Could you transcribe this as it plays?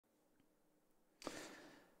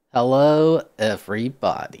Hello,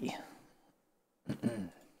 everybody.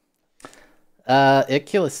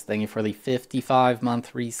 Iculus, thank you for the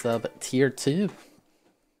 55-month resub tier 2.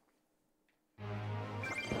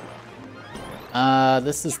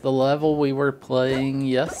 This is the level we were playing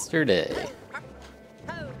yesterday.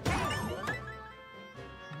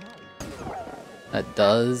 That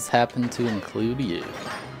does happen to include you.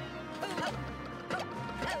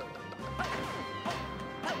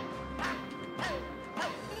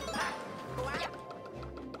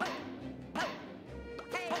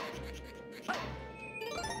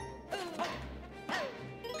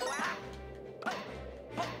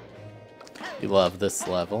 You love this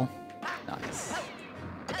level. Nice.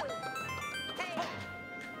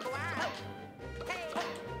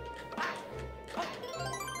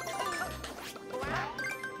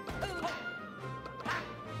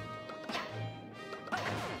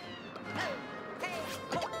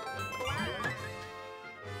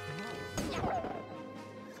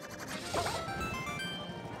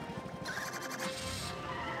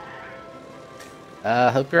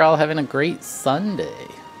 Hope you're all having a great Sunday.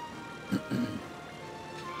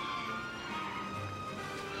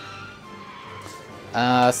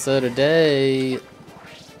 So today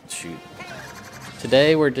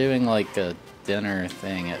we're doing like a dinner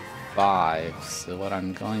thing at 5, so what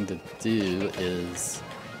I'm going to do is,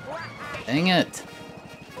 dang it!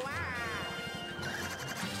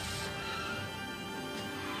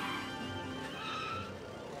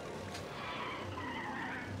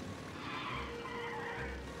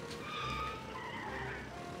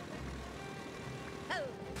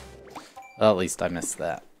 Well, at least I missed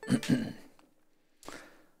that.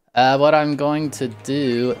 What I'm going to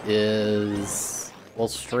do is we'll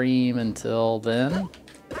stream until then,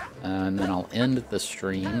 and then I'll end the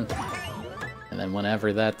stream, and then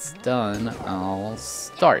whenever that's done, I'll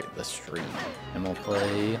start the stream, and we'll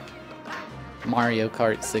play Mario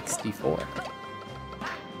Kart 64.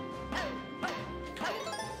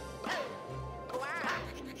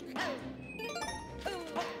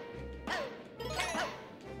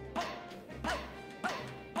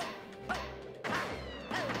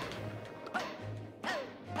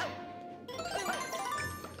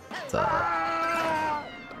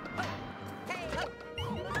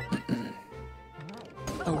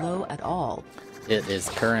 Hello at all. It is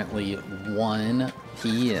currently 1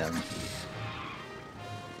 p.m.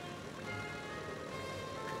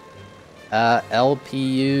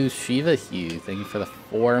 LPU Shiva Hugh, thank you for the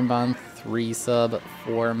 4-month resub,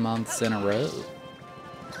 4 months in a row.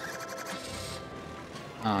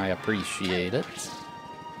 I appreciate it.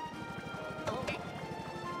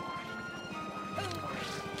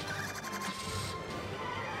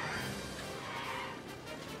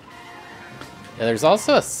 Yeah, there's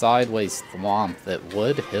also a sideways thwomp that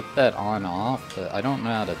would hit that on-off, but I don't know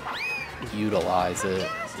how to utilize it.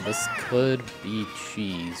 So this could be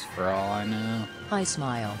cheese for all I know. I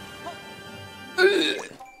smile.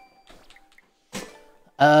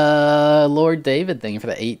 Lord David, thank you for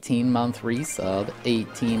the 18-month resub,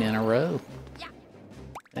 18 in a row.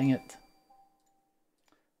 Dang it.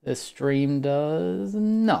 This stream does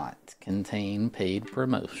not contain paid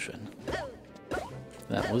promotion.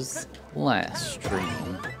 That was last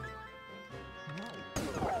stream.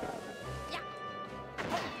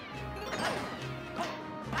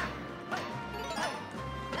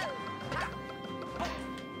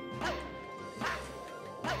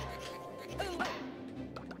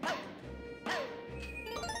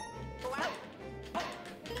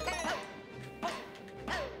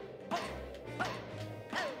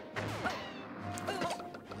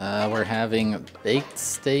 We're having baked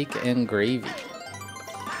steak and gravy.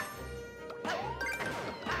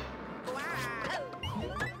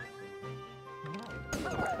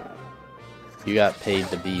 You got paid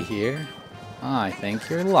to be here? I think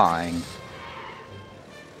you're lying.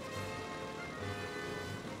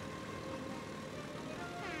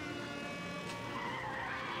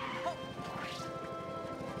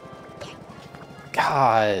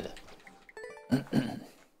 God.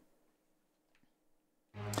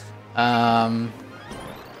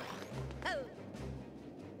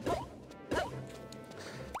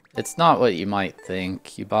 It's not what you might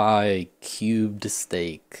think. You buy a cubed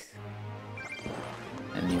steak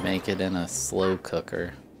and you make it in a slow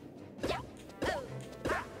cooker. It's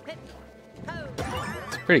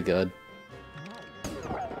pretty good.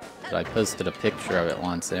 But I posted a picture of it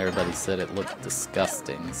once and everybody said it looked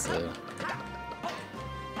disgusting, so...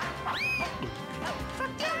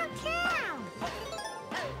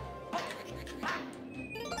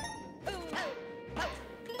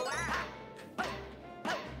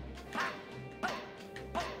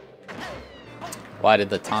 Why did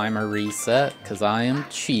the timer reset? Because I am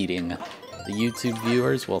cheating. The YouTube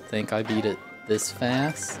viewers will think I beat it this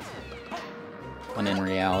fast, when in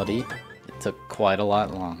reality, it took quite a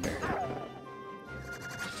lot longer.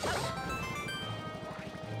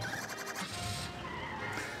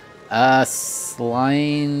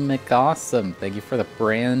 Slime McAwesome, thank you for the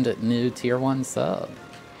brand new tier 1 sub.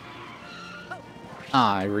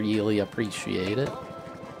 I really appreciate it.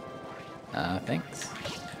 Thanks.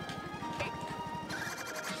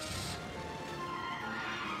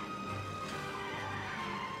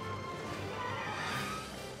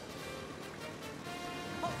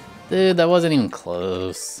 Dude, that wasn't even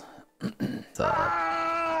close.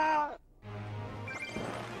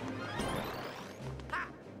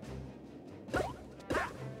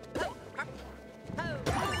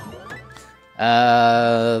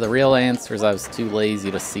 The real answer is I was too lazy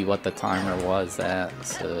to see what the timer was at,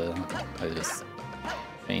 so I just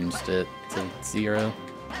changed it to 0.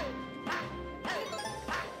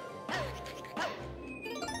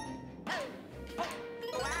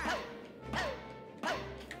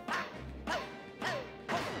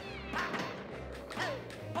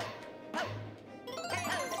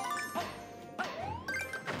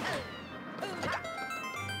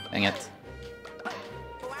 Dang it.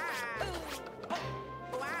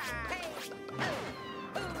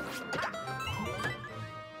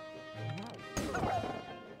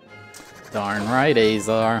 Darn right,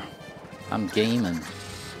 Azar. I'm gaming.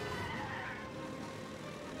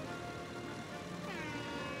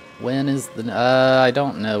 When is the... I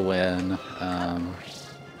don't know when.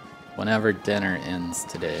 Whenever dinner ends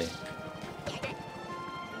today.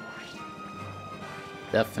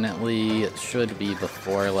 Definitely it should be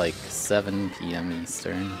before like 7 p.m.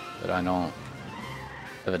 Eastern, but I don't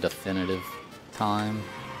have a definitive time.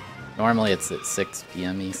 Normally it's at 6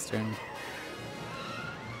 p.m. Eastern.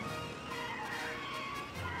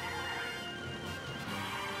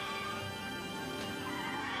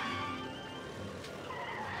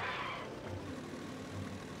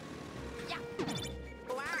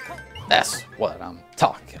 That's what I'm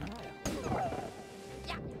talking about.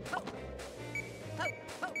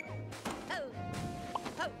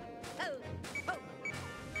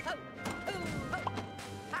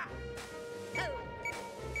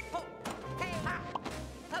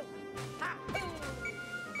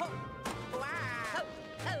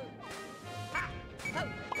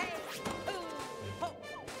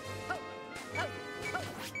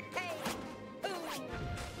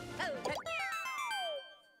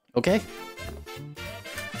 Okay.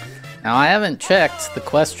 Now I haven't checked. The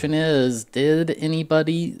question is, did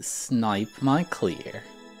anybody snipe my clear?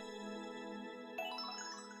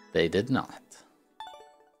 They did not.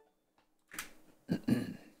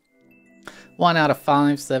 1 out of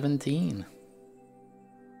 517.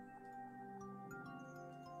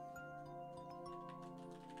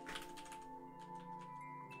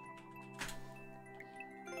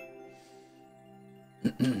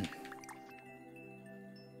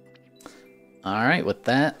 Alright, with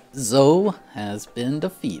that, Zoe has been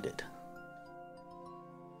defeated.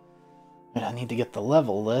 But I need to get the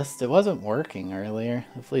level list. It wasn't working earlier.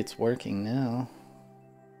 Hopefully it's working now.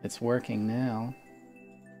 It's working now.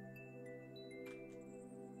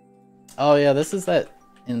 Oh yeah, this is that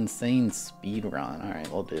insane speed run.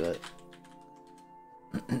 Alright, we'll do it.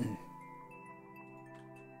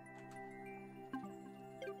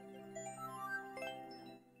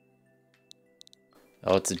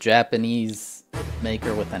 Oh, it's a Japanese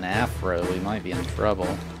maker with an afro. We might be in trouble.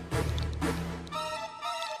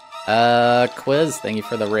 Quiz, thank you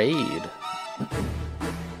for the raid.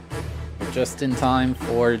 We're just in time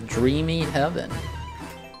for Dreamy Heaven.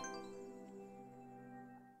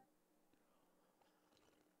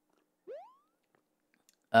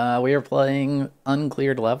 We are playing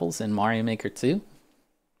uncleared levels in Mario Maker 2.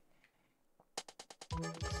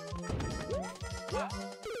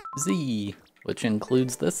 Z, which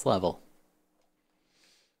includes this level.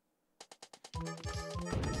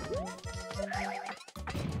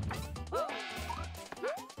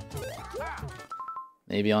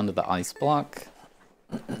 Maybe onto the ice block.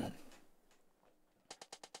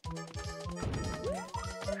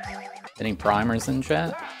 Any primers in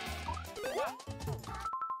chat?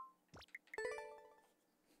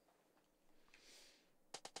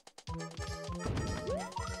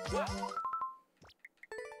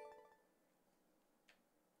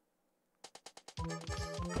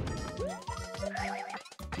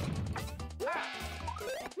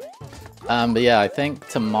 But yeah, I think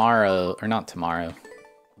tomorrow, or not tomorrow,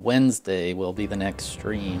 Wednesday will be the next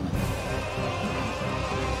stream.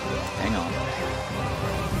 Hang on.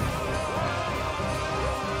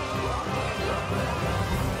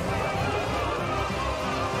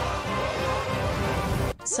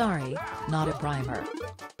 Sorry, not a primer.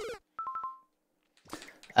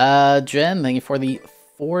 Jen, thank you for the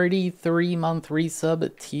 43-month resub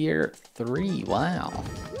at tier 3. Wow.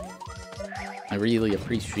 I really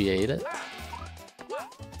appreciate it.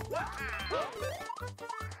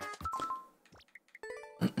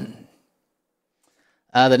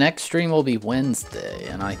 The next stream will be Wednesday,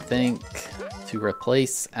 and I think to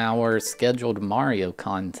replace our scheduled Mario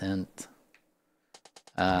content,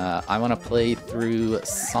 I want to play through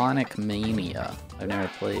Sonic Mania. I've never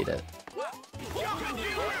played it.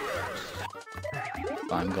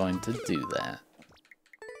 So I'm going to do that.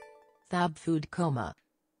 Thab food coma.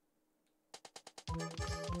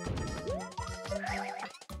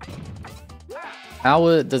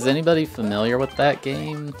 Does anybody familiar with that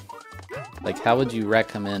game? Like, how would you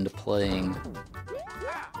recommend playing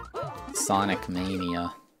Sonic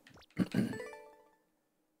Mania?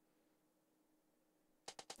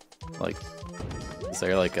 Like, is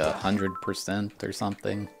there like 100% or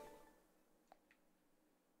something?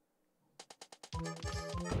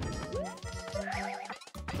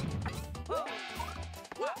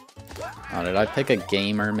 Oh, did I pick a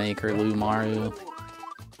Gamer Maker Lumaru?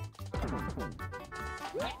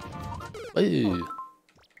 Ooh.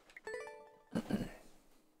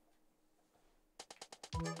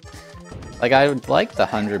 Like, I would like the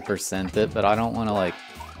 100% it, but I don't want to, like,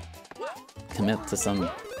 commit to some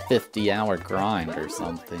 50-hour grind or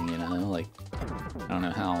something, you know? Like, I don't know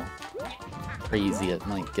how crazy it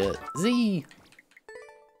might get. Z!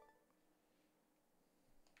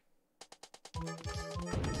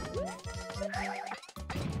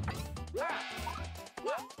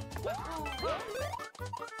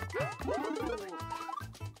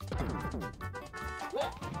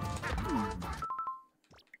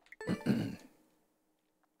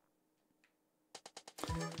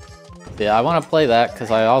 Yeah, I want to play that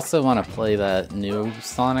because I also want to play that new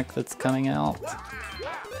Sonic that's coming out.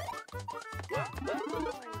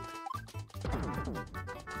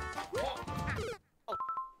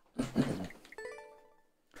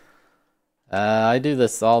 I do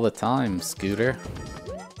this all the time, Scooter.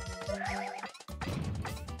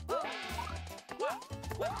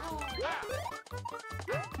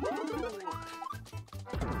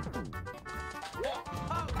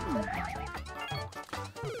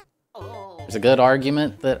 There's a good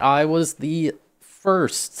argument that I was the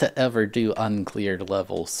first to ever do uncleared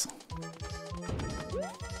levels.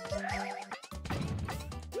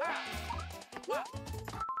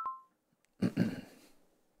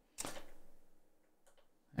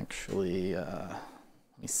 Actually, let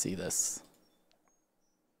me see this.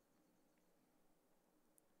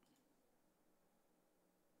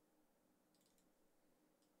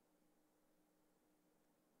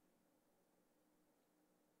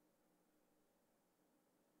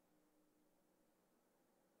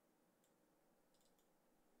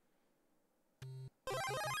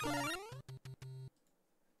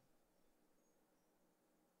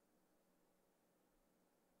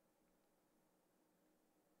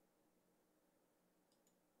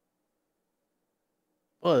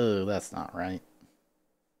 Whoa, that's not right.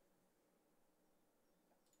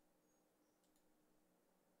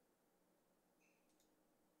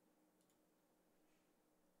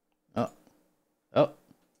 Oh. Oh.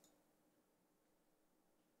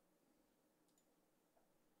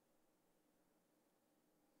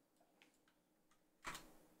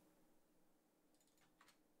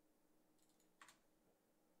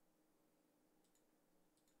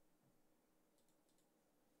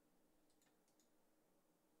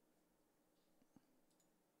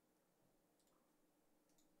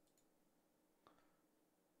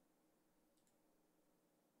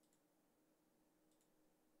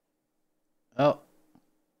 Oh.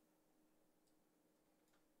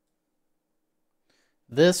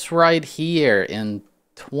 This right here in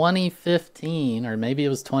 2015, or maybe it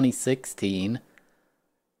was 2016,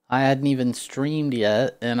 I hadn't even streamed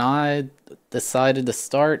yet, and I decided to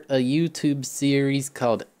start a YouTube series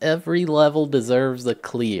called Every Level Deserves a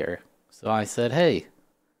Clear. So I said, hey,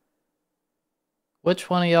 which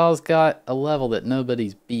one of y'all's got a level that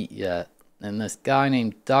nobody's beat yet? And this guy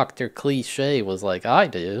named Dr. Cliche was like, I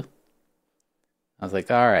do. I was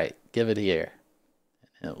like, alright, give it here.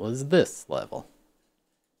 And it was this level.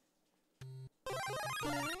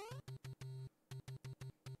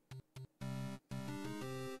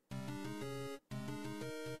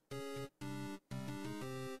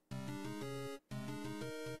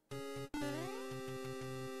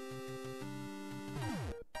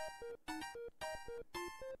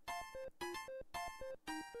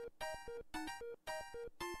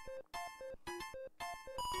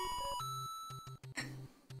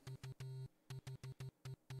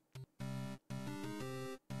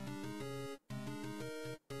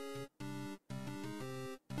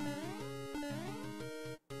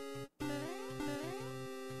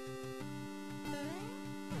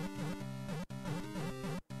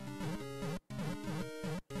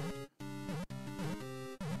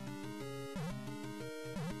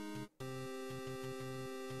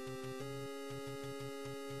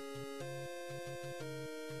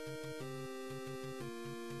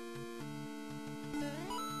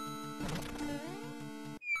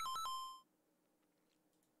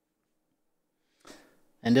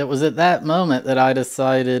 And it was at that moment that I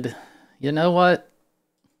decided, you know what?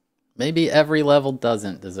 Maybe every level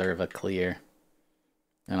doesn't deserve a clear.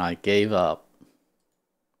 And I gave up.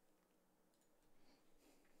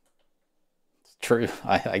 It's true,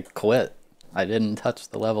 I quit. I didn't touch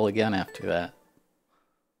the level again after that.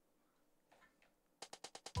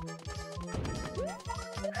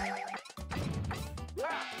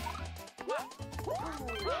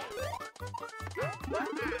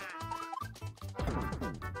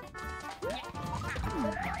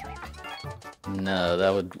 No,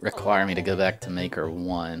 that would require me to go back to Maker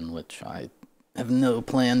 1, which I have no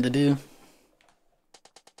plan to do.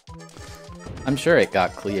 I'm sure it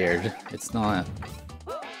got cleared. It's not...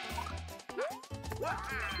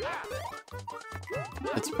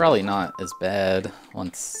 It's probably not as bad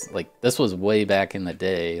once... Like, this was way back in the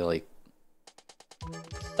day. Like,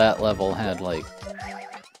 that level had, like,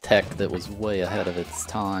 tech that was way ahead of its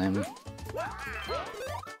time.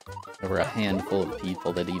 There were a handful of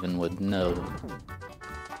people that even would know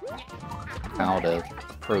how to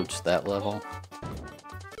approach that level.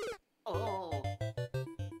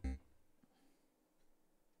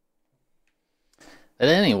 But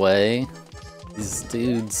anyway, these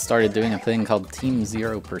dudes started doing a thing called Team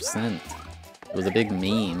 0%. It was a big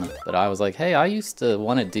meme, but I was like, hey, I used to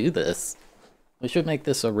want to do this. We should make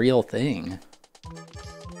this a real thing.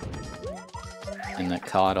 And it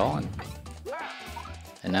caught on.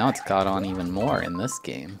 And now it's caught on even more in this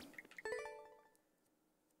game.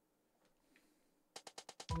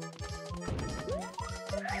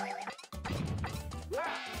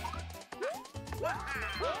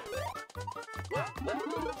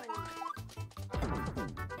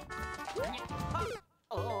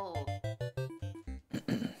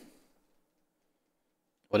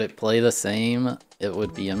 Would it play the same? It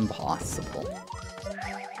would be impossible.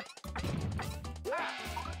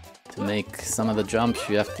 To make some of the jumps,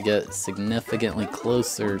 you have to get significantly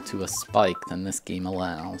closer to a spike than this game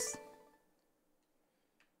allows.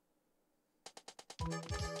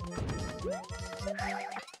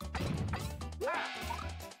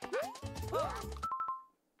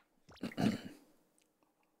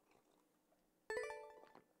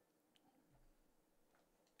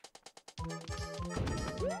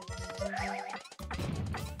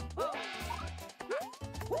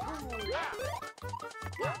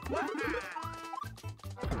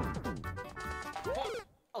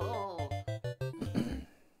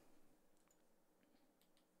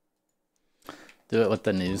 Do it with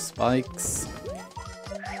the new spikes.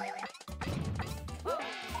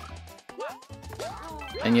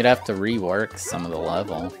 And you'd have to rework some of the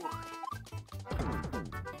level.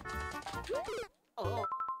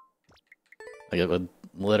 Like, it would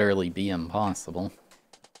literally be impossible.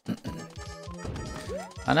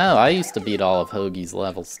 I know, I used to beat all of Hoagie's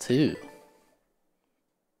levels too.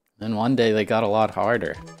 Then one day they got a lot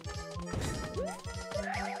harder.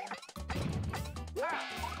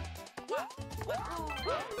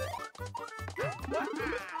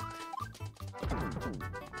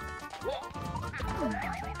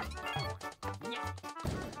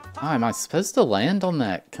 Oh, am I supposed to land on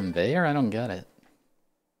that conveyor? I don't get it.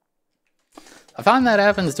 I find that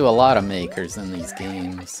happens to a lot of makers in these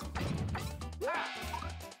games.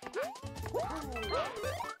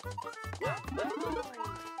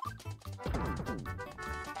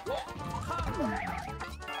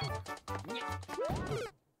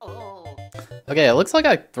 Okay, it looks like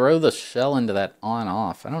I throw the shell into that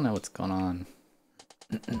on-off. I don't know what's going on.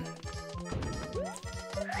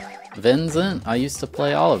 Vincent? I used to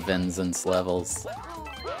play all of Vincent's levels.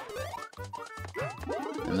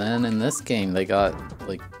 And then in this game, they got,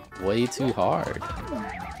 like, way too hard.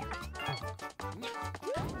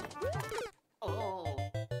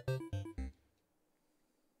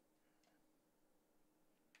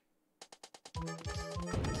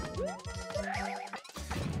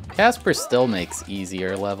 Casper still makes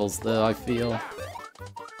easier levels, though, I feel.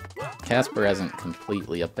 Casper hasn't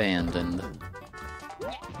completely abandoned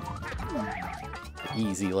the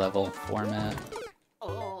easy level format.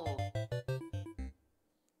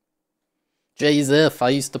 J-Ziff, I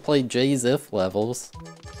used to play J-Ziff levels.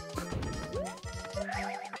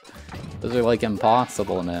 Those are like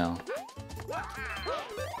impossible now.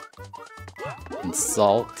 And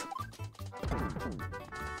Salt.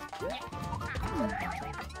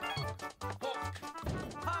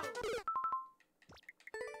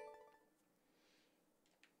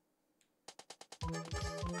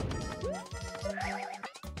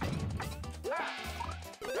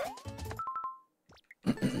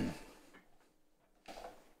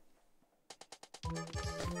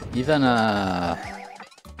 Even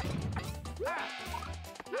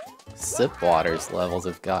Sip Water's levels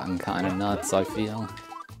have gotten kind of nuts, I feel.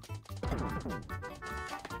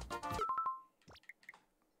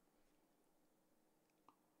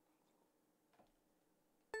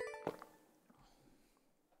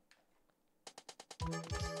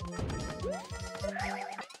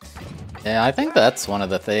 Yeah, I think that's one of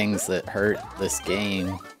the things that hurt this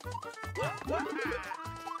game.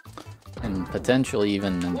 And potentially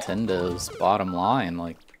even Nintendo's bottom line,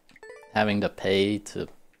 like having to pay to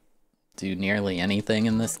do nearly anything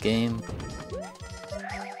in this game.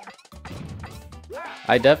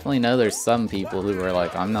 I definitely know there's some people who are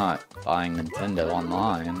like, I'm not buying Nintendo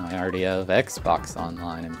Online. I already have Xbox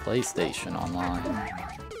Online and PlayStation Online.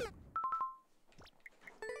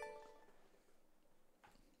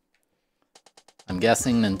 I'm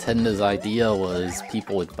guessing Nintendo's idea was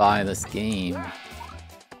people would buy this game,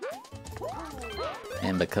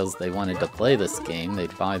 and because they wanted to play this game,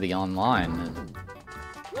 they'd buy the online, and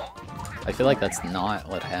I feel like that's not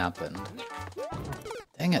what happened.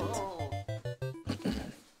 Dang it.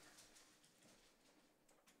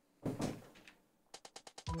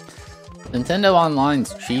 Nintendo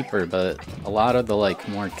Online's cheaper, but a lot of the like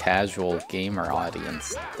more casual gamer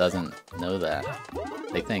audience doesn't know that.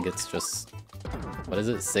 They think it's just, what is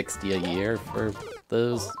it, 60 a year for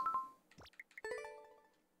those?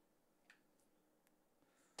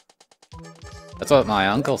 That's what my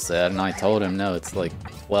uncle said, and I told him no, it's like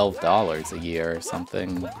 $12 a year or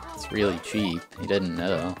something. It's really cheap. He didn't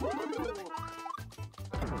know.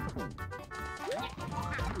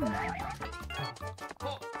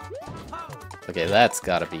 Okay, that's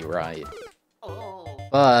gotta be right.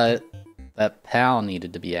 But that PAL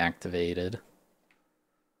needed to be activated.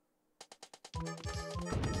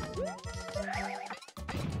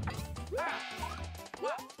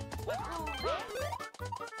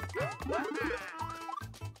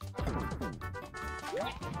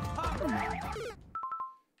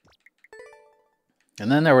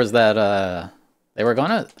 And then there was that, they were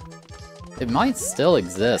gonna, it might still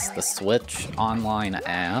exist, the Switch Online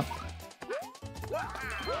app.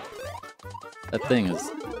 That thing is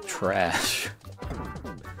trash.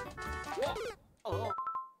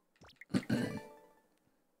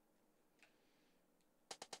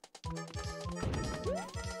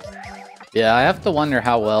 Yeah, I have to wonder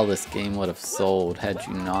how well this game would have sold had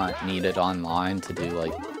you not needed online to do,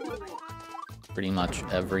 like, pretty much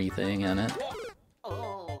everything in it.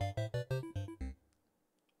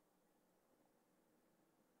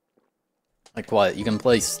 Like what? You can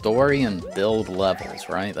play story and build levels,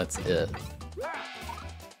 right? That's it.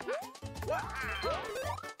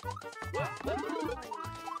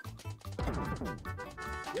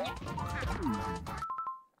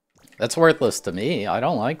 That's worthless to me. I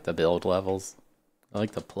don't like the build levels. I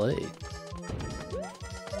like to play.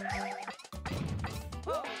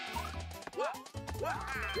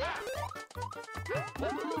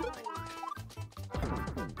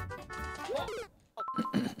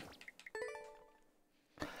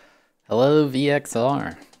 Hello,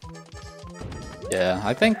 VXR. Yeah,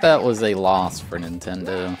 I think that was a loss for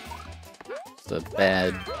Nintendo. It's a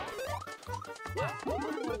bad...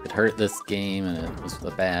 It hurt this game, and it was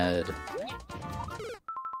a bad...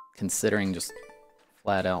 Considering just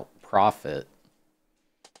flat-out profit.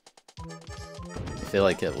 I feel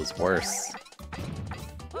like it was worse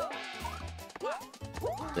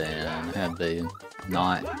than had they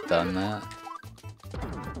not done that.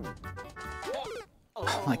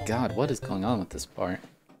 Oh my god, what is going on with this part?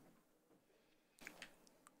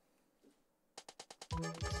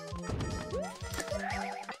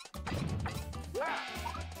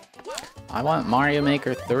 I want Mario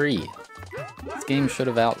Maker 3. This game should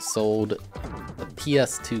have outsold the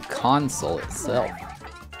PS2 console itself.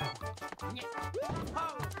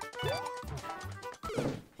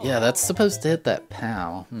 Yeah, that's supposed to hit that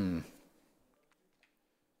PAL.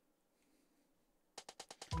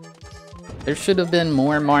 There should have been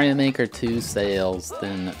more Mario Maker 2 sales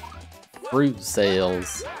than fruit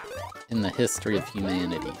sales in the history of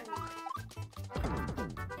humanity.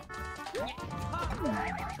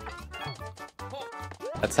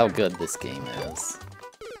 That's how good this game is.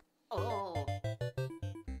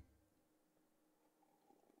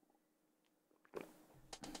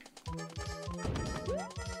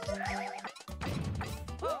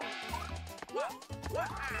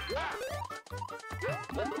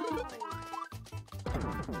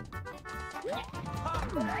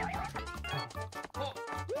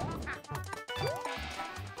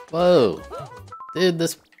 Whoa! Dude,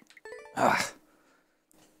 this... I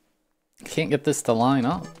can't get this to line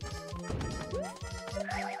up.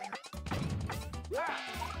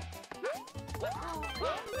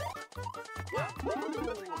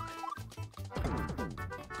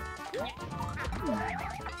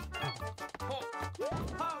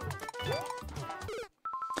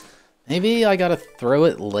 Maybe I gotta throw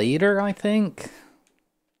it later, I think?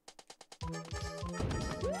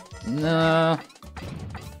 No.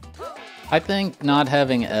 I think not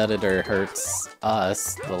having editor hurts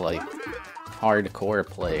us, the like hardcore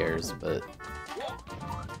players, but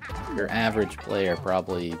your average player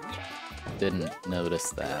probably didn't notice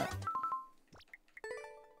that.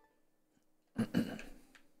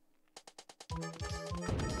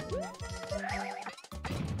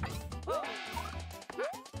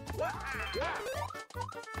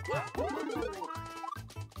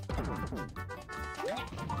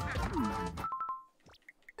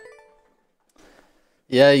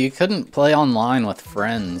 Yeah, you couldn't play online with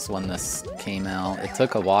friends when this came out. It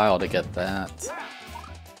took a while to get that.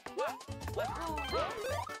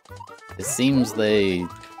 It seems they...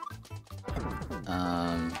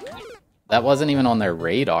 that wasn't even on their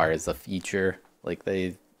radar as a feature. Like,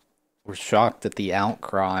 they were shocked at the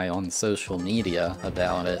outcry on social media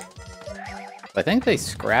about it. I think they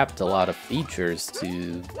scrapped a lot of features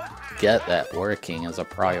to get that working as a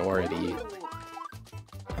priority.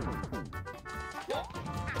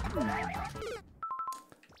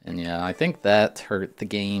 And yeah, I think that hurt the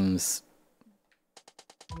game's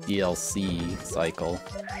DLC cycle.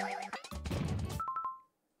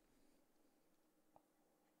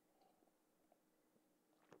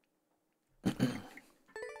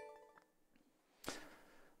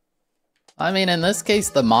 I mean, in this case,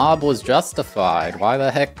 the mob was justified. Why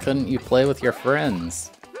the heck couldn't you play with your friends?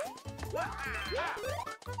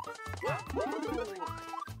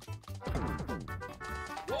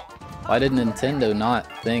 Why did Nintendo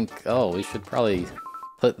not think, oh, we should probably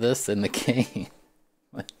put this in the game?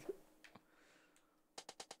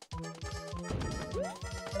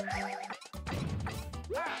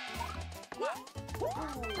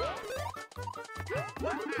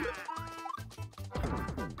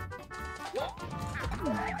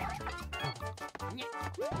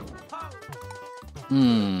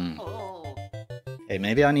 Okay,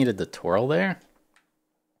 maybe I needed the twirl there?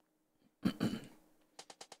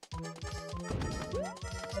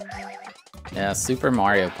 Yeah, Super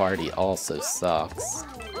Mario Party also sucks.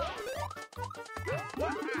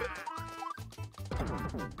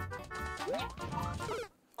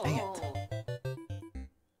 Dang it.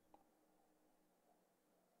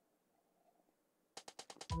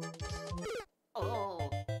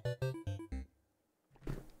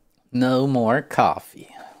 No more coffee.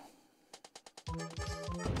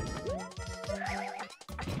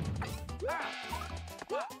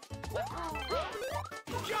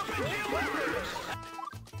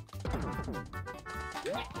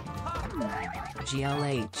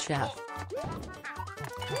 GLHF.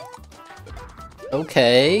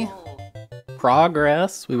 Okay.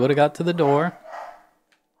 Progress. We would have got to the door.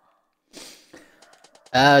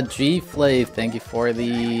 G Flav, thank you for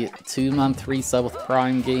the 2-month resub with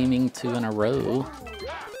Prime Gaming, 2 in a row.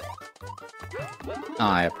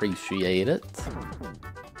 I appreciate it.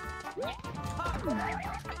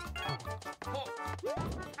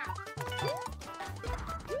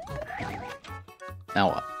 Now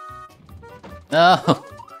what? No!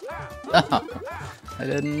 No! I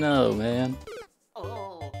didn't know, man.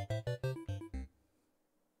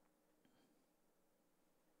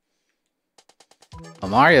 Well,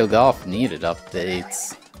 Mario Golf needed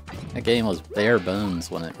updates. That game was bare bones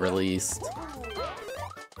when it released.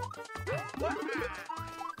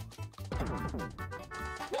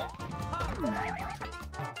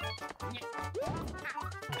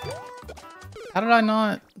 How did I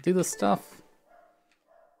not do the stuff?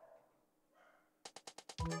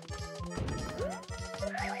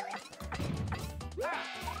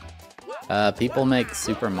 People make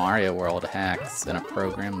Super Mario World hacks in a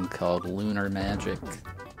program called Lunar Magic.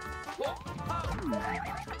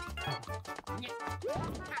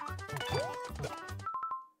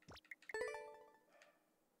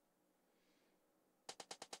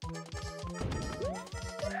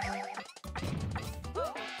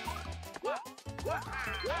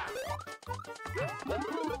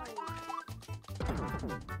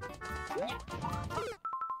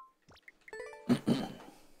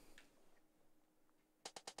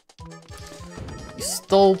 You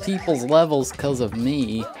stole people's levels because of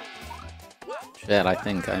me. Shit, I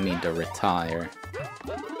think I need to retire.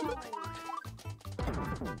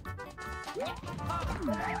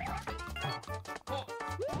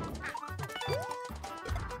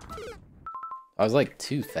 I was like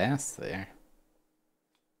too fast there.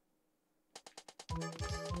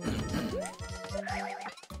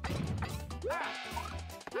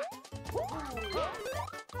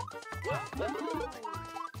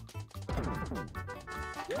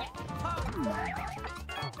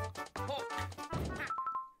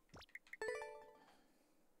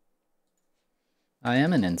 I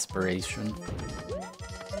am an inspiration.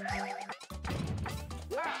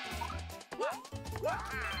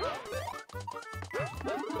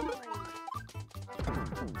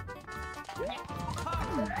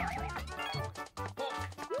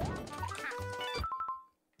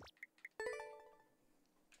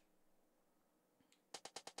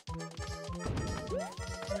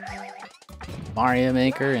 Mario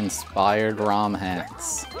Maker inspired ROM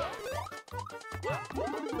hacks.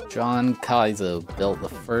 John Kaizo built the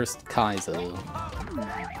first Kaizo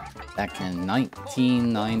back in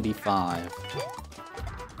 1995.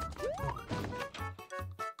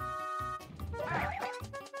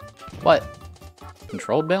 What?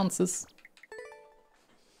 Control bounces?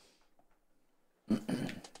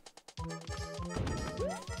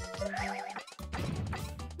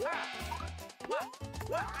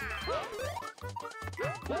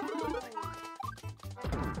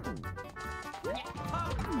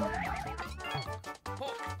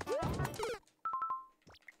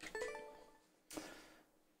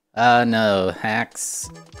 No, hacks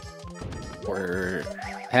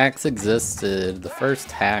existed. The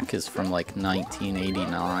first hack is from like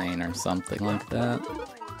 1989 or something like that.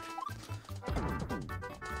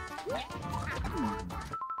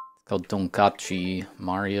 It's called Tonkatchi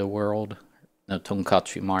Mario World. No,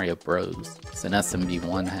 Tonkatchi Mario Bros. It's an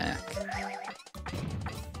SMB1 hack.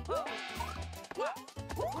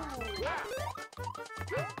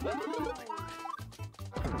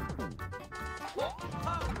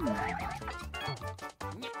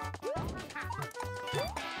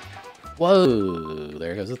 Whoa,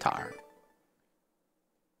 there goes a tire.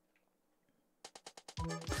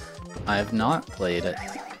 I have not played it.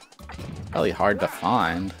 Probably hard to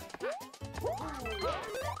find.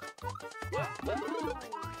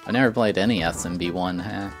 I never played any SMB1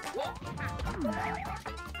 hack.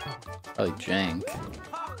 Probably jank.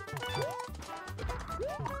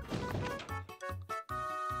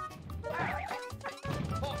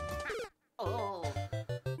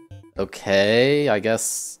 Okay, I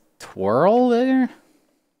guess twirl there?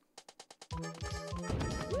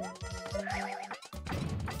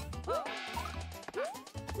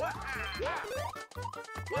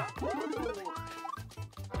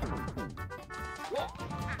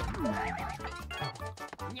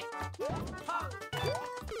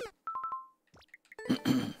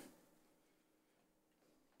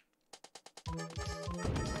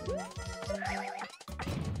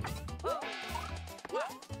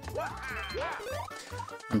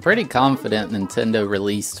 I'm pretty confident Nintendo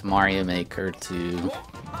released Mario Maker 2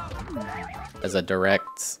 as a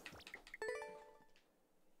direct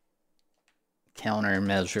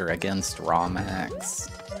countermeasure against ROM hacks.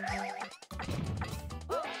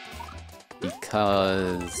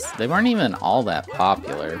 Because they weren't even all that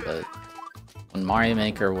popular, but when Mario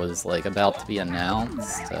Maker was like about to be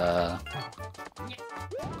announced,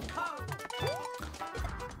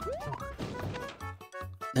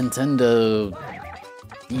 Nintendo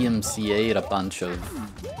DMCA'd a bunch of...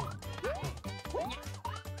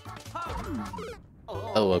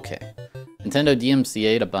 Oh, okay. Nintendo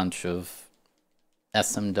DMCA'd a bunch of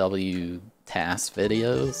SMW TAS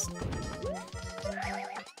videos.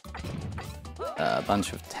 A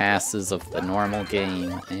bunch of TASs of the normal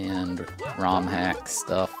game and ROM hack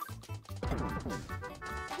stuff.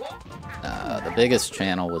 The biggest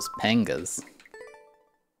channel was Penga's.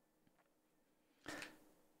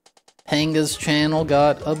 Penga's channel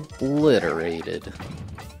got obliterated.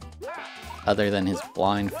 Other than his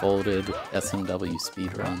blindfolded SMW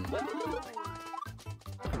speedrun.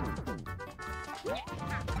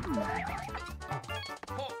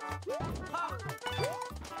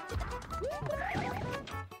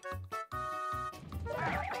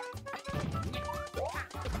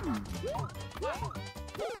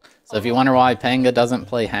 So if you wonder why Penga doesn't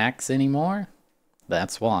play hacks anymore,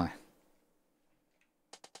 that's why.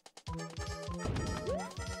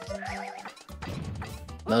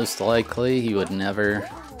 Most likely he would never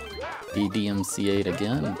be DMCA'd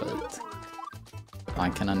again, but I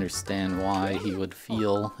can understand why he would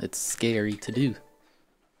feel it's scary to do.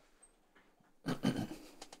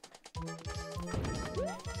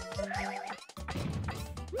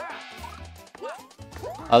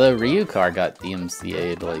 Although Ryukar got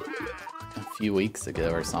DMCA'd like a few weeks ago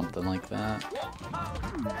or something like that.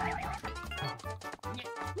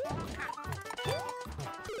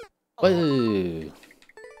 Whoa!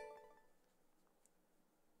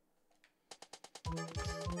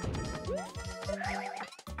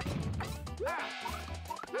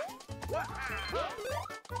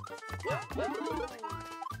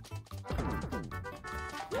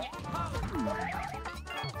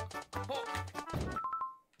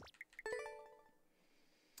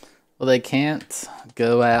 Well, they can't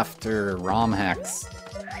go after ROM hacks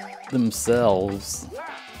themselves.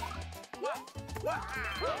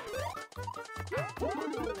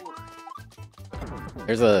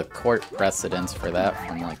 There's a court precedence for that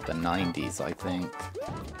from like the 90s, I think.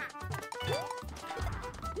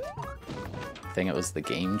 I think it was the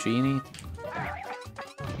Game Genie.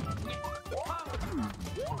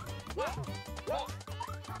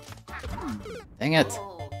 Dang it!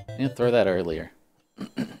 I didn't throw that earlier.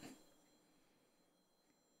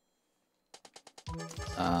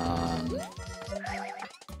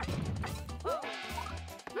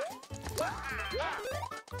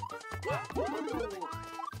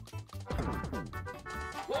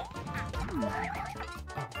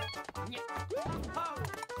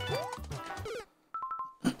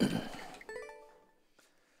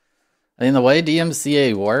 I mean, the way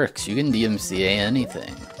DMCA works, you can DMCA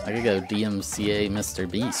anything. I could go DMCA Mr.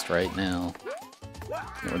 Beast right now.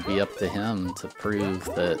 It would be up to him to prove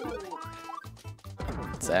that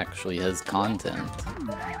it's actually his content.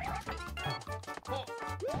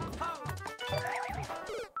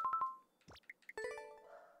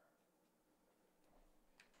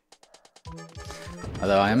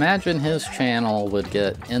 Although I imagine his channel would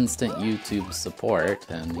get instant YouTube support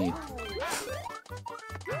and he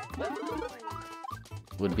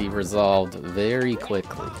would be resolved very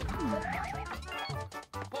quickly.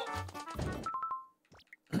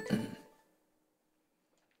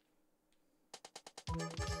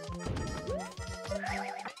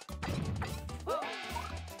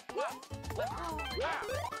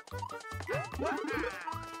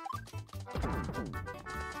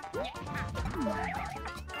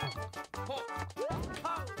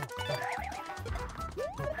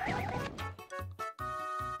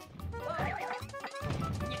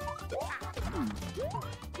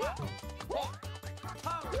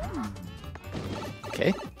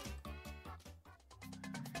 Okay.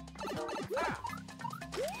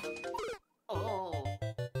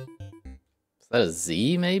 Is that a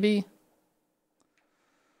Z, maybe?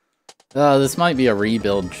 This might be a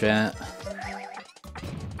rebuild, chat.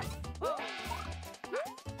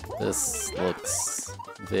 This looks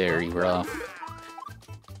very rough.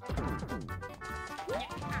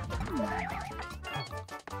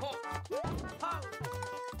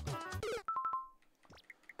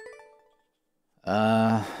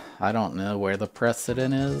 I don't know where the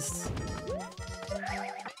precedent is.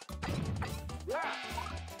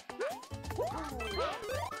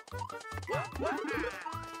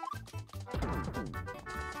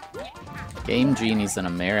 Game Genie's an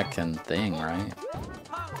American thing, right?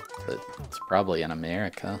 But it's probably in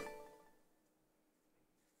America.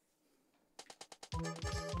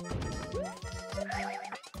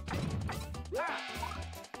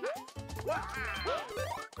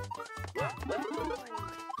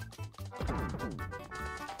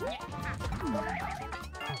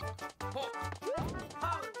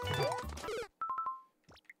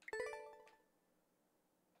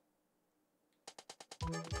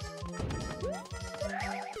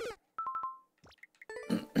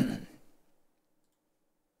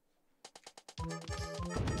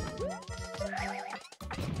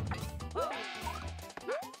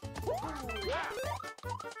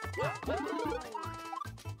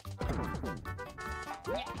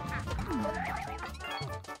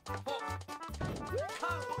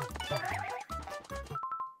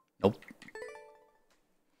 Nope.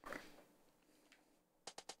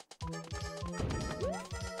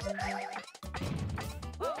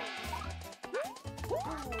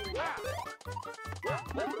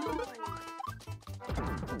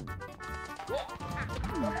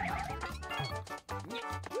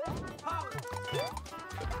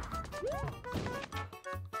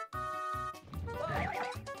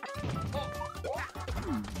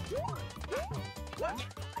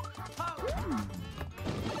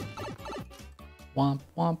 Womp,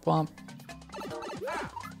 womp, womp.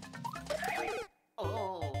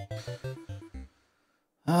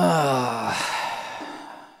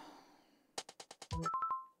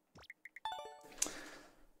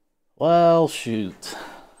 Well, shoot.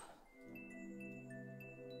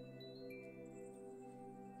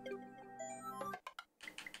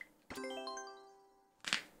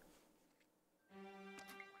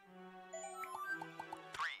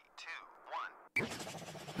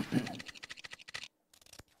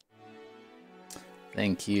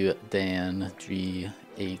 Thank you, Dan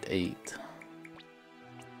G88.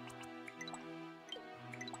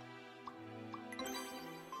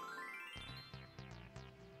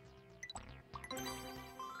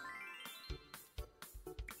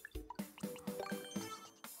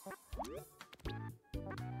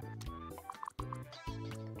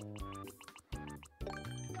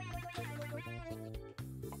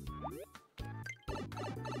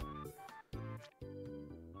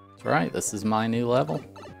 That's right, this is my new level.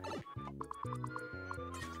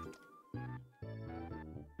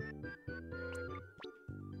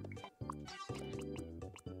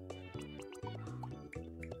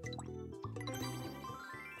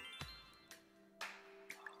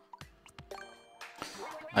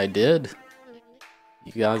 I did.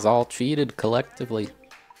 You guys all cheated collectively.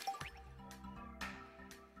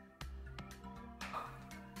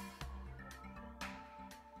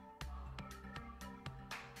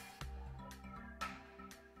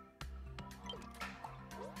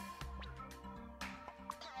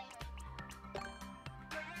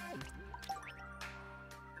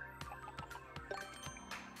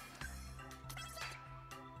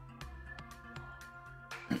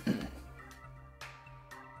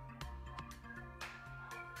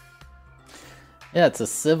 Yeah, it's a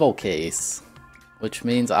civil case, which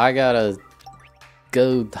means I gotta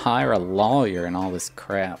go hire a lawyer and all this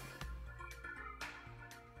crap.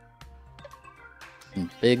 And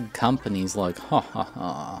big companies like, ha ha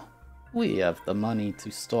ha, we have the money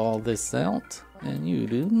to stall this out, and you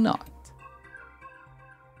do not.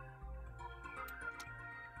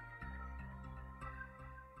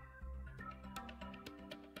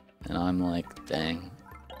 And I'm like, dang.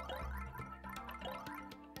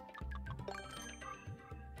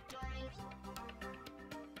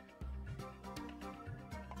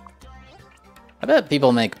 I bet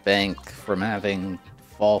people make bank from having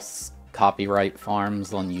false copyright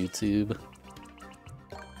farms on YouTube.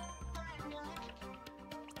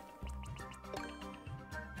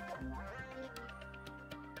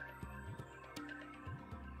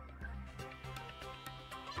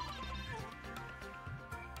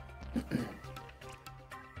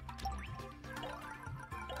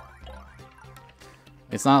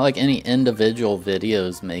 It's not like any individual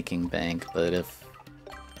videos making bank, but if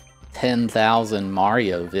 10,000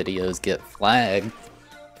 Mario videos get flagged,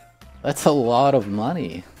 that's a lot of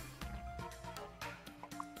money.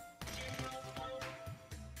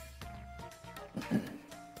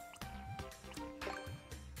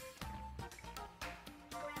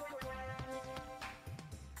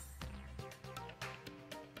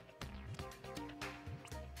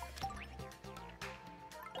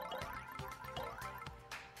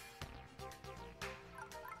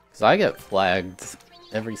 Because I get flagged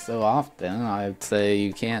every so often. I'd say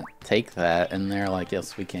you can't take that, and they're like,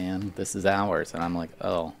 yes we can, this is ours, and I'm like,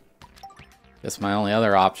 oh, guess my only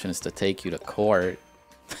other option is to take you to court.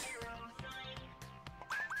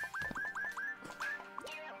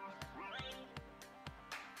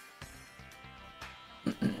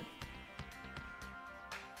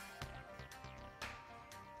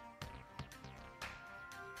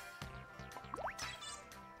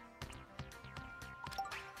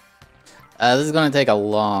 This is gonna take a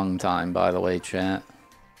long time, by the way, chat.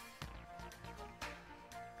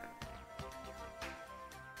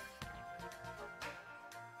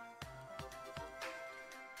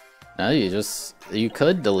 No, you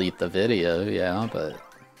could delete the video, yeah, but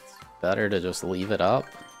it's better to just leave it up.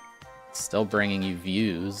 It's still bringing you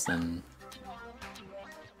views and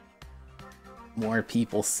more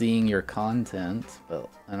people seeing your content, but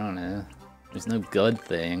I don't know. There's no good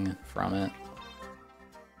thing from it.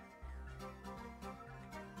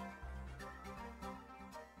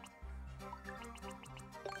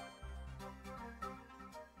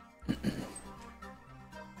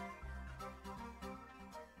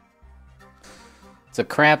 It's a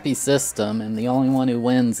crappy system, and the only one who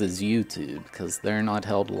wins is YouTube, because they're not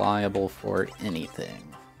held liable for anything.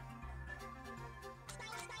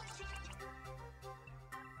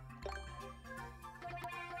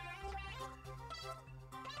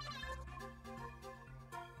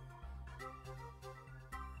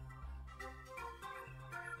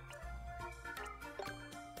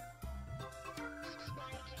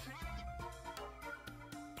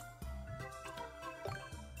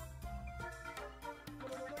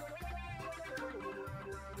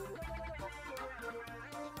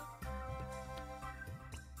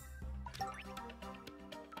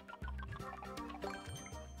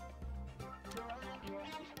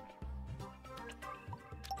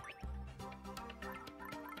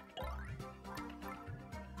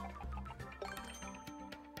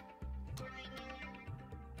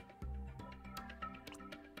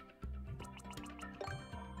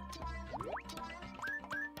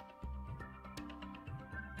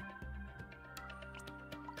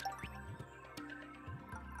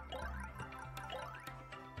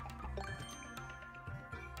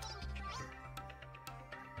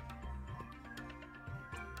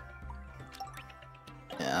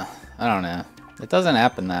 Yeah, I don't know. It doesn't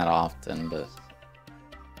happen that often, but it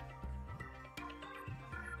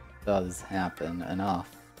does happen enough.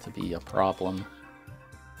 to be a problem.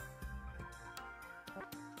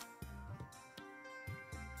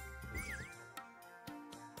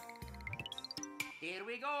 Here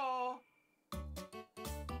we go.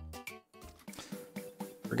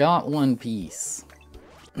 Forgot one piece.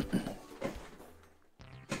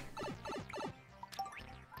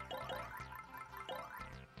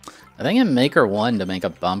 I think in Maker 1, to make a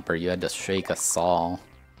bumper, you had to shake a saw.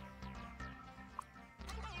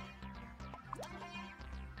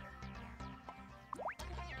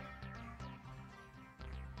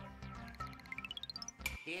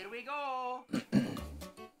 Here we go.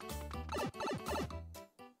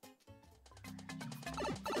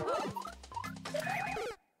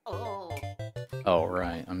 Oh. Oh,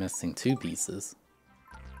 right. I'm missing 2 pieces.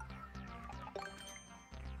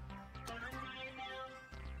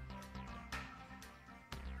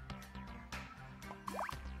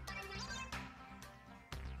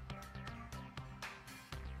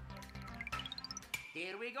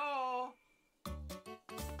 Here we go.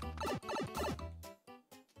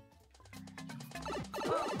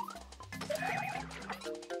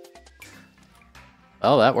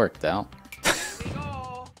 Oh, that worked out. Here we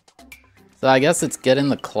go. So I guess it's get in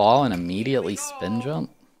the claw and immediately spin jump?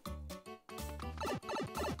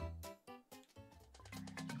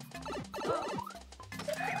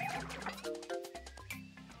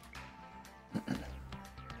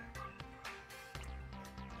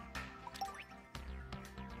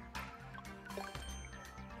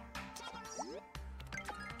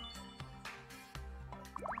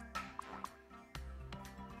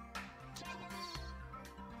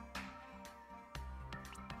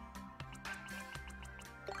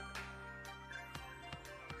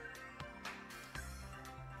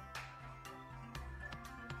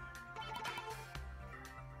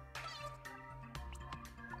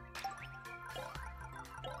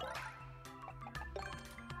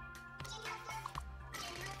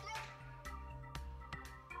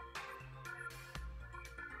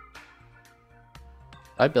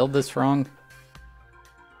 Did I build this wrong?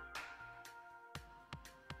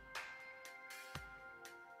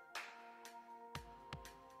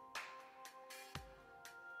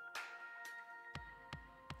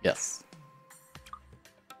 Yes.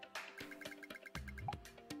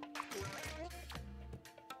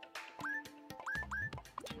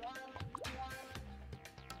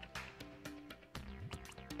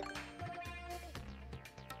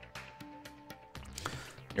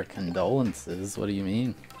 Your condolences? What do you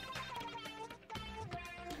mean?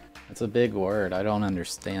 That's a big word. I don't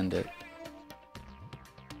understand it.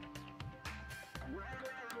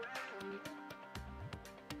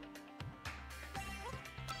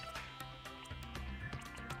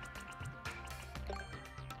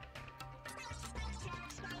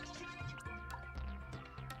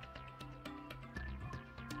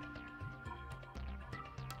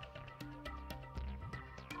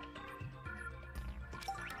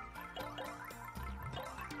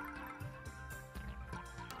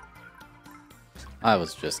 I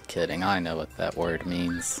was just kidding. I know what that word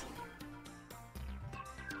means.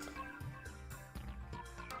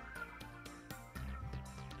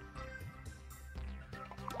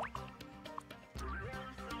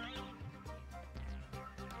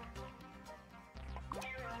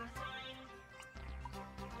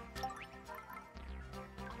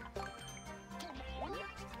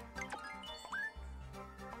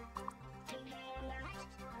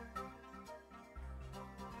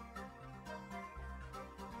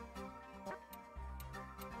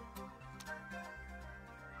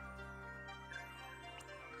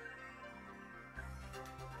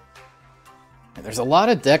 There's a lot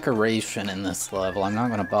of decoration in this level. I'm not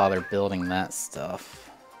going to bother building that stuff.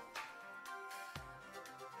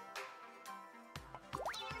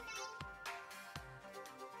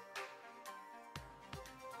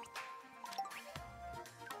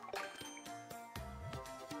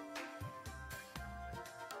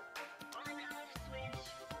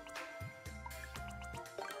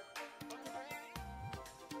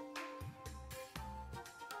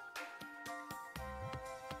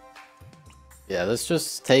 Yeah, this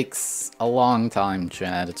just takes a long time,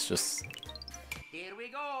 Chad. It's just... Here we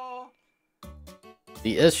go.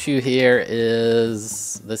 The issue here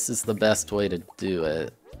is... this is the best way to do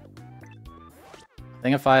it. I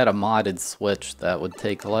think if I had a modded Switch, that would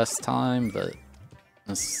take less time, but...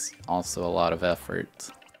 it's also a lot of effort.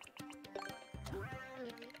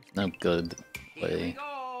 No good Here we way. go.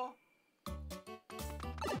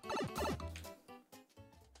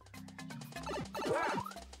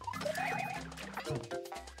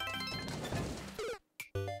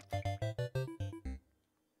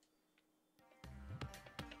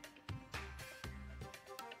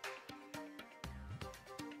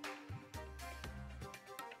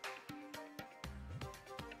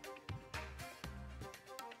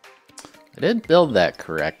 I did build that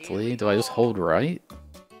correctly. Do I just hold right?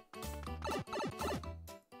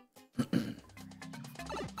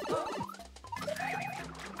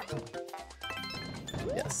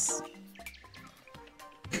 Yes.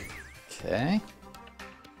 Okay.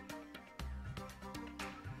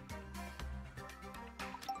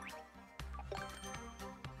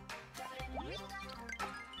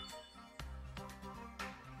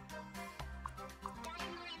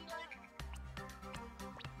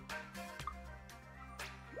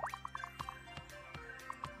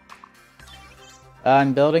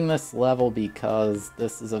 I'm building this level because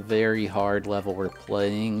this is a very hard level we're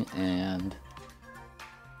playing, and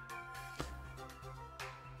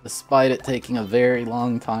despite it taking a very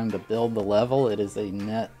long time to build the level, it is a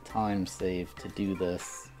net time save to do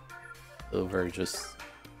this over just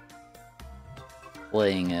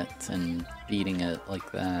playing it and beating it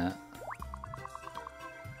like that.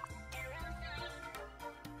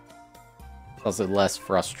 It's also less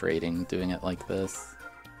frustrating doing it like this.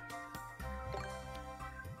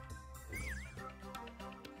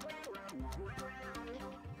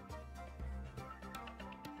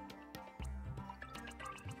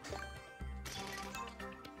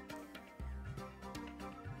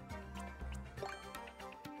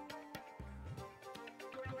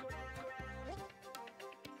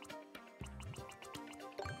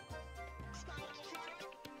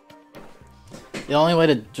 The only way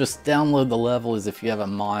to just download the level is if you have a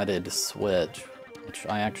modded Switch, which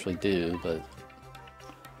I actually do, but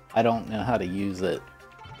I don't know how to use it.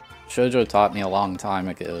 Shoujo taught me a long time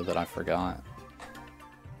ago, but I forgot.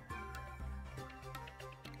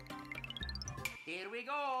 Here we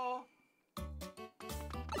go.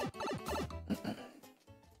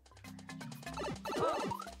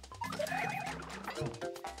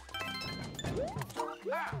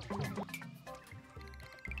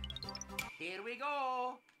 Here we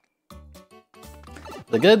go.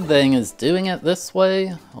 The good thing is doing it this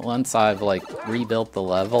way, once I've like rebuilt the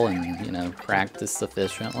level and, you know, practiced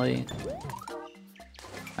sufficiently,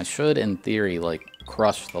 I should in theory like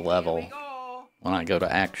crush the level when I go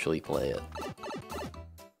to actually play it.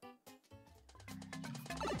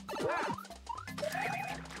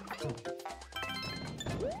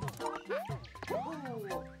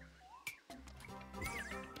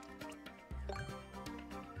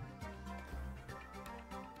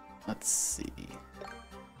 Let's see.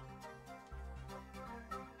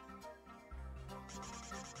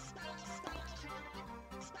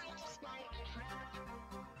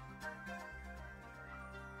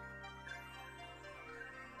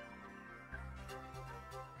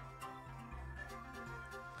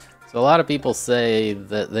 So a lot of people say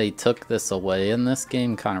that they took this away and this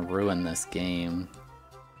game kind of ruined this game.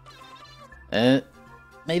 It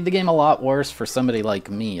made the game a lot worse for somebody like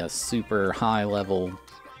me, a super high level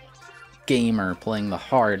gamer playing the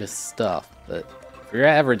hardest stuff, but for your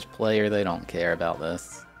average player, they don't care about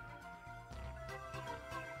this.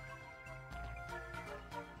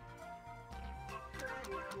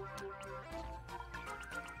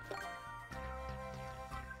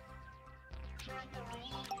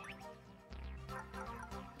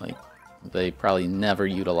 Like, they probably never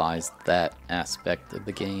utilized that aspect of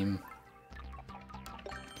the game.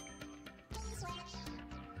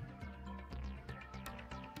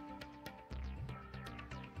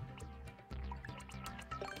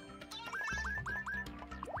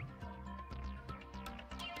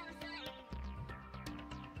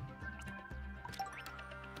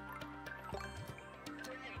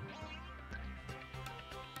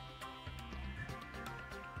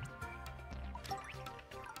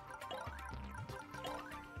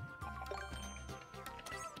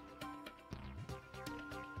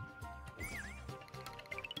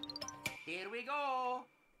 Here we go.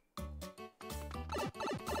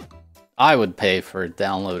 I would pay for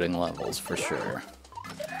downloading levels for sure.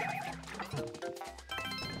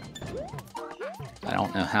 I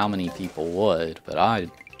don't know how many people would, but I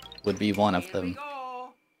would be one of them.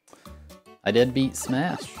 I did beat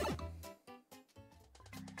Smash.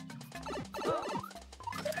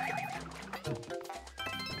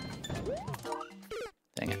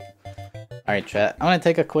 Dang it. Alright, chat. I'm gonna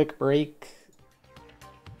take a quick break.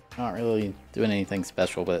 Not really doing anything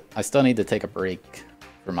special, but I still need to take a break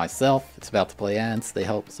for myself. It's about to play ads. They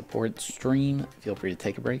help support the stream. Feel free to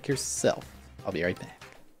take a break yourself. I'll be right back.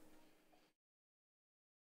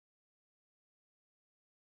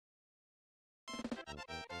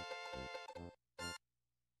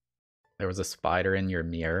 There was a spider in your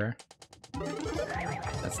mirror?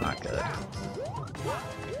 That's not good.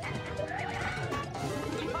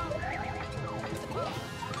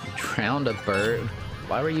 You drowned a bird?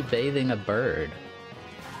 Why were you bathing a bird?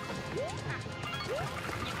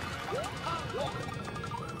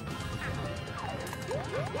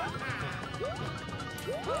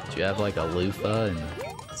 Do you have like a loofah and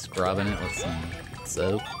scrubbing it with some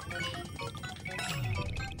soap?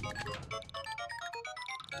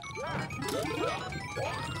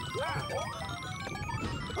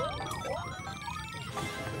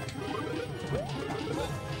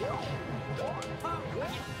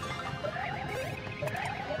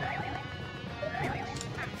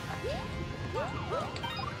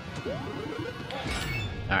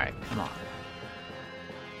 Alright, come on.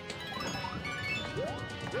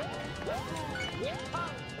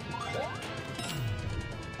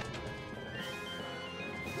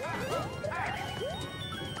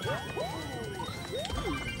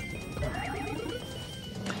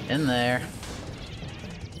 In there.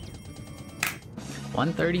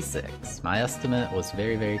 136. My estimate was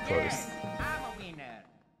very, very close.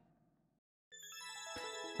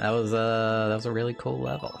 That was a really cool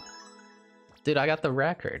level. Dude, I got the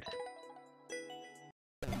record.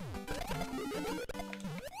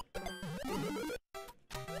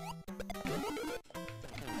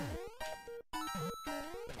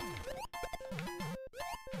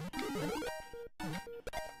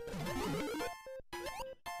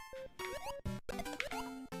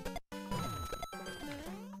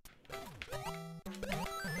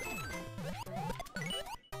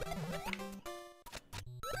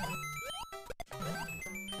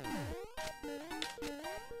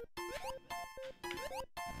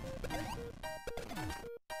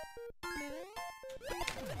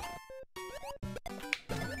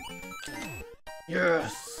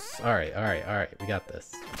 Yes! Alright, alright, alright. We got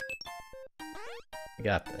this. We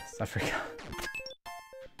got this. I forgot.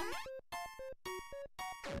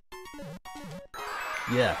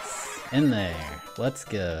 Yes! In there. Let's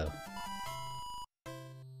go.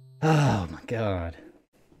 Oh my god.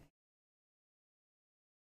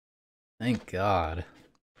 Thank god.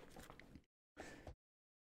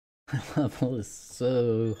 That level is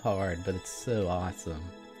so hard, but it's so awesome.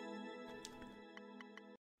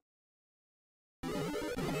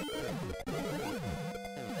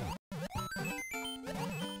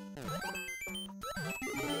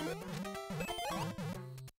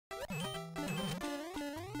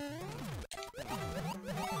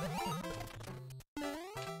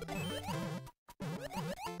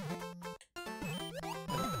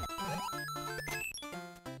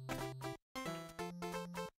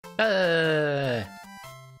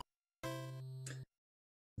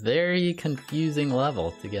 Very confusing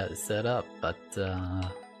level to get set up, but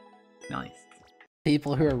nice.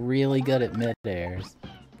 People who are really good at mid-airs.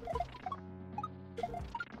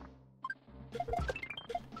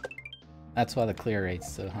 That's why the clear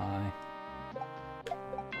rate's so high.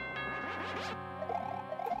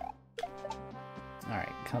 Alright,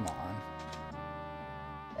 come on.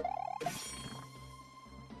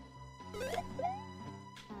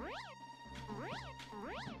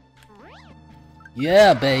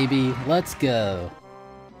 Yeah, baby, let's go.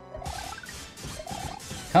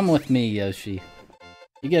 Come with me, Yoshi.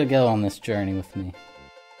 You gotta go on this journey with me.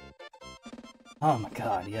 Oh my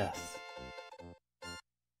god, yes.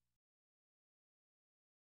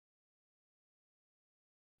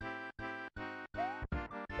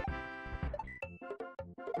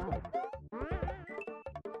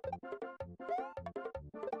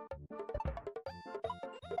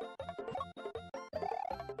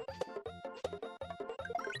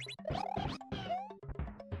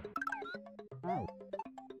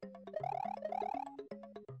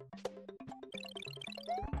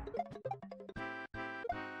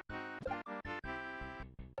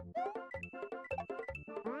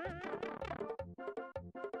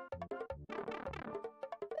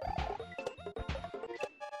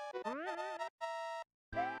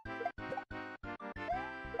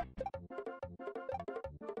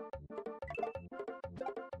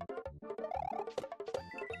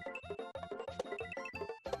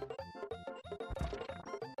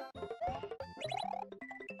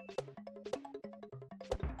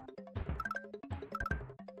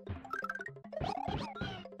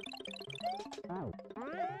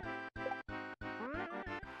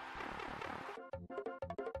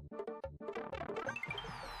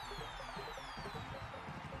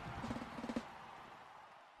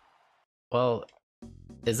 Well,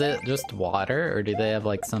 is it just water, or do they have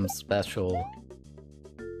like some special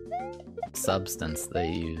substance they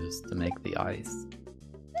use to make the ice?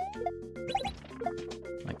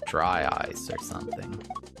 Like dry ice or something.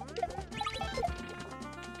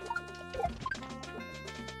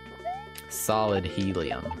 Solid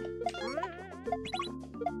helium.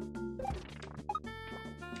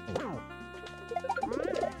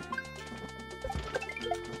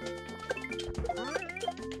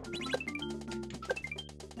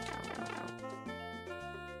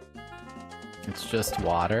 It's just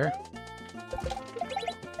water.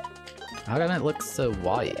 How come it looks so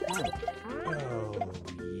white?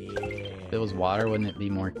 If it was water, wouldn't it be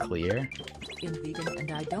more clear? In vegan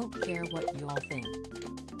and I don't care what y'all think.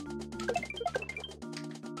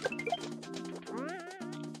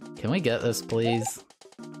 Can we get this, please?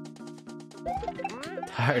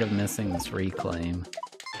 Tired of missing this reclaim.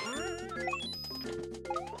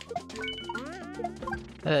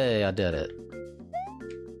 Hey, I did it.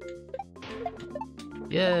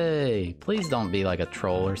 Yay! Please don't be like a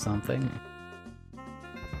troll or something.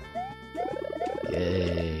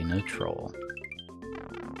 Yay, no troll.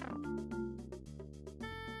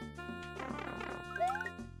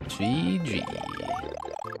 GG.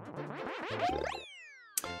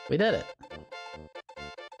 We did it.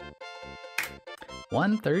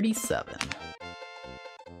 137.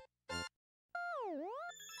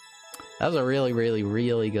 That was a really, really,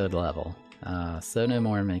 really good level. So No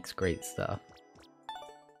More makes great stuff.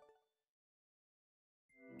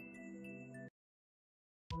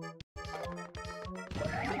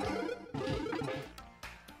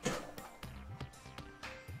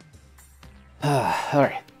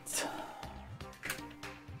 Alright.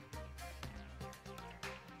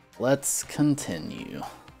 Let's continue.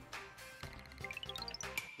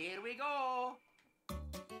 Here we go.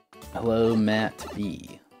 Hello, Matt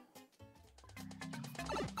B.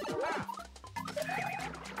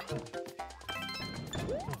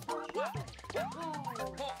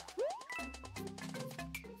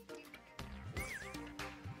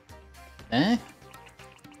 Eh?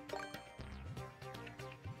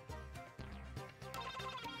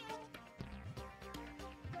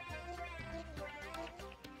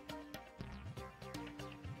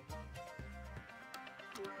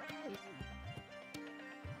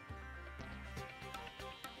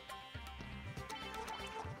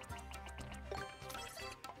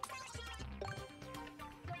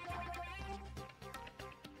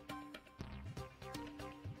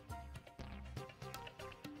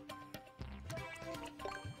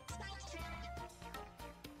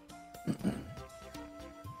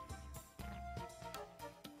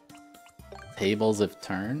 Tables have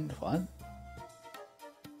turned? What?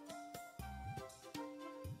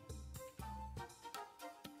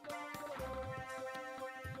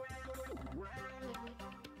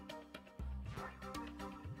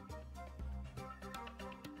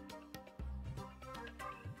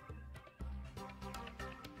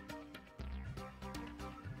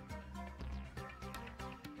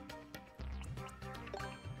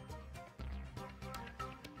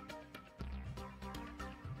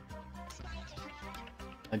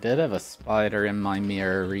 I did have a spider in my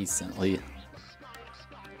mirror recently.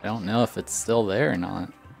 I don't know if it's still there or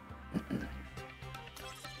not.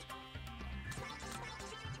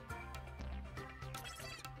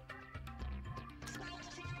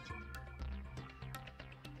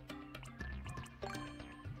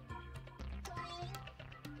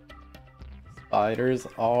 Spiders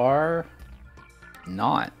are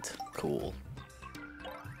not cool.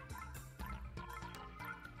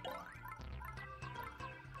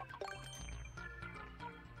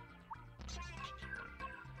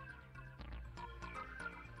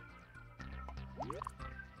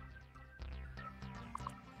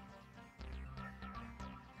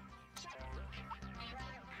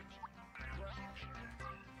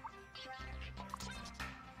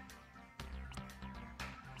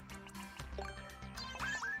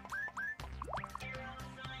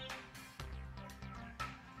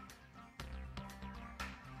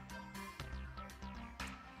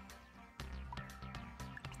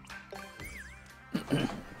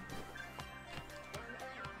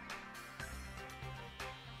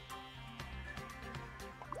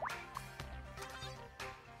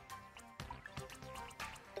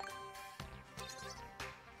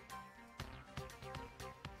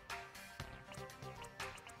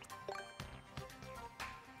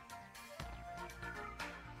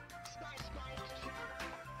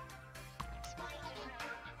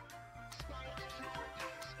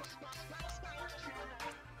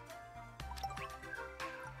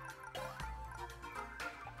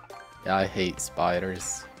 Yeah, I hate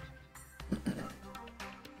spiders.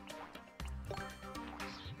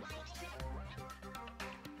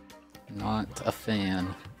 Not a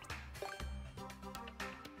fan.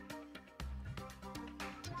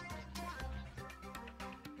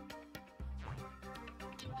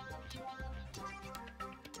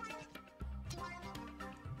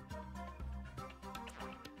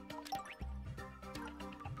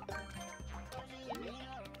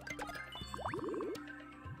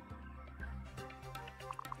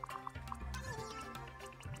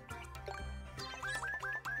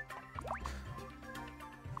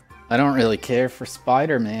 I don't really care for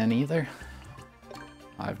Spider-Man either.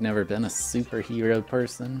 I've never been a superhero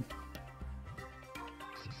person.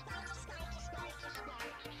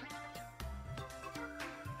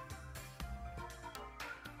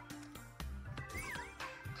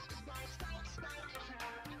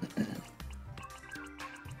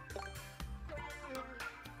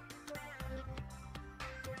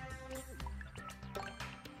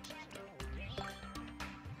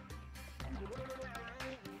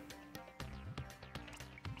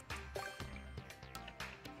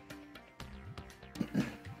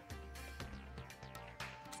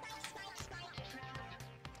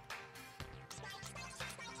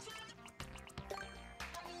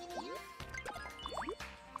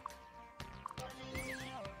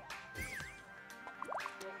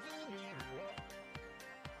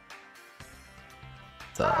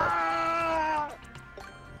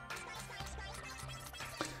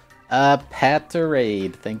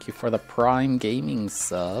 Paterade, thank you for the Prime Gaming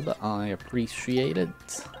sub. I appreciate it.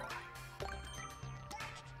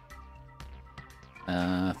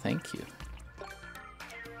 Thank you.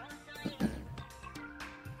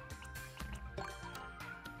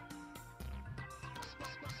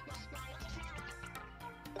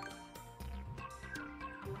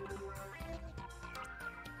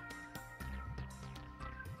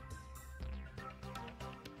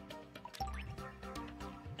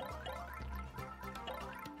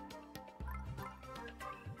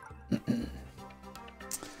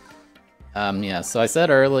 Yeah, so I said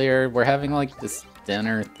earlier, we're having like this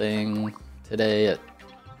dinner thing today. It's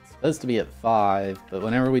supposed to be at 5, but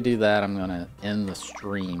whenever we do that, I'm gonna end the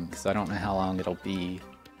stream, because I don't know how long it'll be.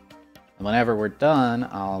 And whenever we're done,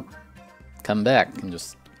 I'll come back and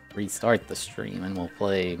just restart the stream, and we'll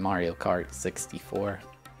play Mario Kart 64.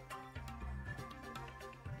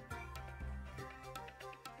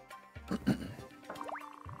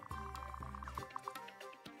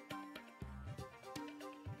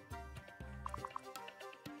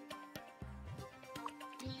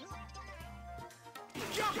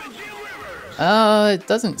 It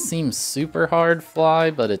doesn't seem super hard,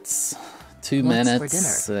 Fly, but it's 2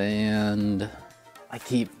 minutes, and I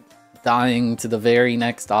keep dying to the very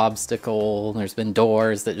next obstacle. There's been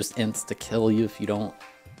doors that just insta-kill you if you don't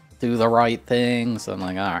do the right thing, so I'm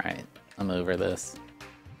like, alright, I'm over this.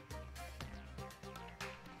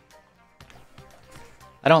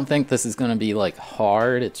 I don't think this is gonna be, like,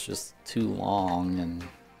 hard, it's just too long, and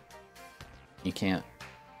you can't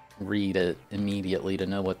read it immediately to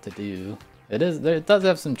know what to do. It does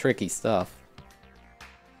have some tricky stuff.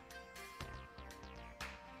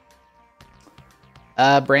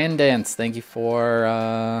 Brand Dance, thank you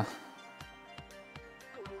for,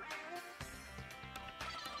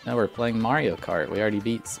 No, we're playing Mario Kart. We already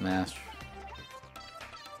beat Smash.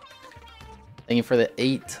 Thank you for the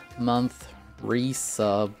 8-month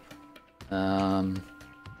resub. They're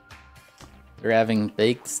having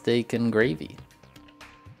baked steak and gravy.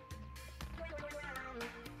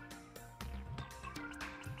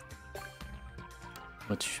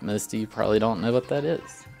 Which most of you probably don't know what that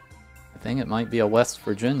is. I think it might be a West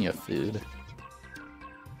Virginia food.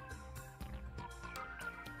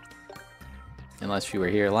 Unless you were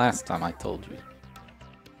here last time I told you.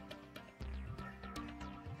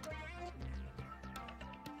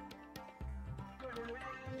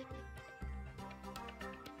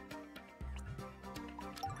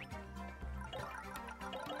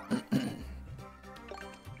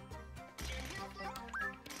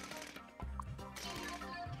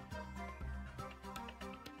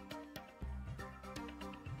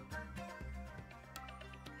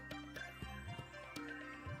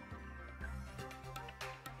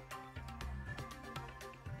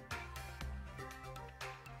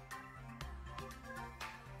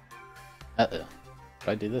 Uh-oh. Did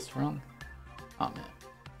I do this wrong? Oh, man.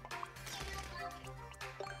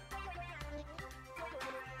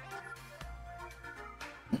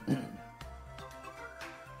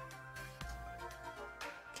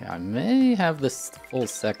 Okay, I may have this full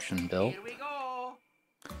section built. Here we go.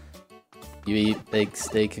 You eat baked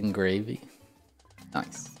steak and gravy.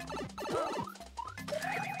 Nice.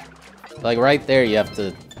 Like right there, you have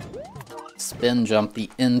to spin jump the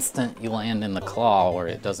instant you land in the claw or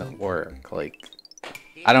it doesn't work. Like,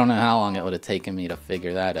 I don't know how long it would have taken me to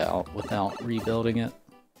figure that out without rebuilding it.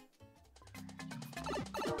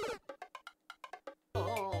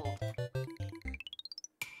 Oh.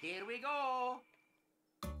 Here we go.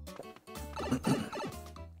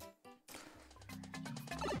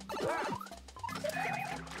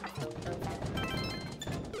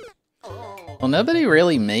 Well, nobody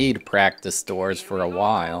really made practice doors for a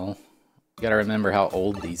while. You gotta remember how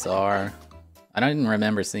old these are. I don't even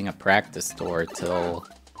remember seeing a practice door till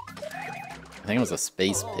I think it was a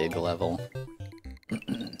Space Pig level.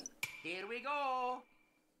 Here we go.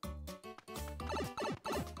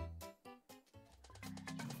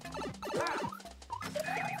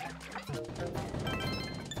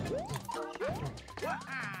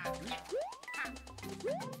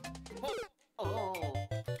 Oh.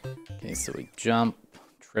 Okay, so we jump,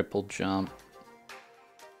 triple jump.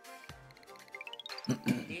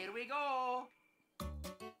 Here we go.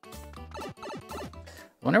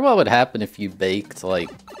 I wonder what would happen if you baked,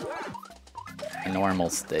 like, a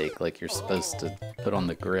normal steak, like you're supposed to put on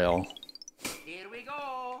the grill. Here we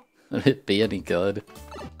go. Would it be any good?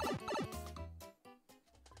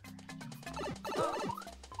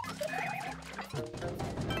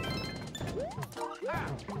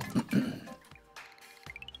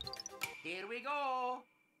 Here we go.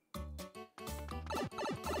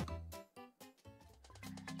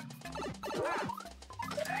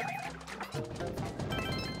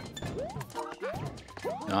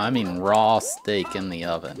 No, I mean raw steak in the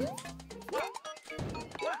oven.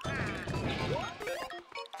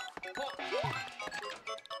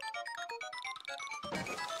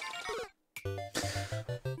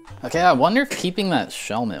 Okay, I wonder if keeping that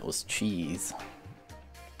shelmet was cheese.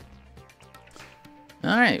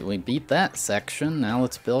 Alright, we beat that section. Now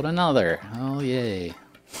let's build another. Oh, yay.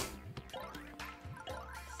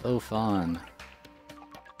 So fun.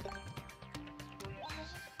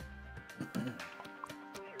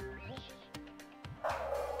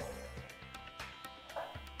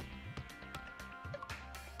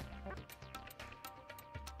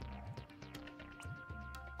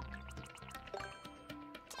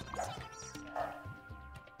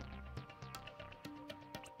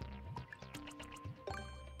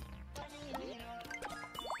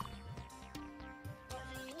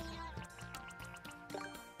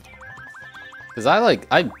 Because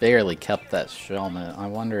I barely kept that shelmet. I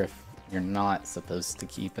wonder if you're not supposed to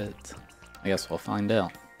keep it. I guess we'll find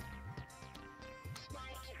out.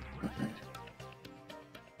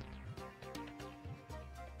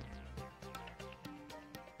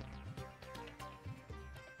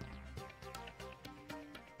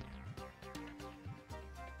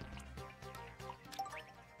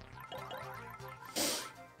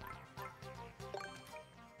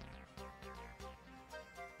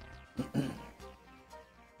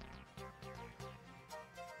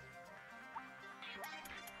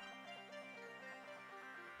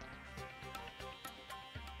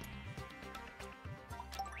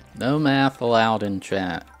 No math allowed in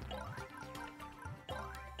chat.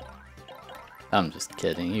 I'm just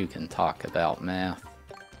kidding, you can talk about math.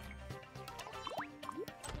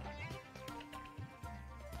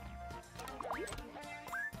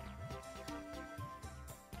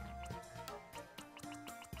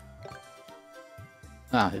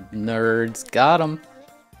 Ah, nerds, got 'em.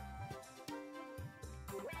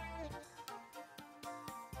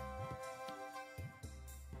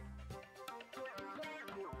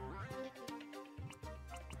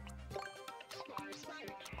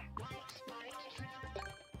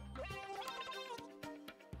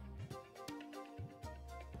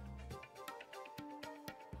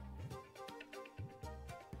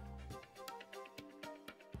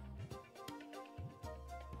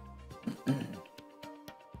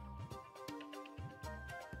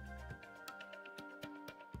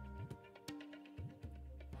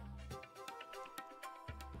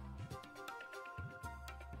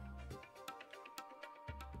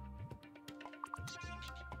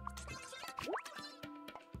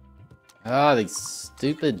 Ah, these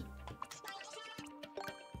stupid...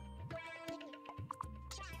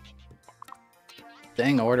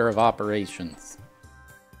 Dang order of operations.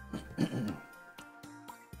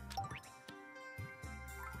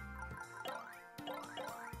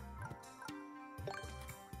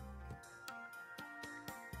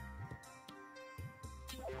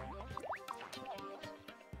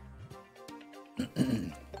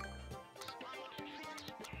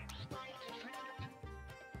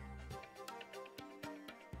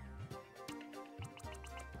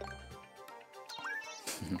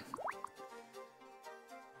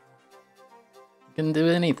 Can do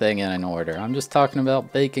anything in an order. I'm just talking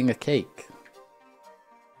about baking a cake.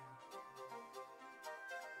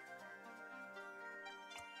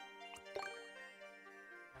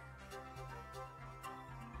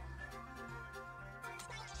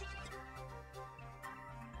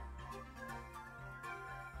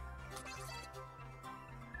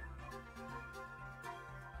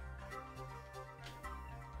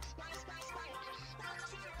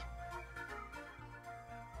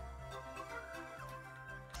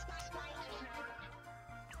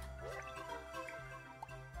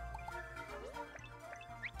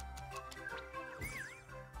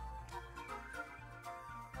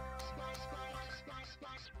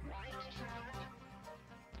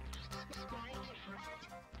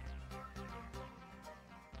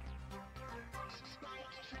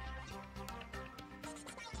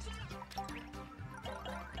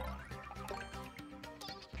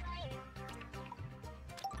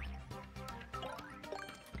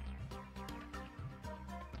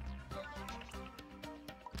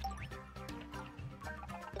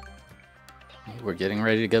 We're getting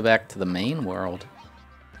ready to go back to the main world.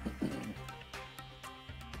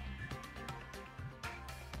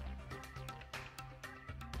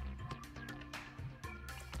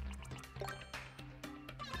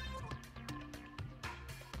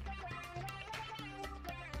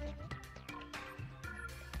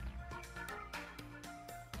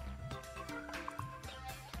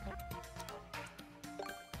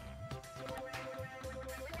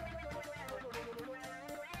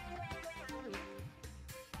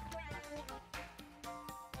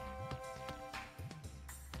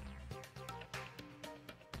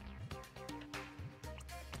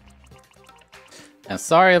 Now,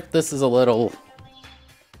 sorry if this is a little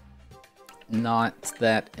not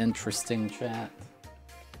that interesting, chat.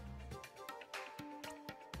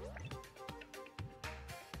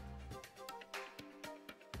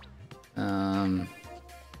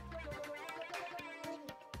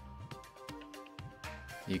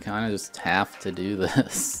 You kind of just have to do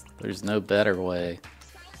this. There's no better way.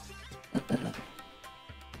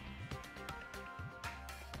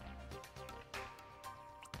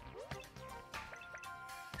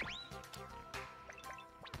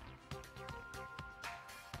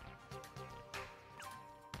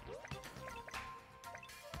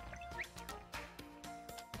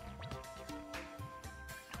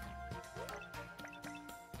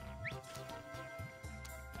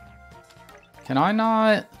 Can I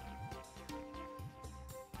not?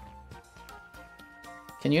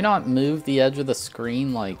 Can you not move the edge of the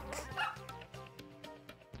screen like...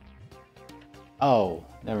 Oh,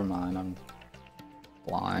 never mind, I'm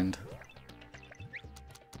blind.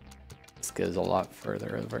 This goes a lot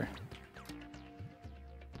further over.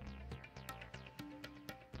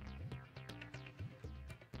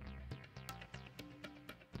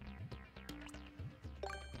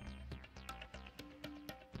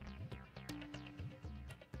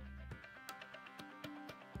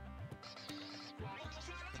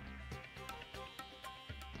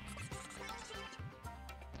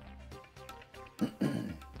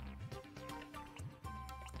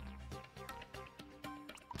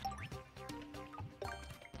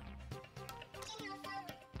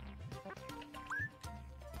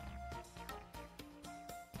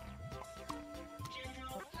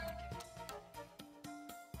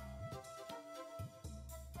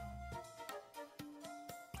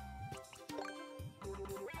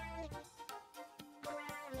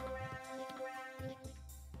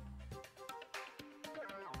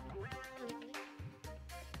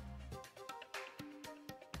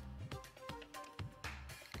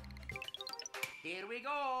 Here we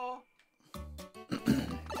go.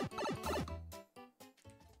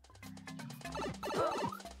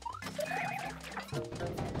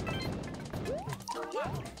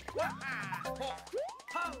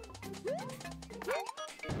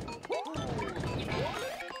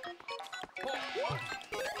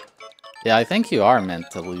 Yeah, I think you are meant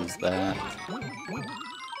to lose that.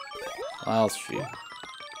 Well, shoot.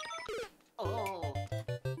 Oh.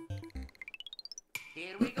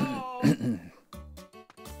 Here we go.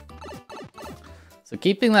 So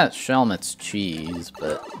keeping that Shelmet's cheese,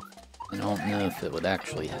 but I don't know if it would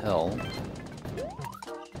actually help.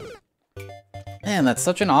 Man, that's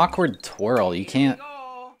such an awkward twirl. You can't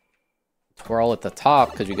twirl at the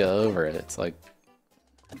top because you go over it. It's like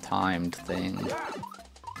a timed thing.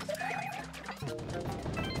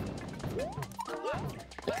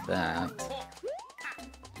 Like that.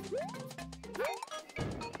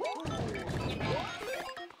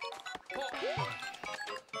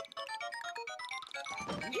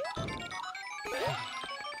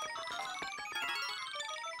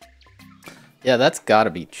 Yeah, that's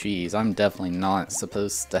gotta be cheese. I'm definitely not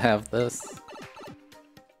supposed to have this.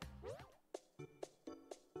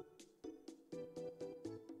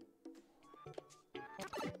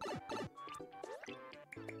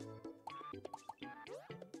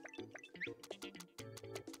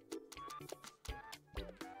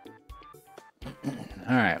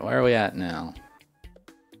 Alright, where are we at now?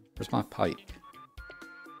 Where's my pipe?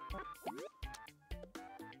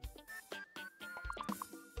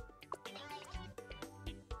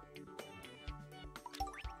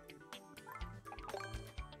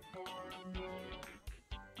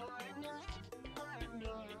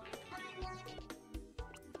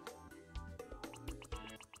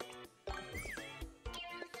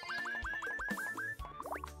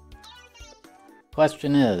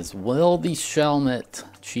 Question is, will the Shelmet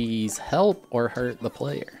cheese help or hurt the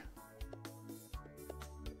player?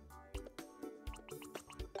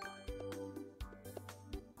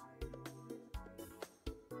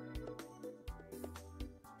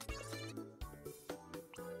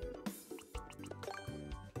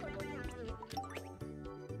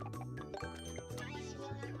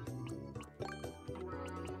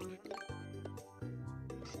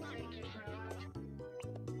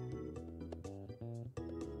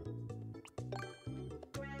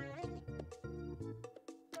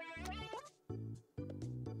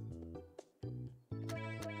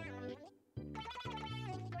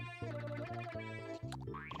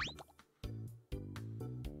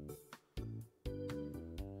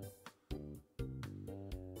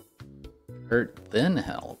 Hurt, then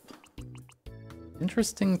help.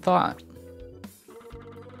 Interesting thought.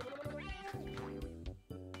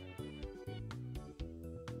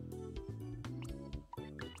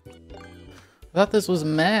 I thought this was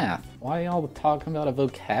math. Why y'all talking about a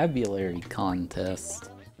vocabulary contest?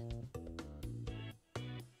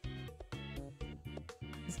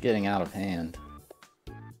 It's getting out of hand.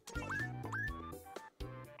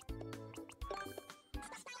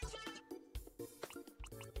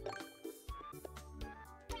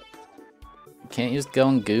 Can't you just go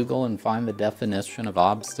on Google and find the definition of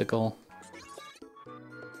obstacle?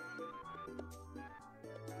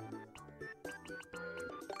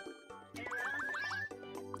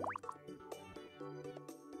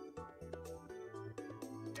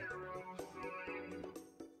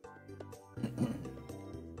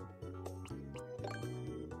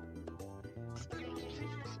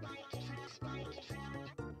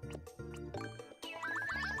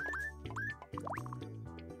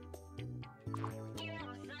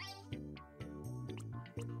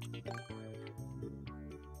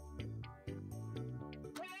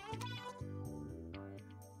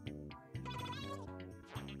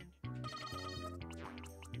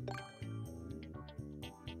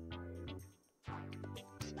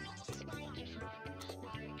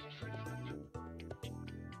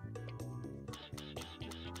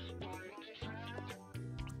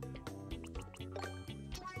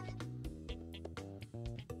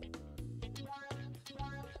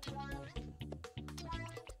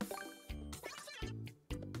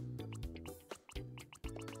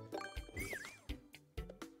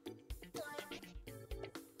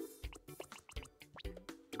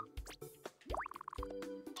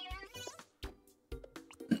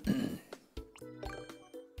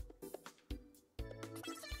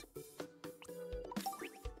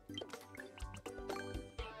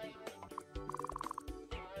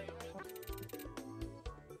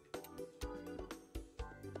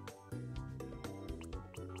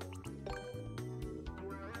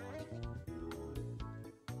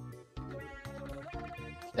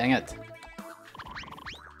 Dang it.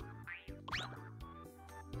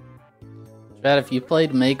 Chad, if you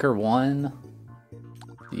played Maker 1,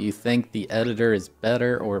 do you think the editor is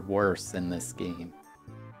better or worse in this game?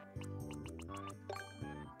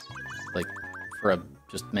 Like, for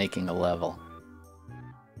just making a level.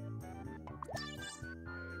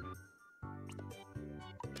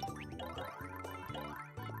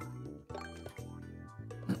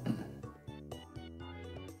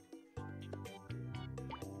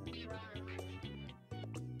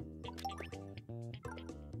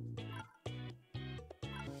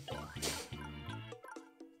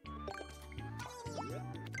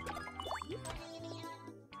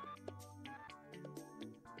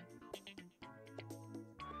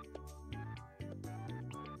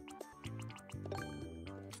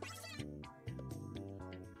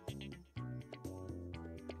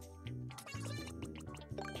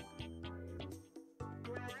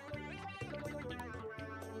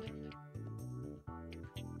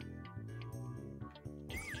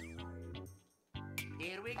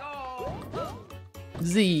 Here we go.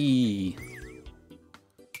 Z.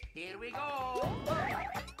 Here we go.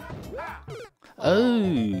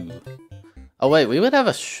 Oh. Oh wait, we would have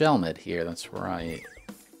a Shelmet here, that's right.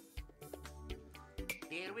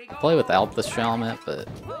 Here we go. I'll play without the Shelmet, but...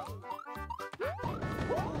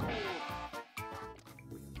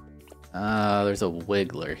 there's a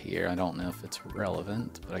Wiggler here. I don't know if it's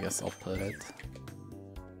relevant, but I guess I'll put it.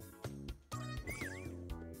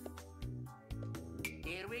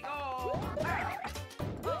 Here we go.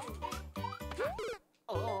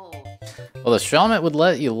 Oh. Well, the Shelmet would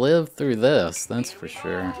let you live through this, that's for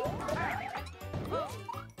sure.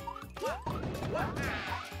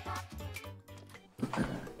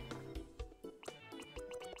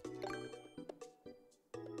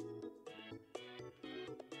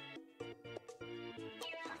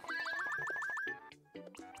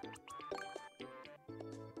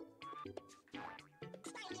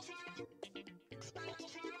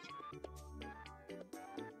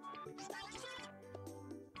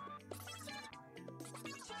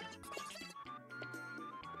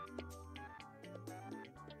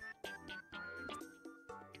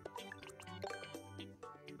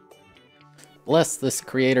 Bless this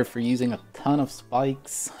creator for using a ton of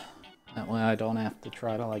spikes. That way I don't have to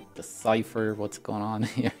try to like decipher what's going on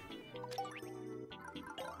here.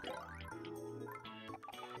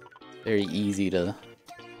 Very easy to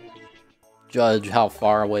judge how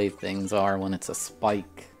far away things are when it's a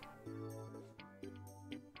spike.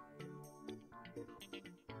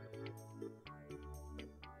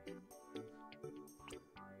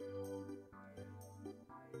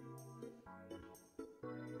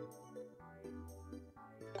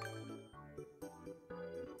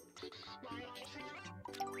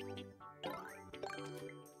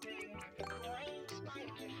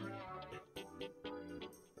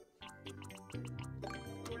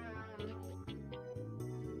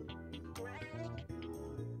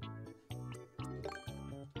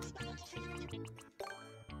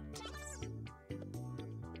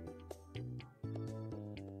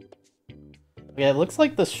 Yeah, it looks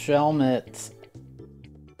like the Shelmet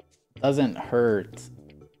doesn't hurt.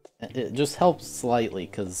 It just helps slightly,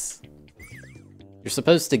 because you're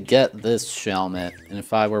supposed to get this Shelmet, and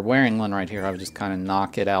if I were wearing one right here, I would just kind of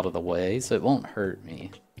knock it out of the way, so it won't hurt me.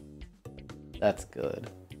 That's good.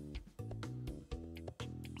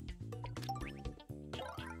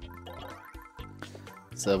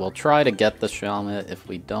 So we'll try to get the Shelmet. If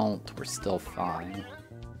we don't, we're still fine.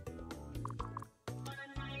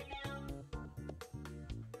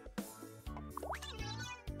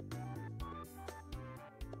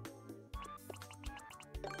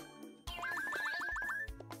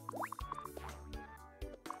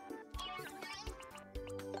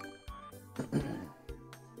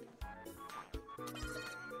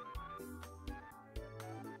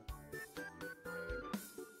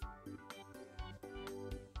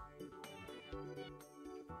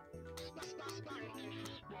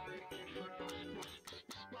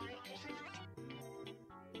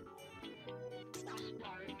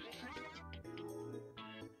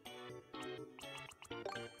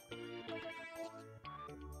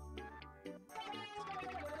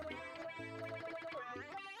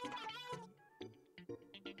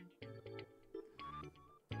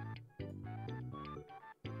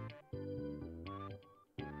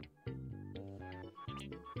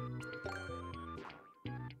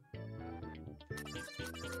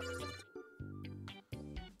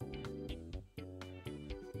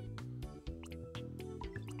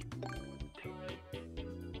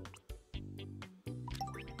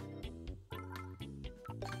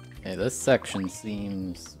 Okay, this section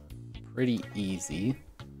seems pretty easy.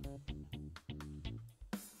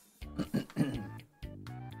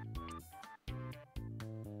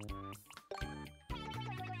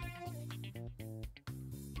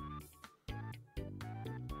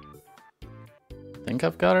 Think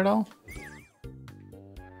I've got it all?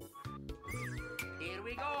 Here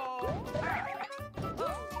we go.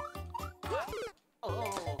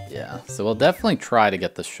 Oh. Yeah, so we'll definitely try to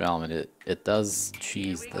get the Shelmet. It does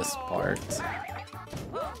cheese this part.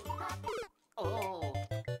 Oh.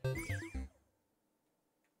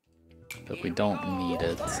 But we don't need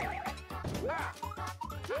it.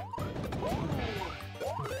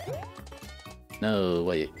 No,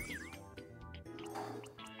 wait.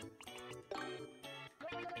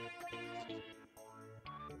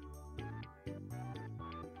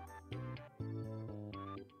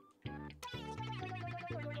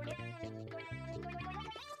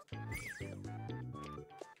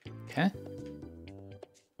 Okay.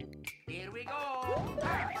 Here we go.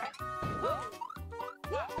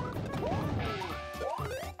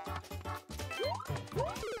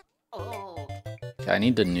 Oh. Okay, I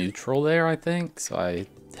need to neutral there, I think, so I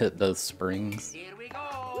hit those springs. Here we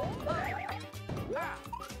go. Yep.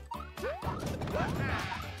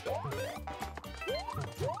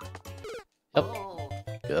 Oh.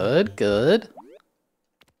 Good, good.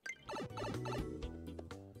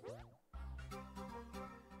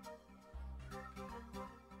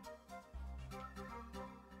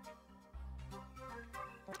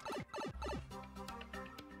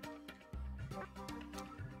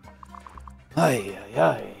 Ay, ay,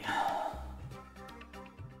 ay.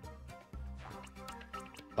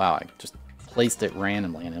 Wow, I just placed it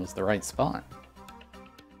randomly and it was the right spot.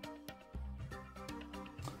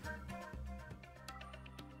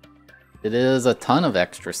 It is a ton of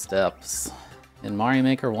extra steps. In Mario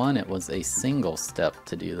Maker 1, it was a single step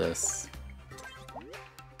to do this.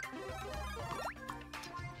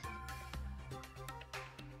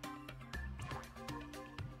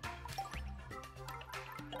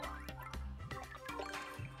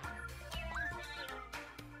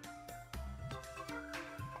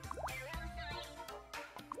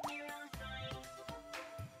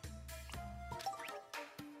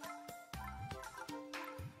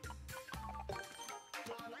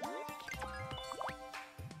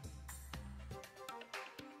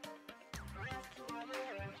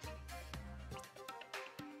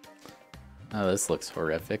 Oh, this looks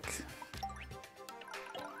horrific.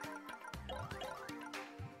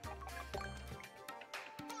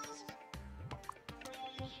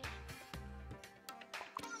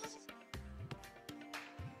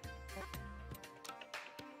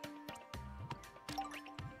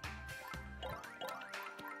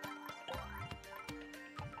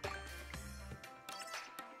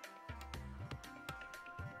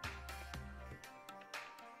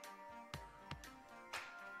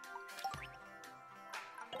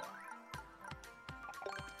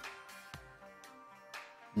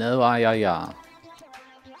 No, ay, ay, ay.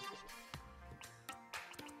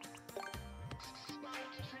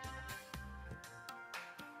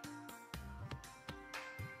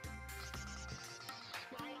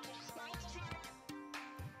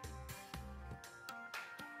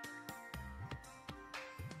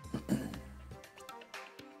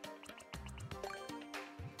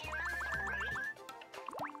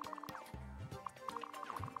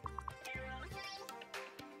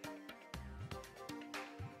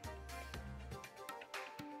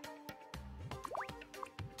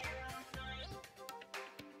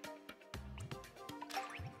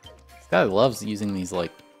 Guy loves using these,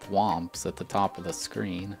 like, thwomps at the top of the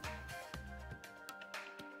screen.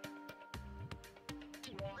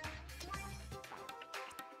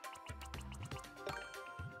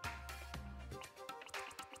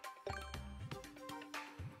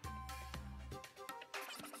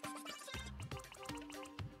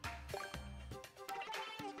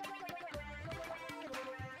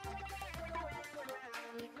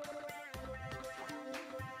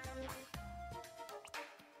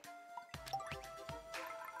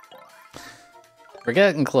 We're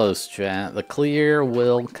getting close, chat. The clear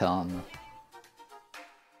will come.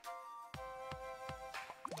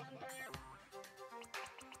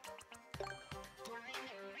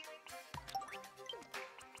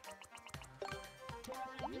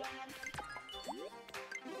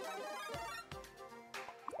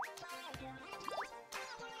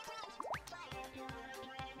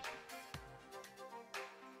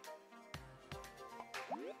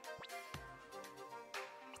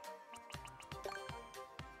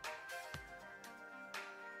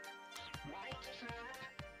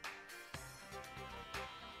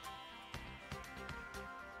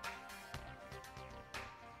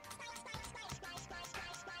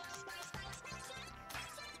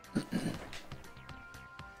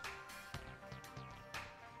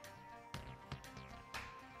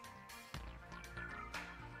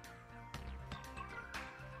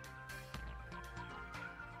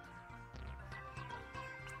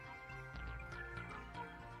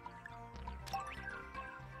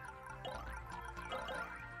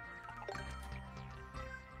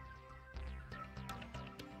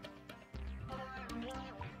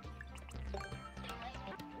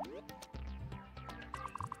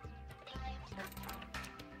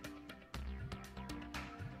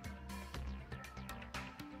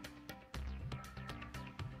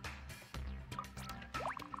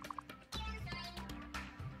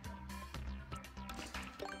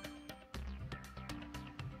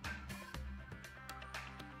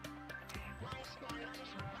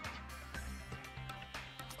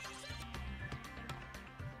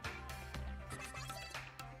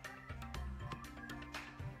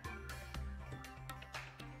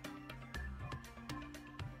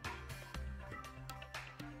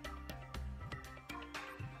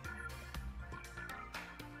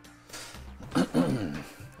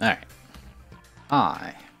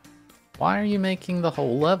 Alright. Why are you making the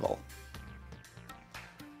whole level?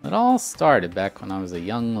 It all started back when I was a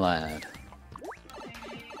young lad.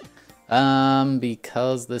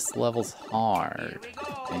 Because this level's hard.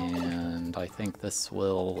 And I think this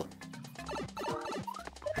will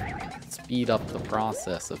speed up the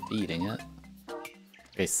process of beating it.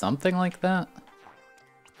 Okay, something like that?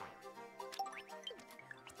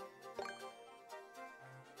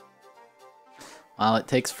 While it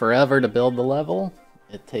takes forever to build the level,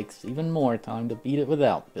 it takes even more time to beat it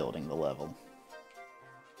without building the level.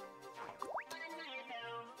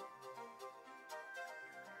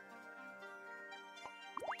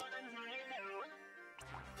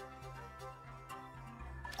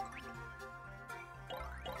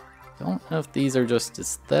 Don't know if these are just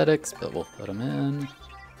aesthetics, but we'll put them in.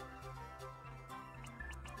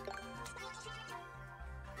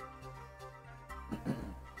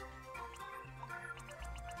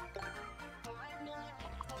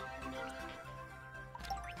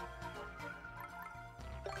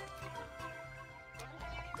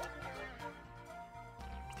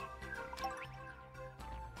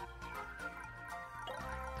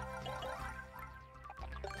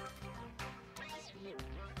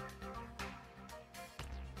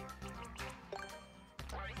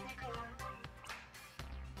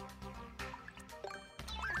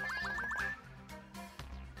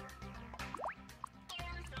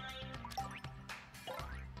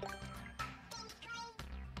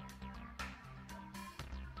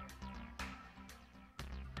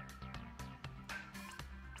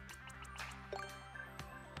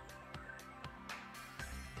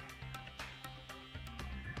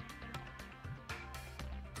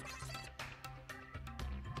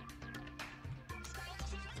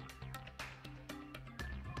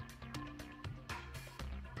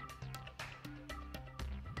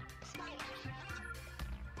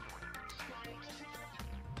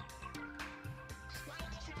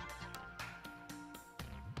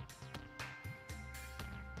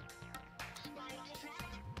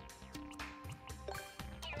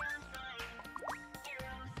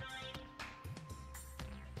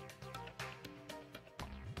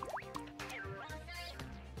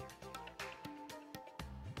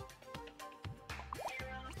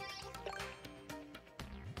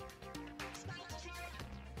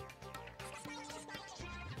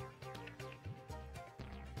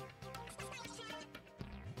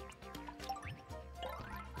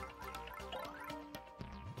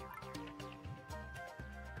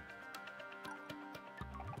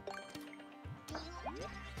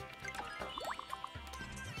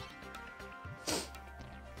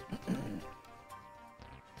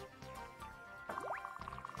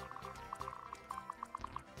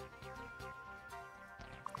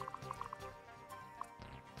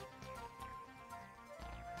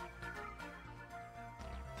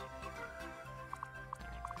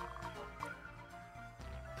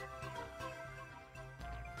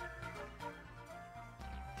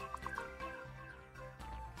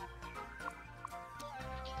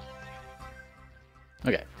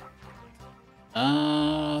 Okay.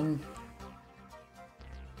 Um...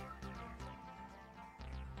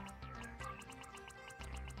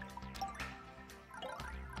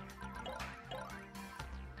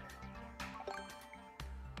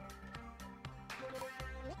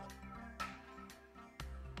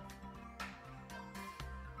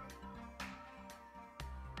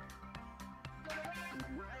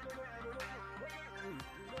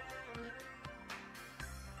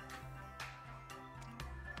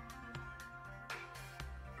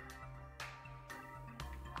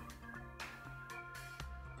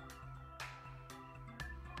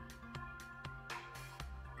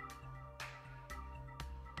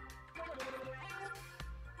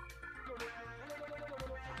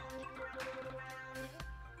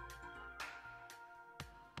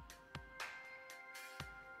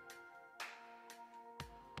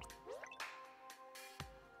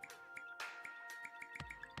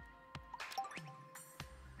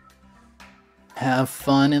 Have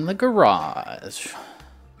fun in the garage.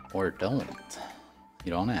 Or don't.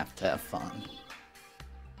 You don't have to have fun.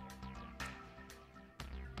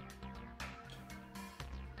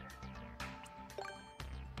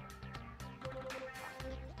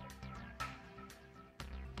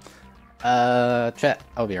 Chat.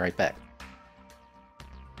 I'll be right back.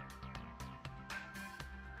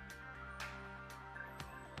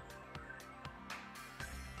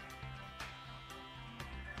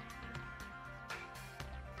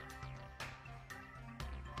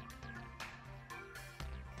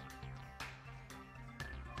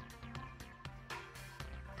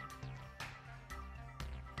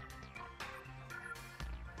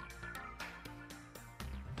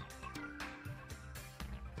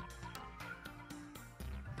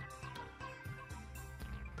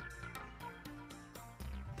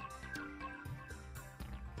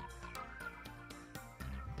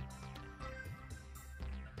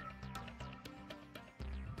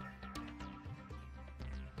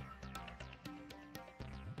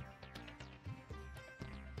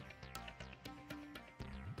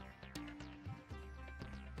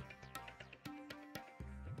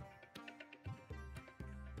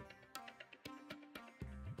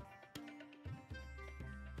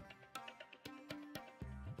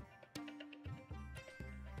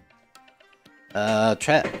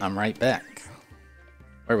 Chat, I'm right back.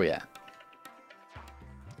 Where are we at?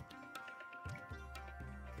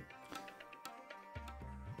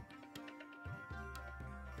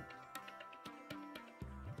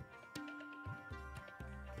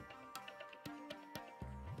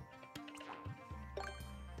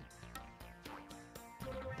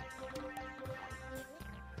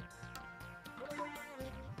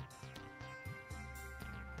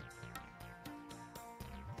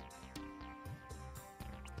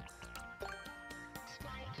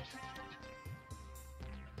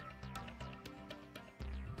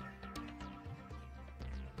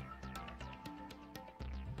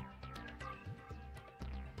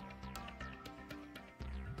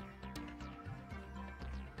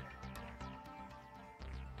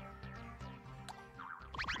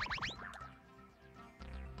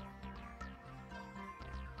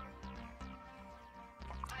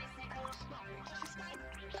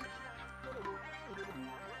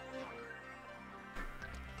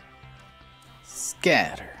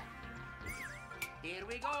 Scatter. Here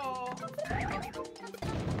we go.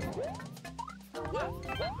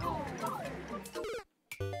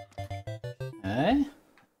 Eh?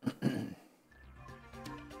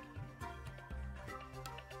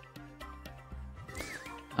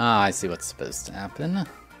 Ah, I see what's supposed to happen.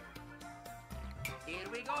 Here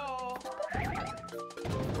we go.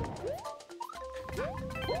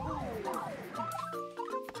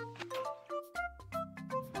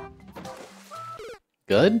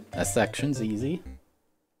 Good. That section's easy.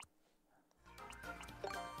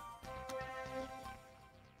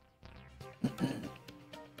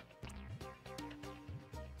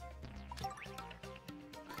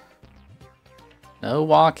 No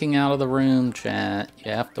walking out of the room, chat.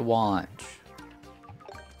 You have to watch.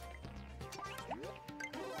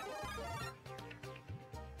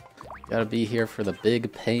 Gotta be here for the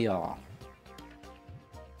big payoff.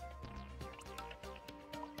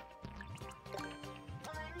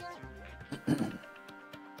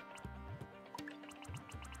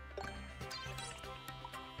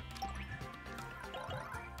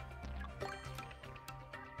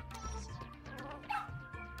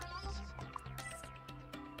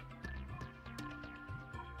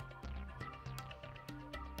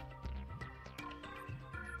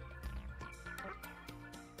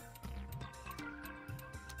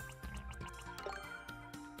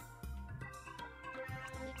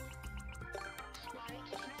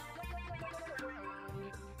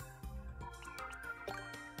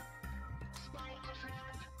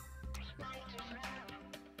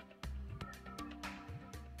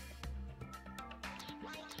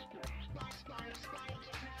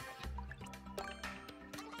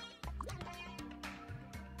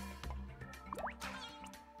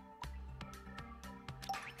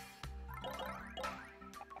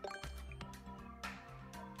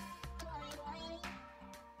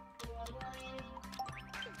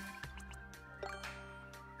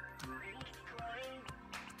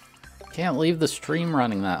 Can't leave the stream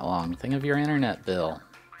running that long. Think of your internet bill.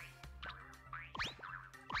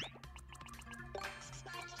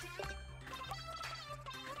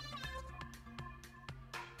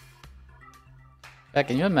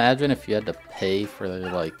 Can you imagine if you had to pay for,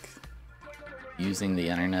 like, using the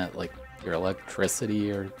internet, like your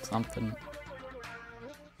electricity or something?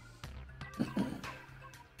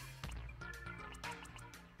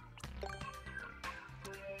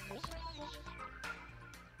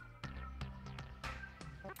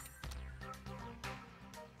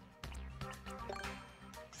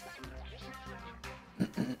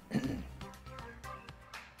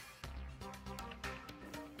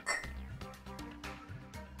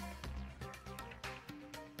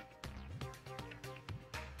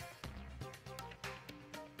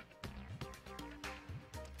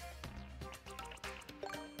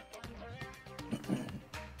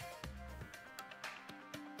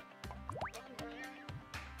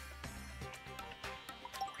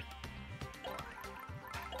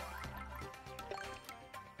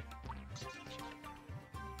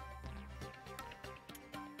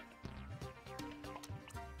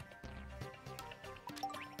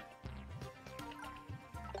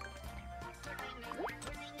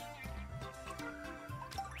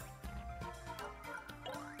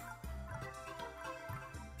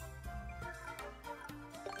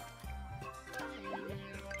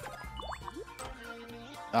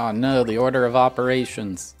 Oh no, the order of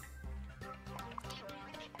operations.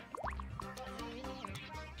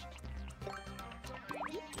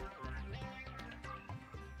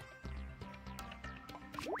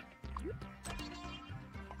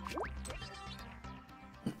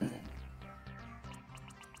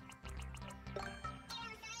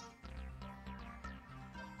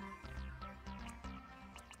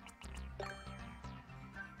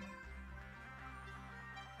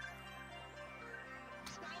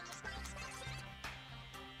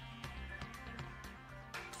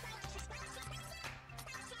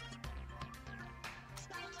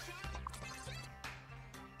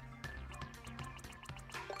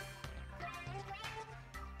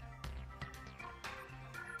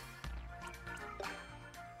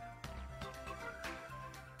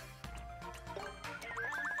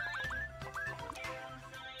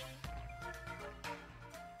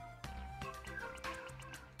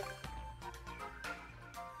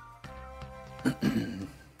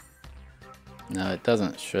 No, it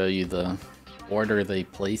doesn't show you the order they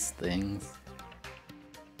place things.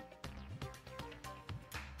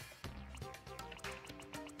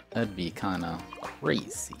 That'd be kind of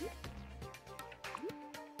crazy.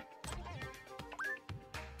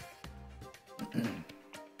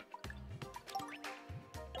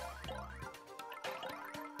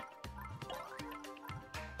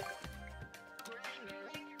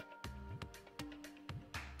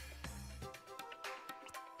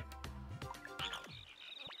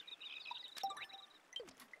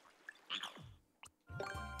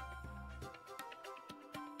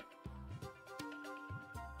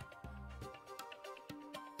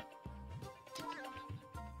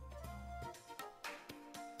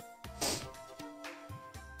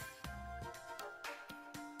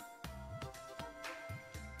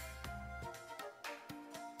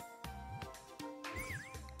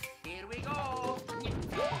 Here we go.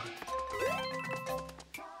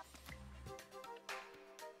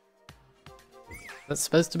 That's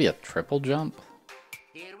supposed to be a triple jump?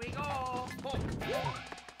 Here we go.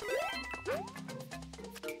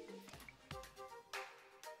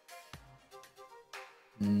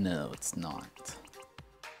 No, it's not.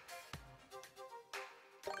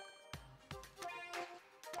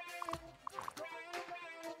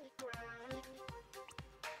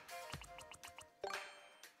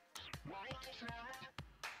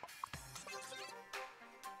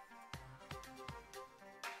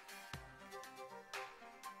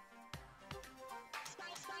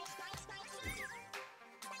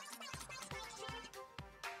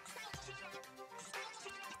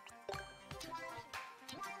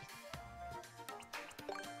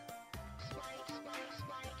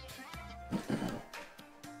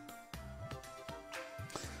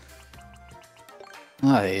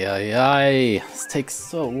 Ay, ay, ay. This takes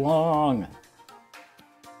so long.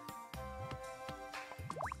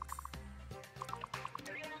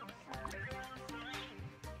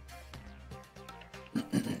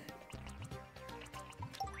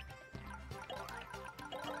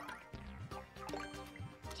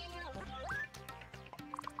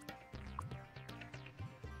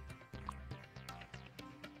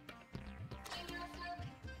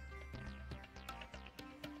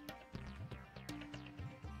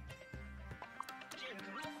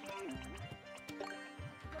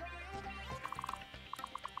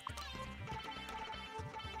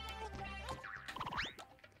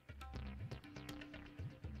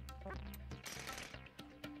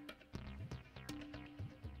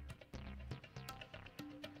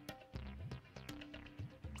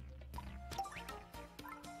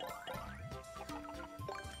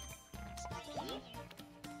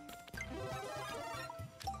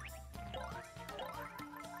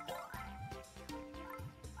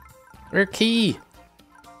 Where key?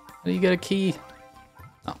 How do you get a key?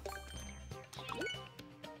 Oh.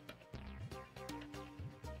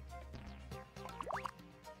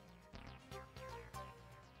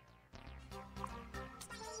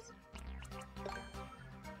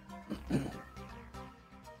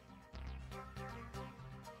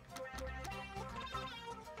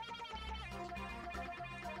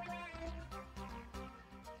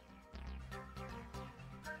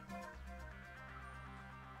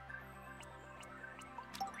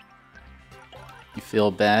 You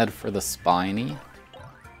feel bad for the spiny?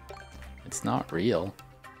 It's not real.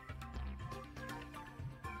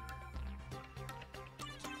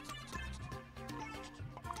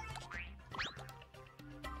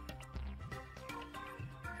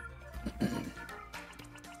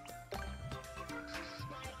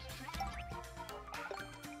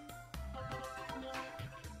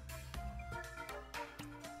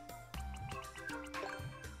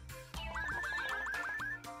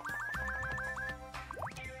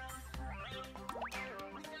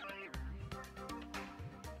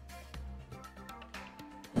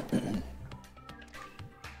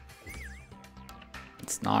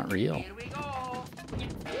 It's not real. Here we go.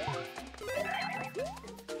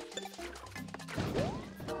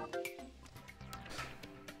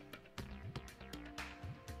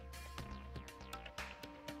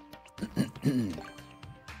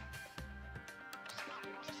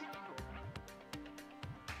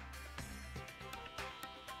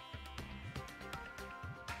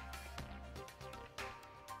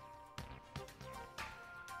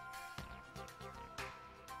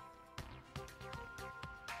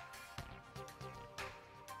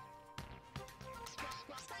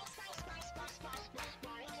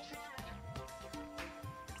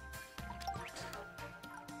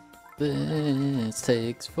 This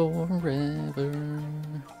takes forever.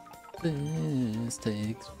 This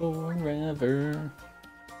takes forever.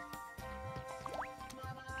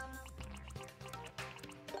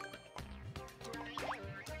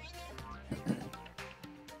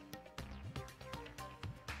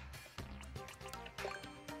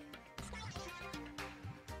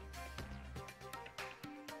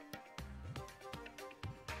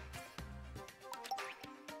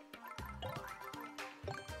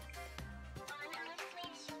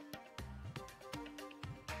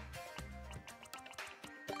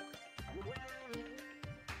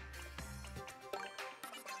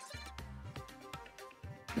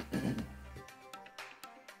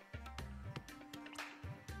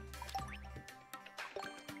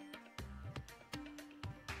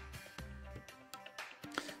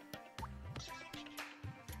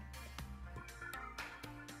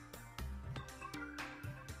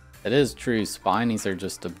 It is true, spinies are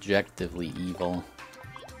just objectively evil.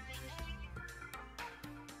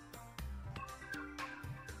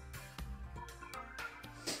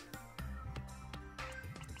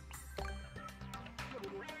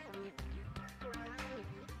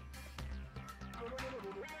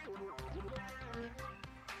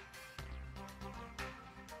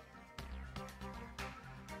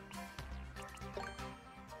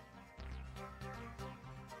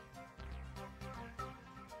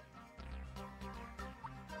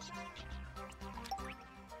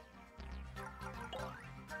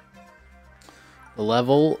 The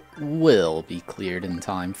level will be cleared in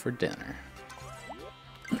time for dinner.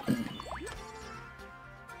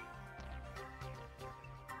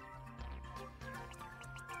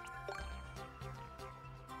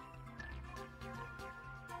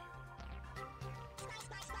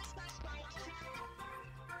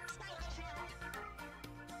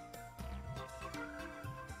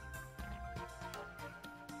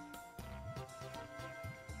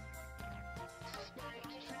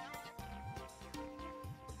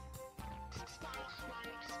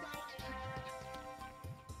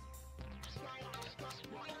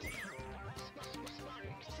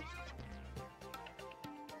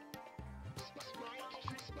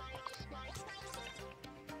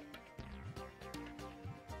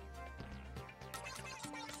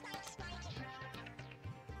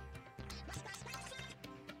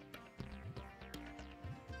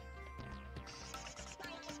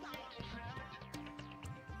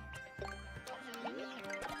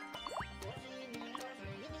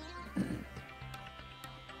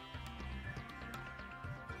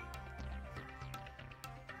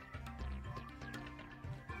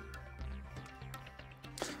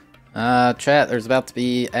 Chat, there's about to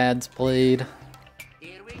be ads played.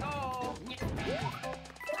 Here we go.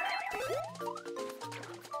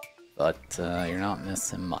 But, you're not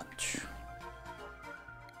missing much.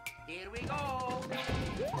 Here we go.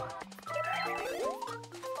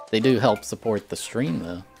 They do help support the stream,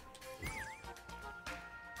 though.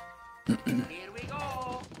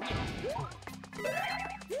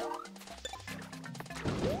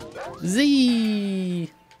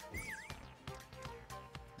 Z!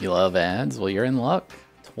 You love ads? Well, you're in luck.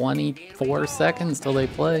 24 seconds till they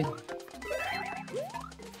play.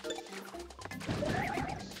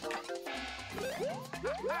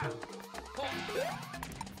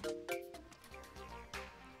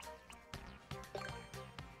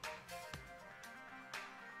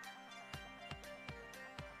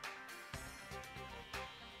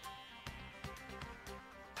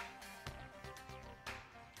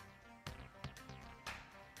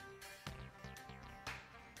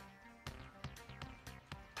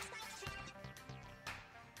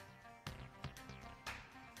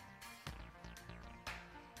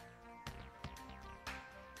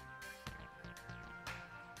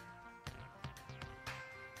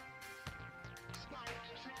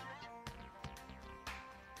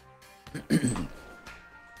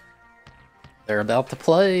 They're about to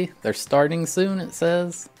play. They're starting soon, it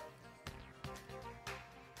says.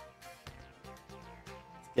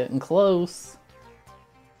 It's getting close.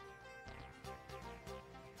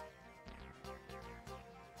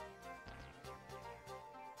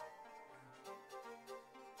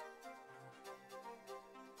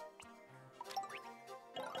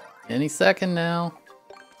 Any second now.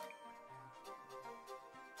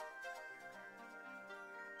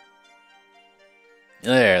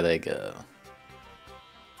 There they go.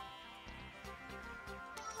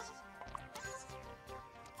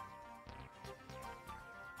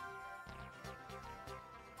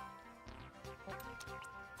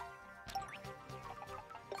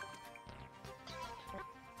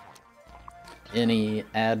 Any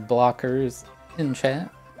ad blockers in chat?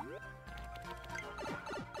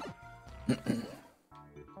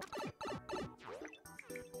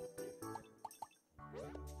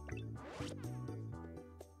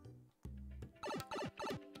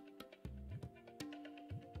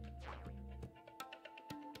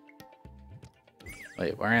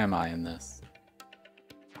 Wait, where am I in this?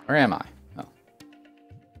 Where am I? Oh.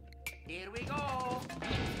 Here we go.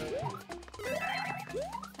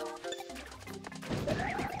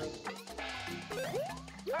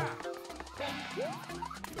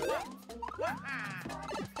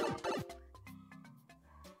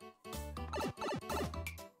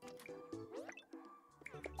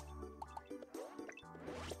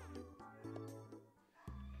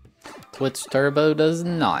 Twitch Turbo does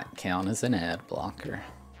not count as an ad blocker.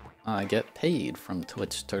 I get paid from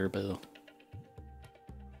Twitch Turbo.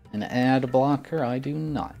 An ad blocker I do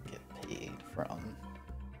not get paid from.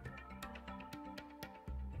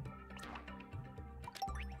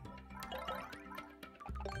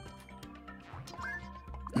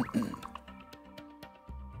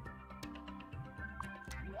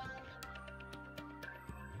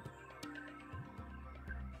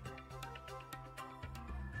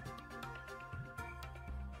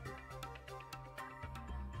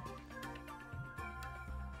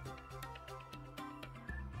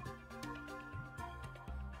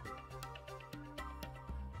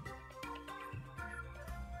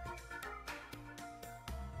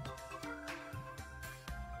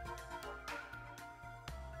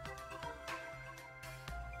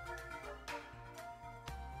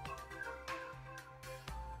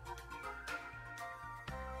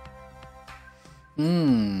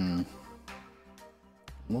 I'm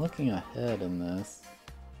looking ahead in this.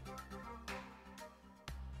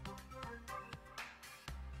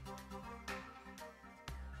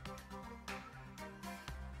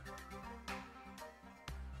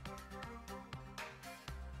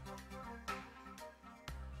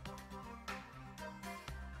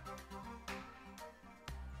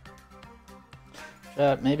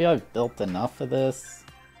 Maybe I've built enough of this.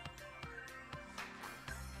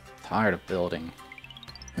 Tired of building.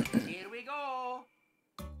 Here we go.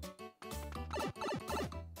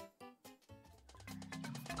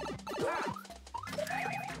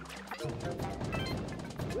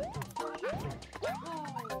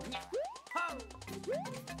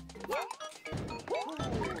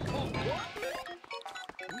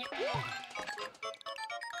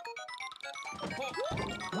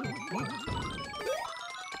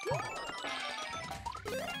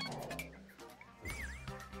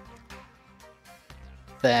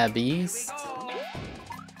 Thab East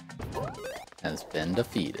has been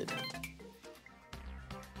defeated.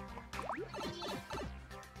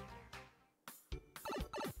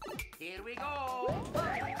 Here we go.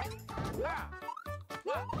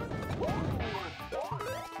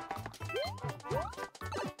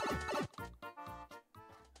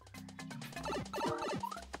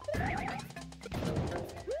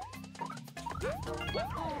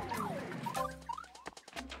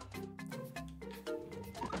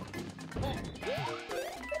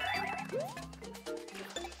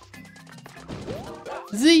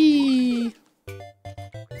 Z!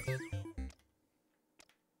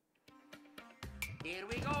 Here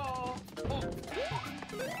we go.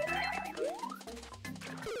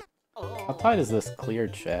 How tight is this clear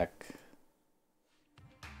check?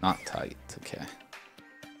 Not tight, okay.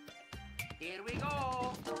 Here we go.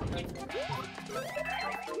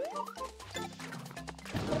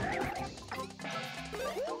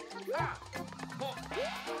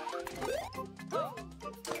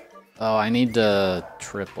 Oh, I need to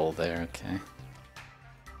triple there, okay.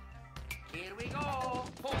 Here we go.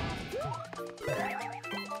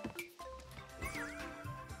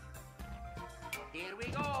 Here we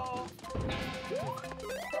go.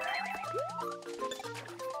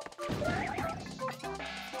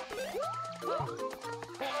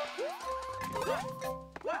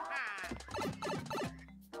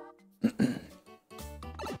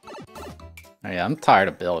 Oh yeah, I'm tired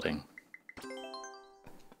of building.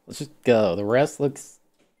 Let's just go. The rest looks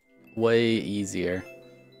way easier.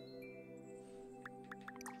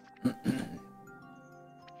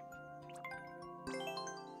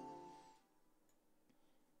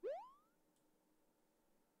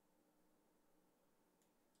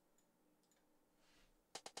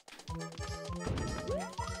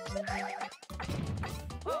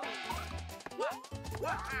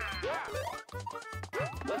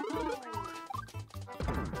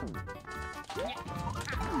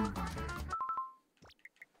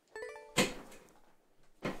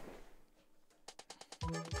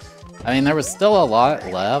 I mean, there was still a lot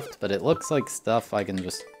left, but it looks like stuff I can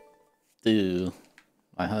just do.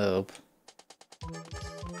 I hope.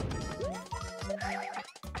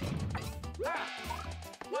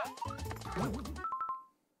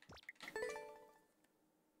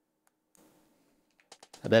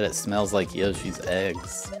 I bet it smells like Yoshi's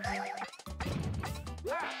eggs.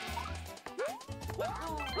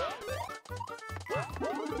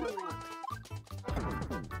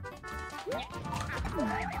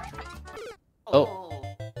 Oh,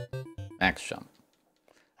 max jump.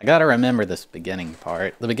 I gotta remember this beginning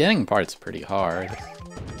part. The beginning part's pretty hard.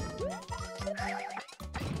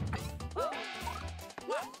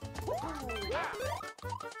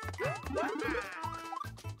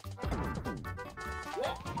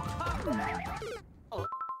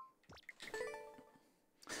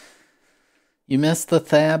 You missed the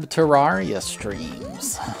Thab Terraria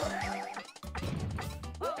streams.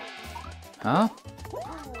 Huh?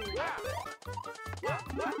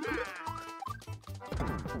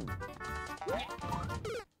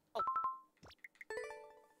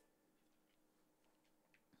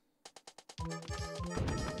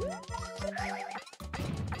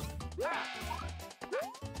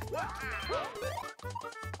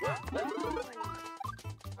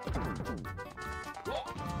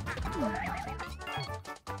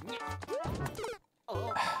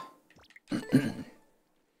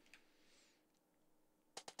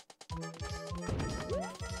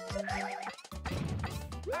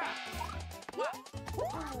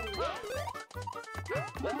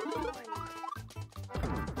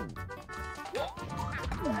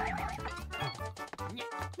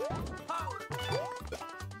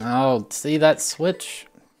 Oh, see, that switch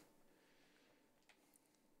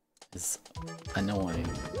is annoying.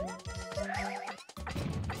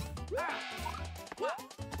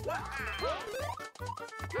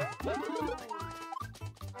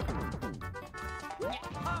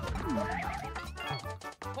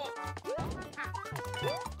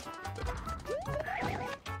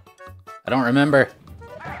 I don't remember.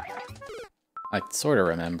 I sort of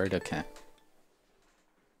remembered, okay.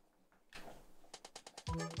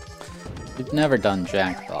 We've never done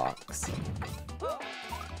Jackbox.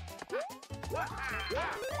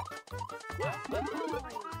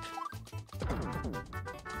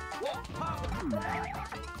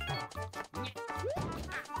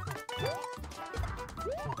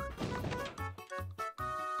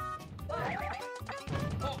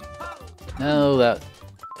 No, that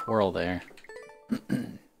twirl there.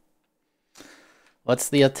 What's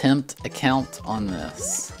the attempt account on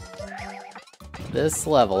this? This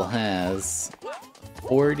level has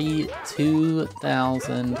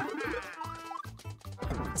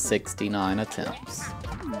 42,069 attempts.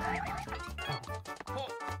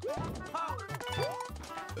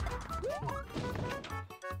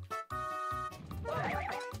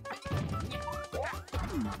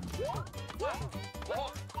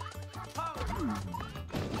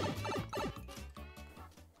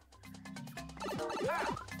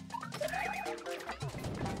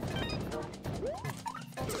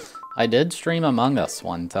 I did stream Among Us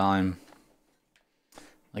one time.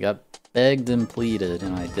 I got begged and pleaded,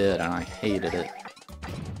 and I did, and I hated it.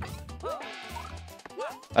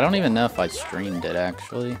 I don't even know if I streamed it,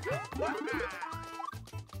 actually.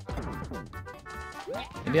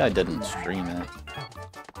 Maybe I didn't stream it.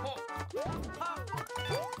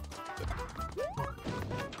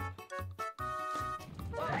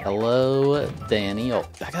 Hello, Danny. Oh,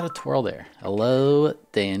 I got a twirl there. Hello,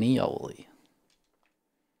 Danny-oli.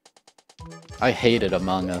 I hated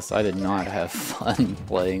Among Us. I did not have fun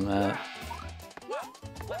playing that.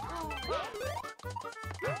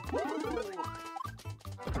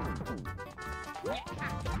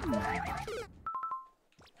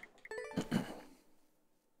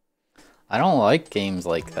 I don't like games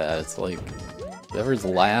like that. It's like, whoever's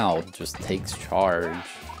loud just takes charge.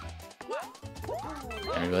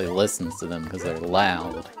 Everybody listens to them because they're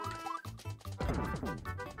loud.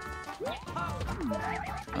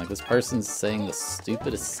 Like, this person's saying the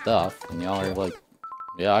stupidest stuff, and y'all are like,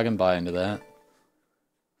 yeah, I can buy into that.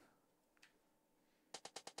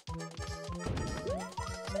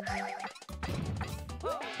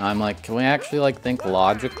 I'm like, can we actually, like, think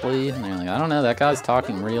logically? And they're like, I don't know, that guy's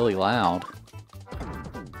talking really loud.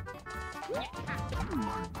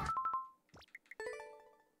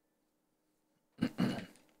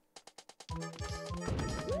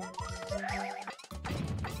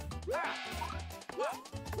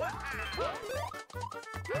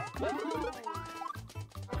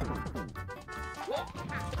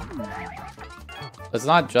 It's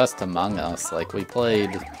not just Among Us, like we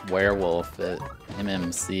played Werewolf at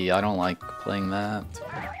MMC. I don't like playing that.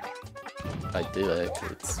 I do it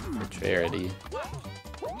 'cause it's for charity.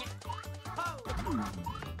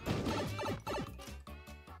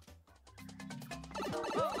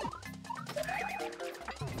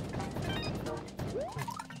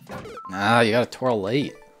 Ah, you gotta twirl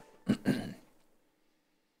late.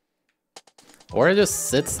 Or it just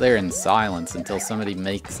sits there in silence until somebody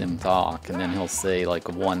makes him talk, and then he'll say, like,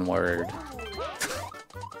 one word.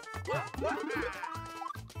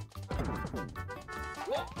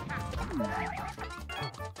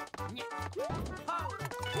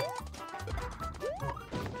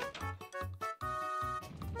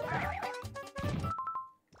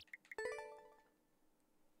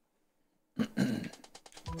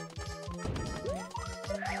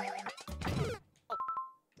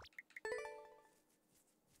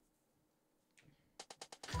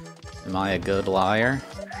 Am I a good liar?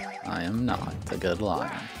 I am not a good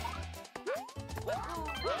liar.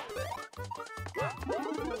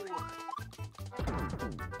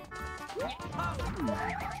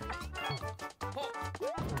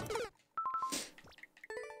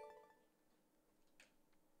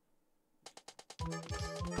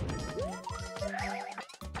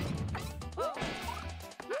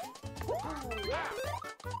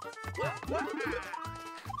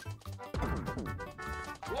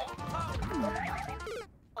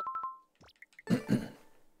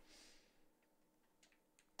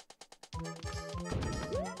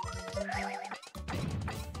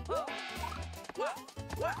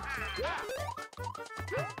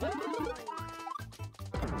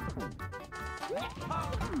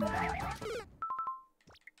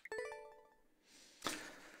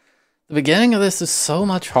 The beginning of this is so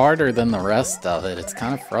much harder than the rest of it. It's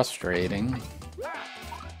kind of frustrating.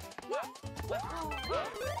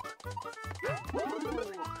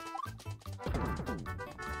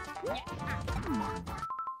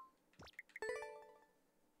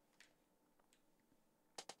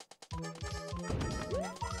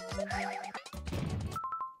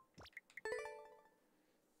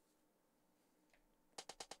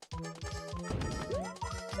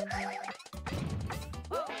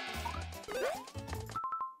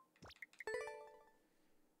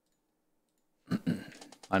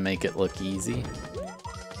 I make it look easy.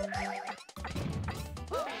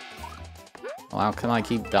 Well, how can I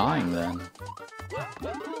keep dying then?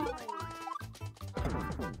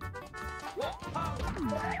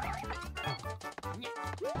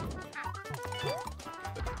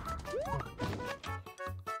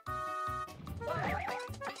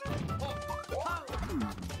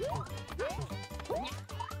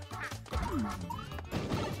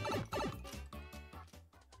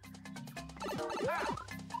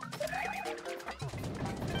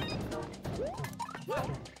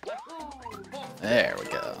 There we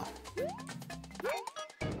go.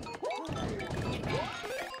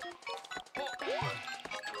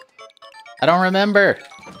 I don't remember.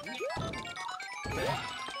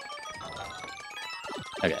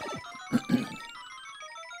 Okay.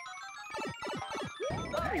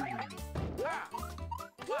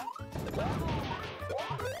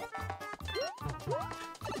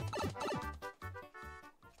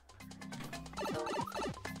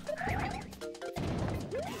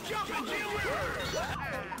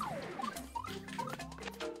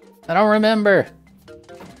 I don't remember.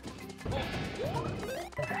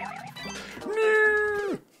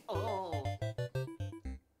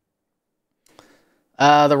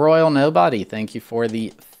 The Royal Nobody, thank you for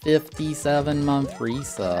the 57-month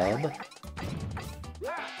resub.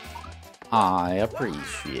 I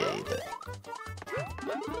appreciate it.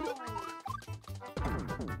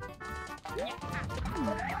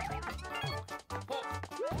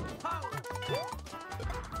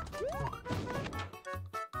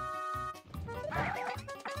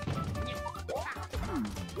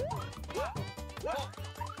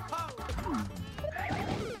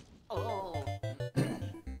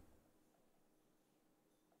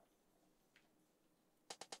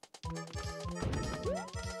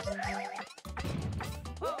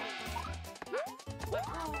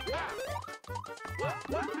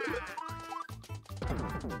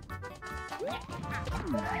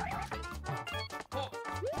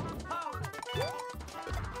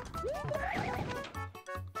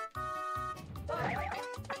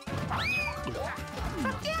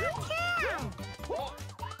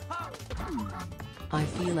 I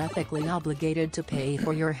feel ethically obligated to pay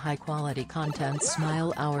for your high-quality content.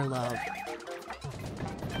 Smile our love.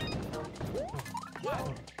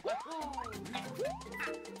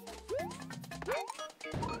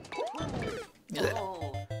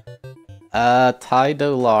 Ty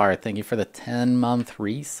Dolar, thank you for the 10-month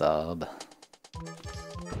resub.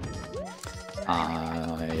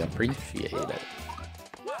 I appreciate it.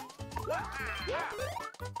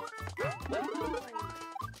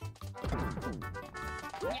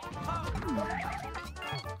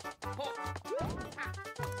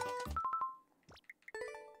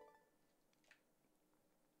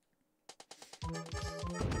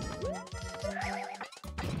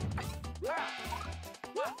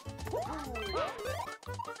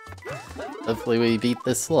 Hopefully we beat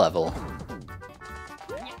this level.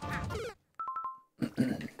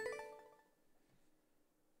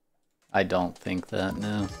 I don't think that,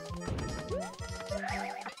 no.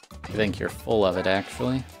 I think you're full of it,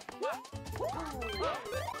 actually.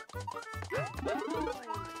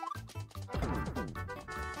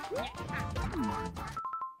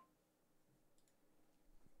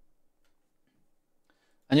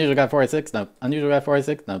 Unusual guy 46, nope. Unusual guy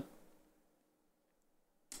 46, nope.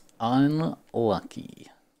 Unlucky.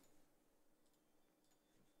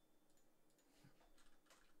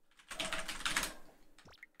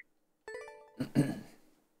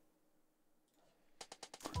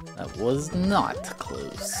 That was not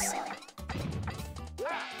close.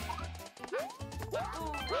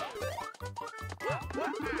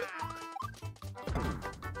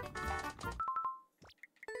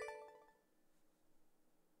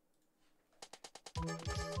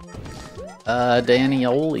 Danny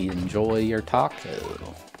Oli, enjoy your taco.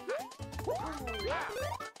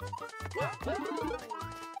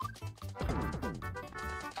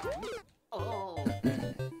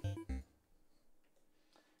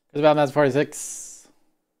 It's about Mass 46.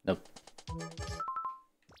 Nope.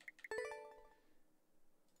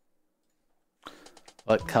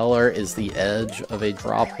 What color is the edge of a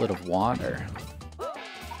droplet of water?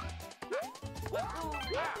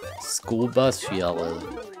 School bus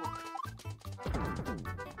yellow.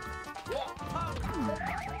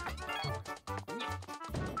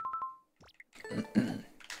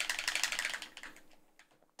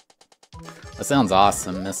 That sounds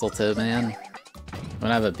awesome, Mistletoe Man. I'm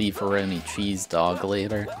gonna have a beefaroni cheese dog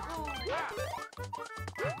later.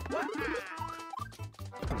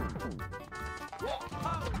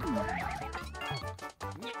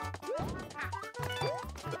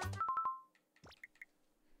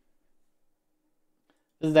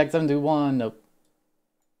 This is X721. Nope.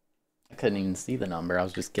 I couldn't even see the number. I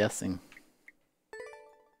was just guessing.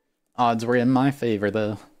 Odds were in my favor,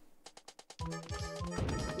 though.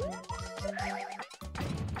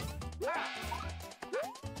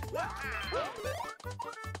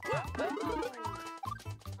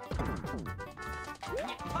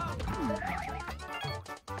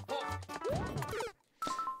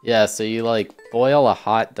 Yeah, so you like boil a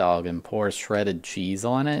hot dog and pour shredded cheese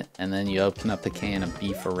on it, and then you open up a can of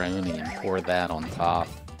beefaroni and pour that on top.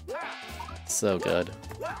 So good.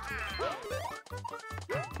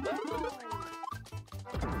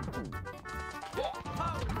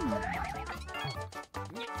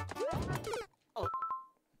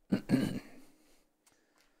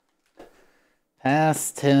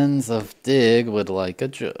 Past tense of dig would like a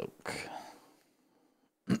joke.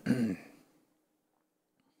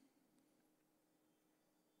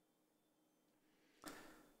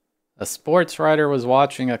 A sports writer was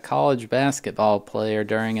watching a college basketball player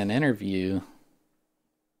during an interview.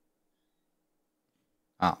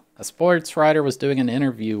 Oh, A sports writer was doing an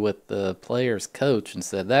interview with the player's coach and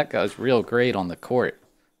said, "That guy's real great on the court.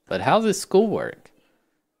 But how's his schoolwork?"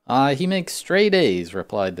 He makes straight A's,"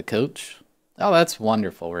 replied the coach. "Oh, that's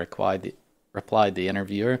wonderful," replied the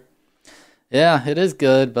interviewer. "Yeah, it is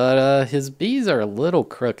good, but his B's are a little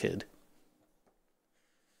crooked."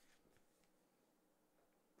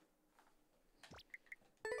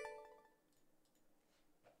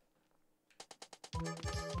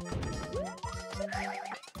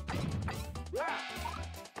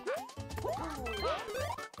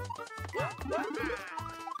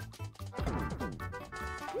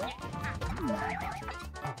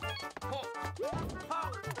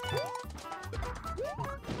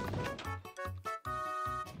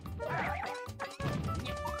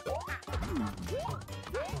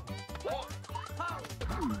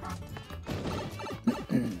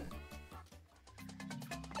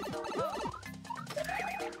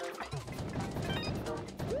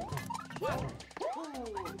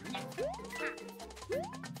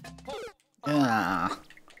 Ah.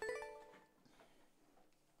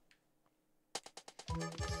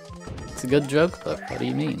 It's a good joke, but what do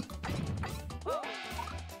you mean?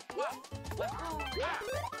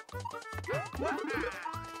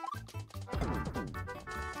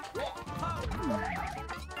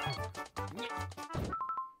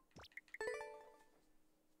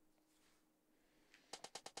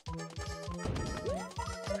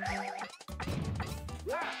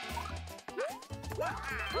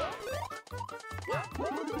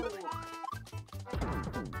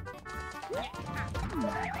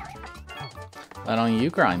 Why don't you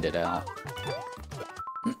grind it out?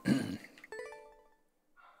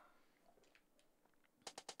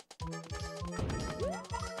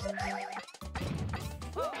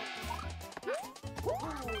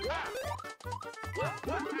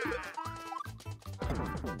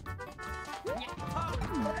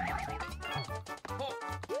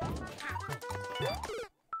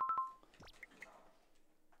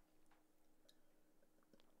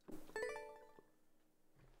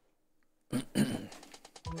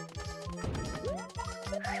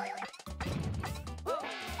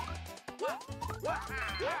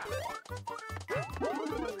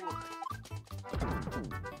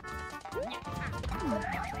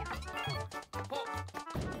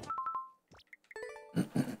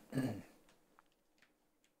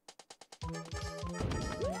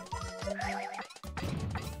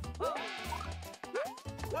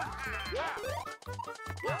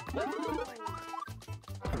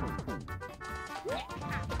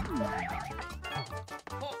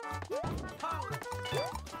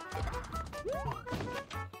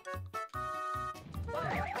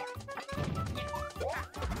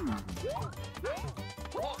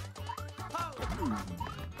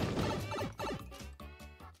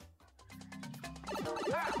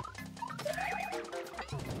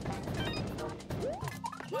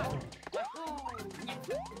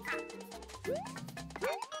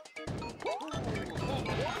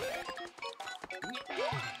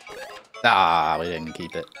 Ah, we didn't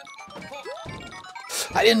keep it.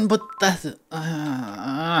 I didn't put that.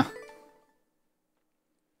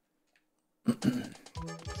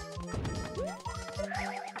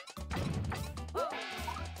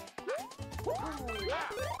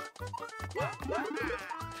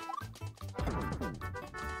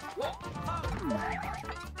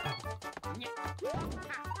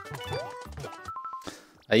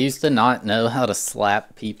 I used to not know how to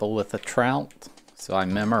slap people with a trout, so I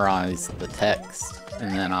memorized the text,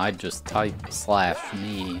 and then I'd just type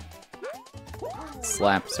 /me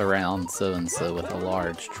slaps around so-and-so with a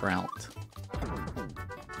large trout.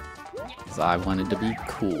 Because I wanted to be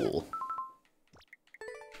cool.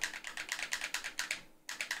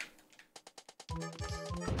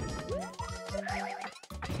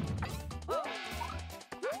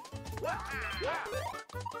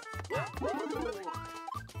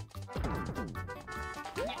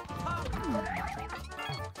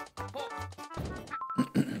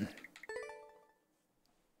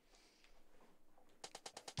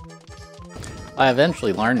 I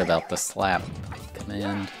eventually learned about the slap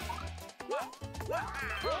command.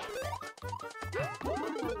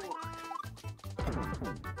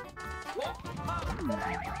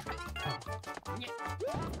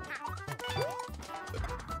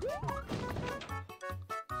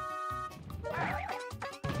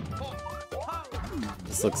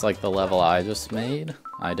 This looks like the level I just made.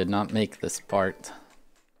 I did not make this part.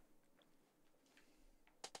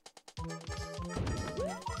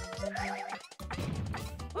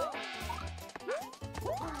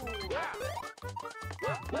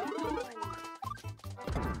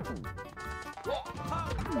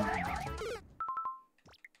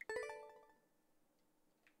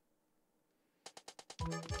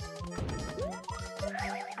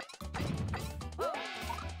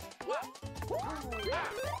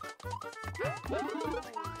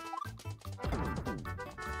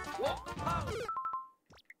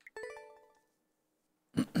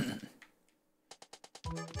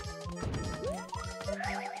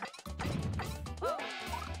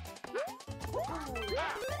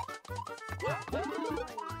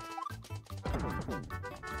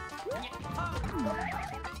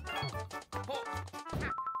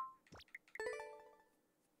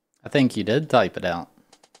 I think you did type it out.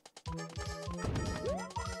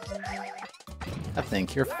 I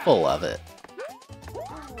think you're full of it.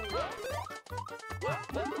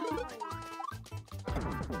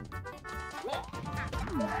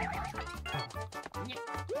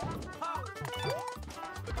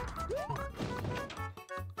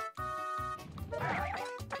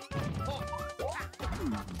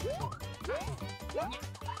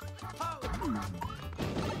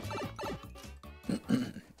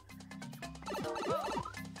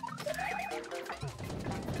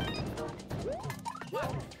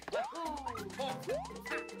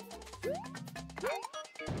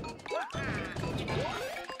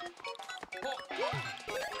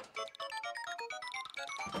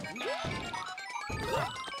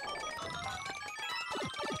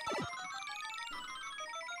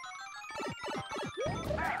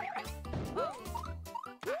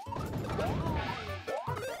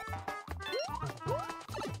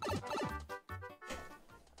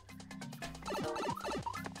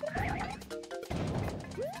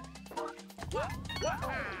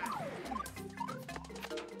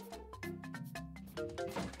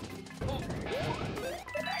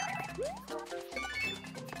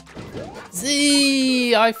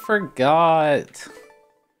 Z, I forgot.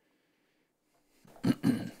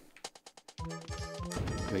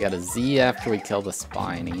 We got a Z after we kill the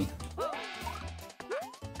spiny.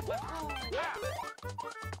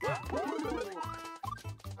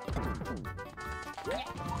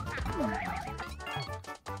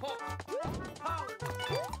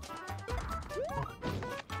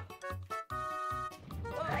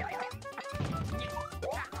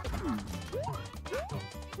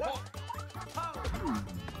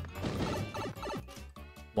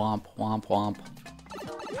 Womp, womp, womp.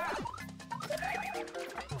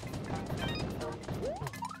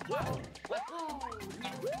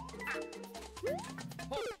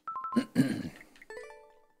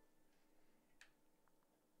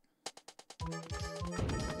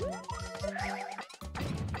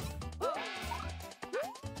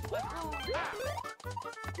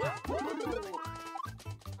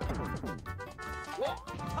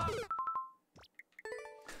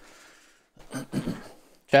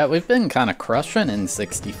 Chat, we've been kind of crushing in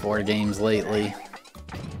 64 games lately.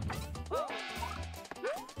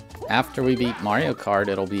 After we beat Mario Kart,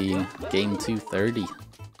 it'll be game 230.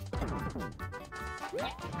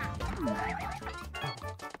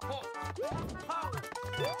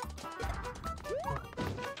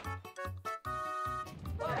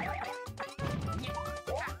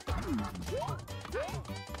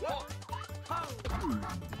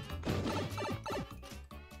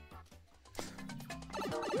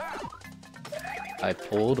 I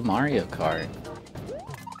pulled Mario Kart.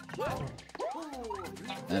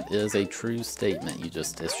 That is a true statement you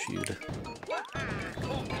just issued.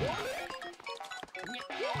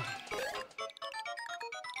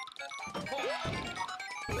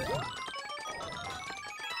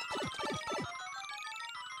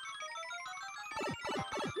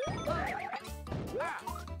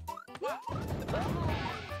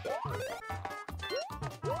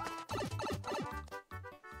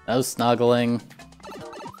 No snuggling.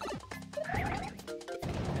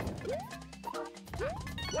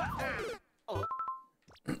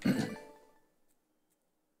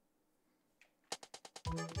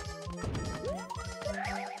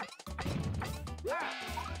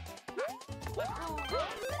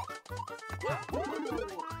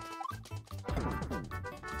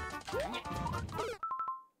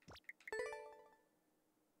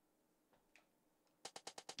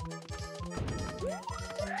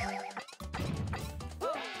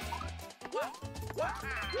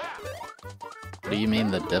 What do you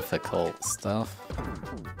mean the difficult stuff?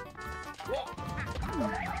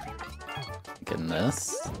 Like in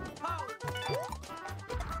this?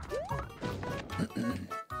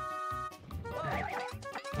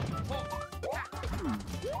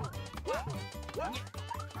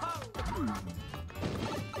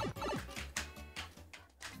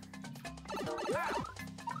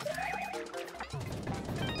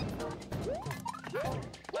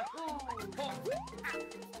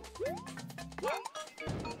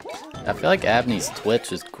 I feel like Abney's Twitch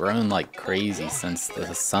has grown like crazy since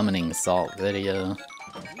the summoning salt video.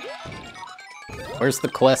 Where's the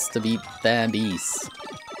quest to beat Thab?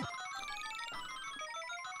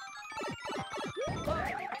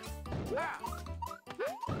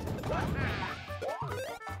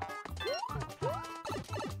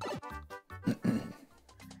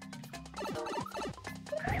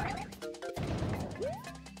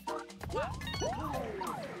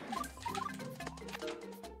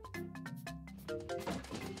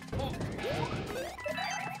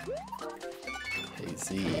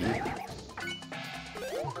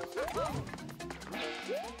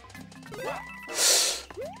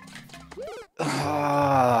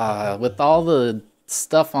 With all the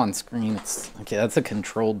stuff on screen, it's... Okay, that's a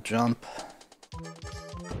controlled jump.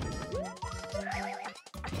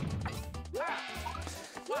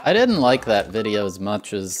 I didn't like that video as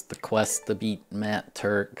much as the quest to beat Matt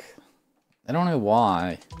Turk. I don't know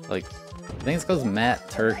why. Like, I think it's because Matt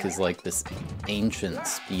Turk is like this ancient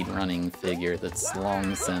speedrunning figure that's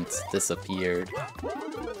long since disappeared.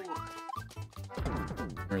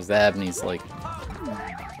 Whereas Abney's like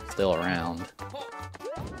still around.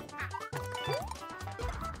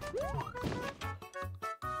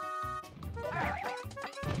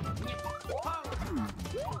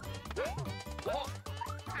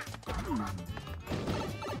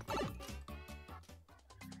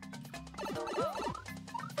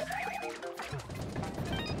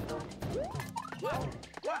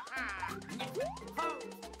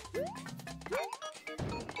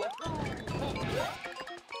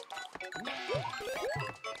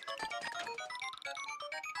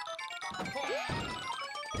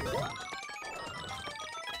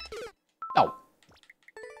 Oh.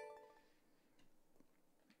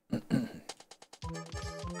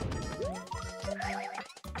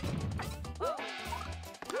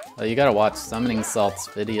 Oh, you gotta watch Summoning Salt's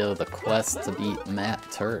video, The Quest to Beat Matt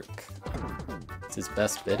Turk. It's his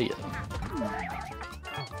best video.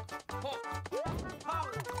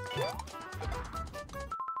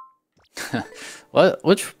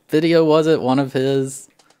 Which video was it? One of his?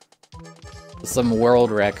 Some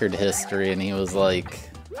world record history, and he was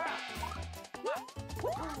like,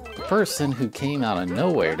 the person who came out of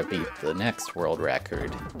nowhere to beat the next world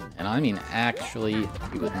record. And I mean, actually,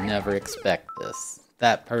 you would never expect this.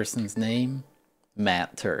 That person's name?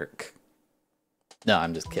 Matt Turk. No,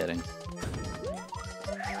 I'm just kidding.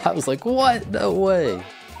 I was like, what? No way.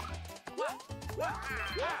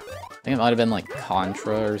 I think it might have been like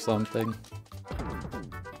Contra or something.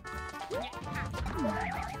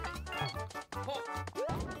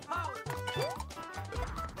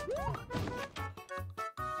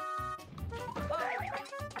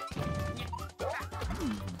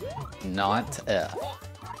 Not F.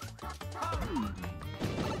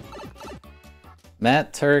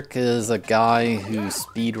 Matt Turk is a guy who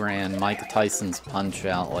speedran Mike Tyson's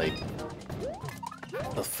Punch-Out like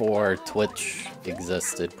before Twitch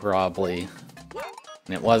existed, probably.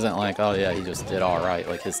 And it wasn't like, oh yeah, he just did alright.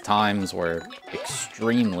 Like, his times were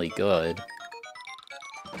extremely good.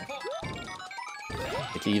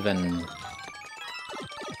 Like, even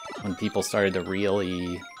when people started to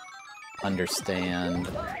really understand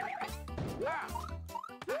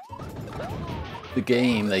the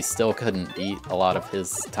game, they still couldn't beat a lot of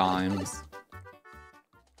his times.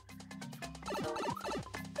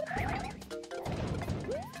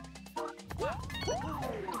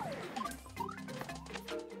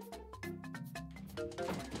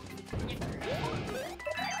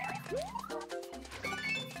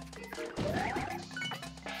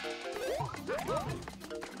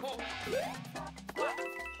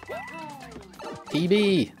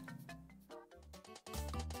 PB!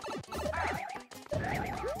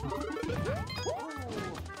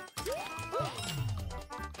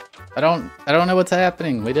 I don't know what's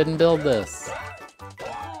happening. We didn't build this.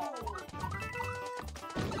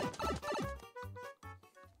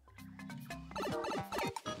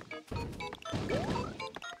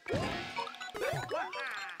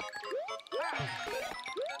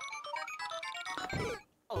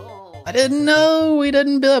 I didn't know. We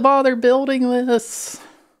didn't bother building this.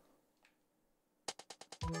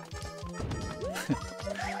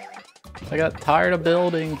 I got tired of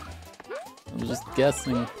building. I was just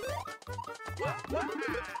guessing.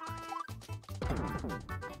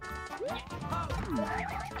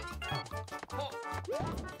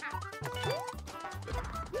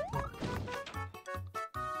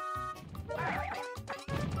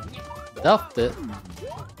 Stuffed it.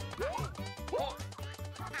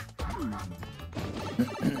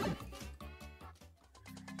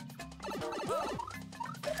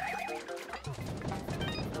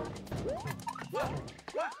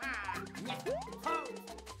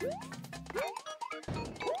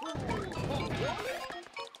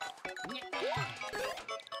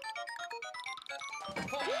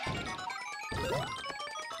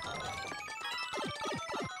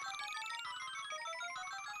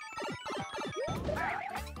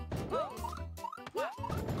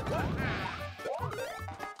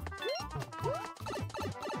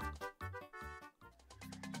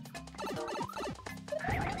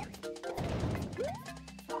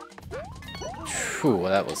 Phew,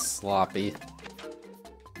 that was sloppy.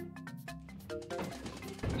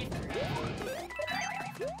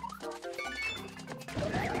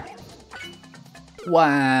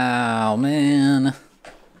 Wow, man.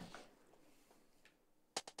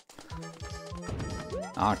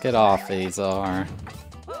 Knock it off, Azar.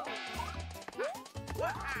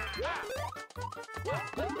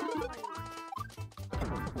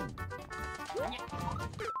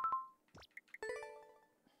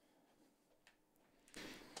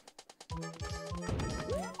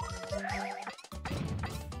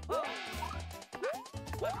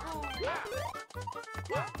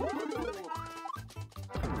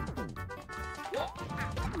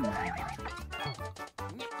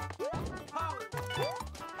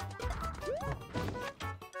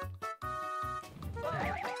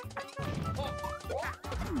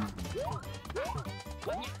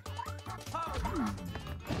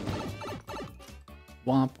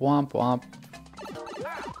 Womp, womp, womp.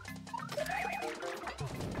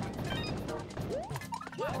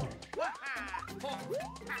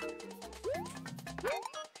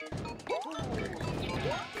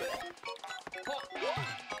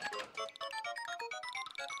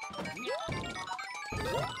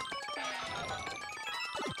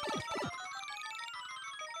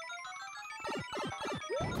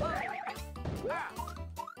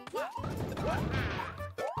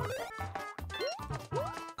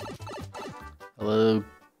 Hello,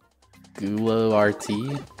 Gulo RT.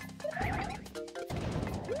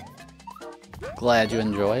 Glad you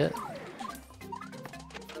enjoy it.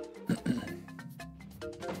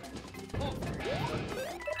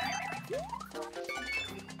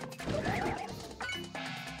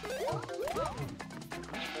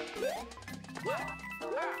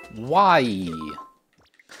 Why?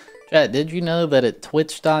 Chat, did you know that at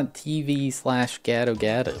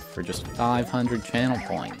twitch.tv/GatoGato for just 500 channel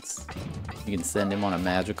points, you can send him on a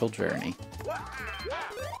magical journey?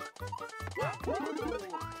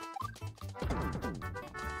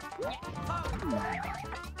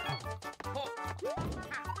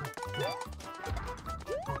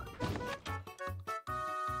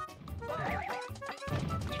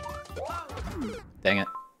 Dang it.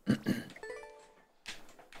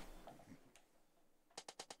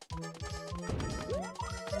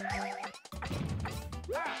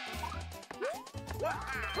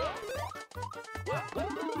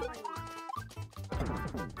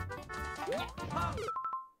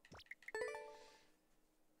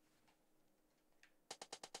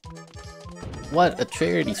 What, a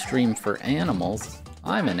charity stream for animals?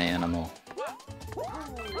 I'm an animal.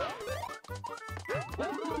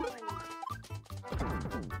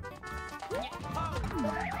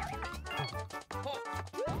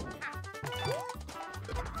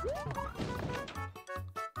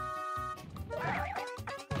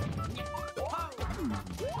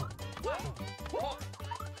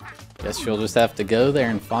 Guess you'll just have to go there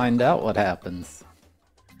and find out what happens.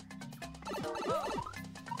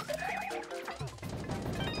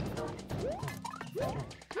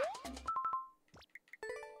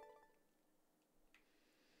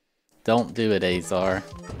 Don't do it, Azar.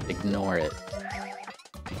 Ignore it.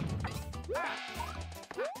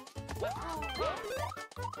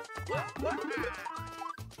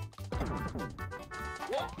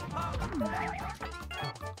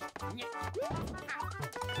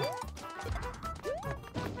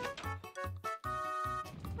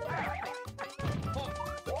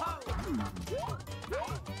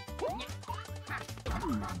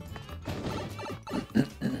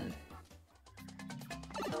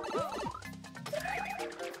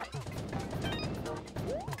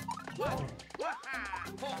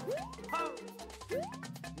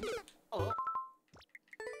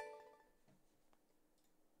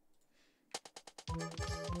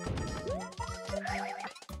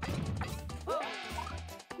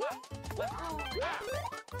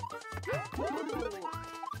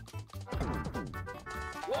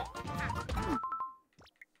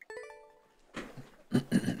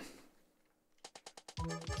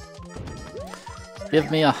 Give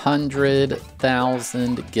me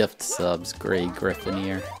 100,000 gift subs, Grey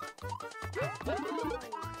Griffineer.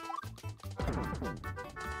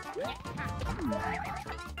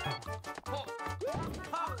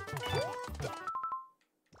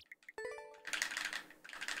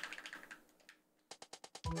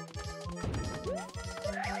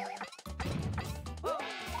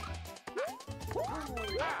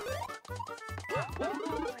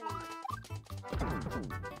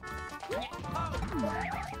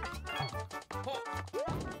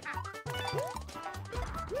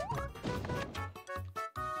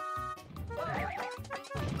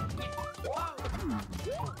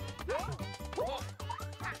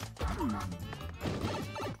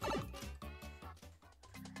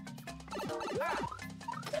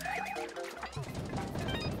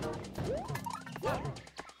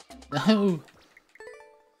 No!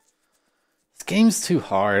 This game's too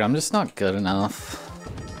hard. I'm just not good enough.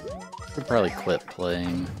 I should probably quit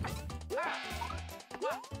playing.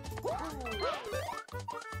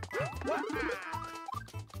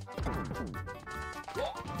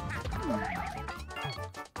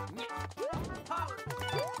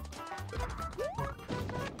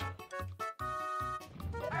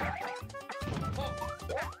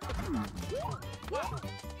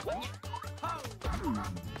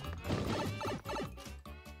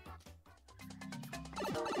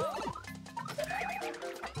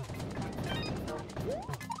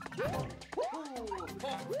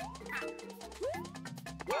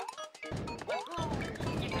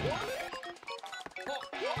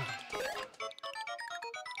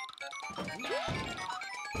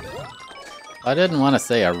 I didn't want to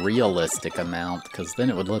say a realistic amount, because then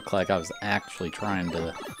it would look like I was actually trying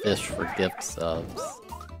to fish for gift subs.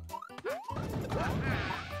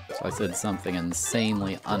 So I said something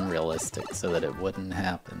insanely unrealistic so that it wouldn't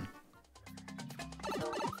happen.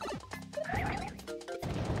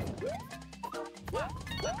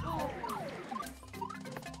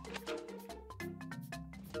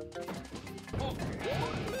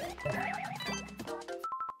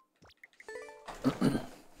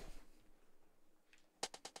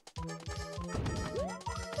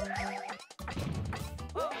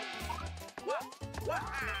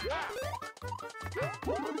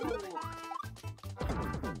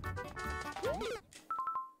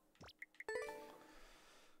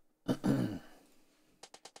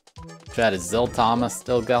 Chat, is Zil Thomas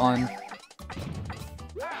still going?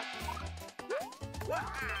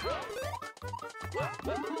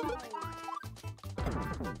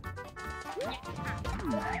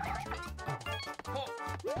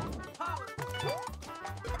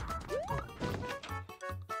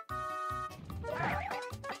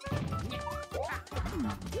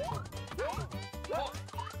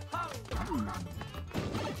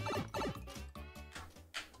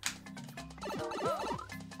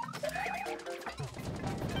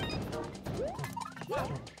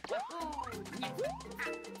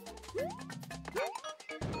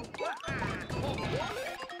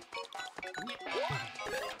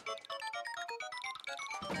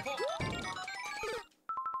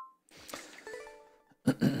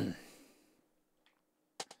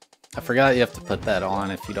 I forgot you have to put that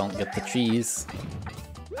on if you don't get the cheese.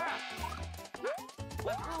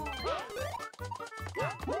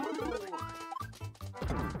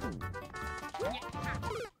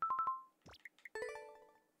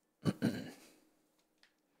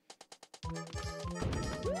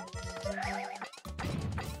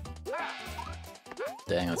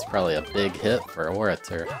 Dang, that's probably a big hit for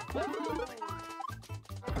Orator.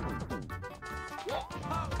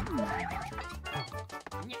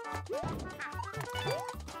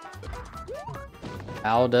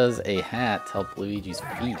 How does a hat help Luigi's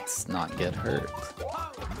feet not get hurt?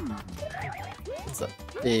 It's a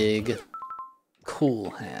big, cool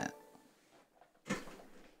hat.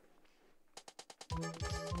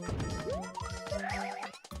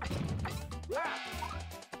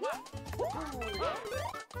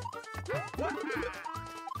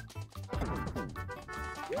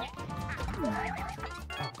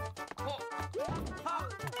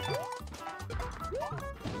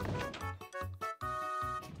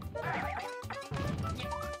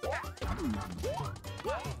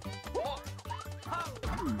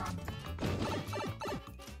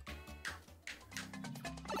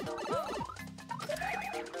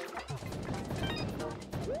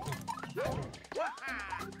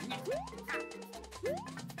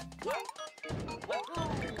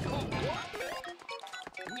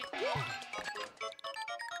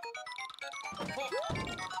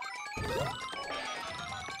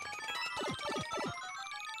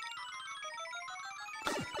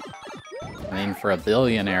 I mean, for a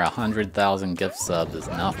billionaire, 100,000 gift subs is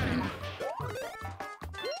nothing.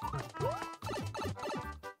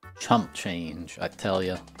 Chump change, I tell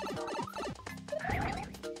ya.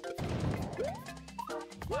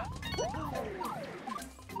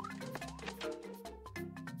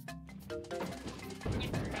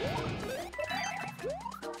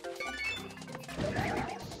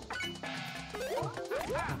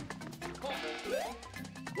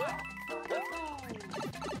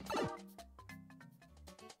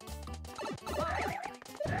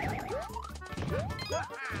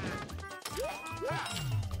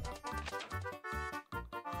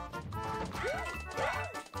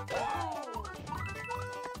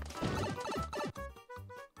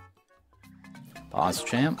 Boss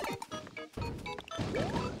champ.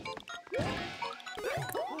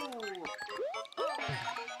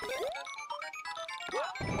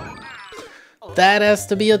 That has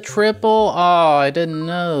to be a triple? Oh, I didn't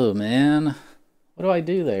know, man. What do I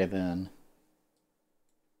do there then?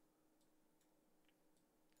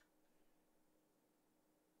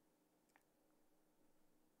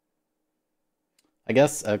 I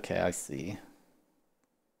guess, okay, I see.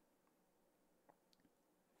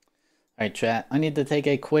 Alright, chat, I need to take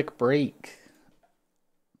a quick break.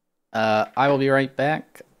 I will be right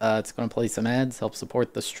back. It's going to play some ads, help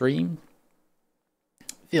support the stream.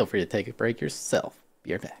 Feel free to take a break yourself.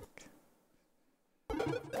 Be right back.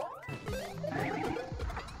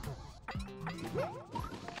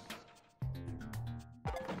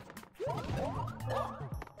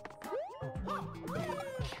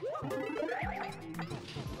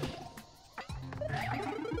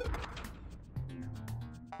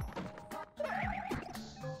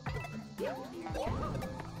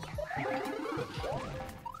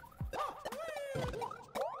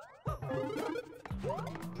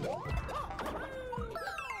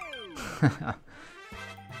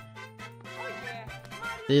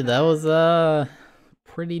 Dude, that was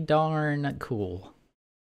pretty darn cool.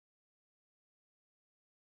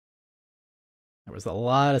 There was a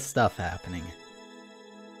lot of stuff happening.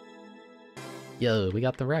 Yo, we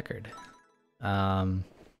got the record. That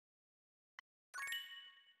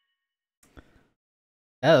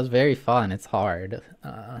was very fun. It's hard.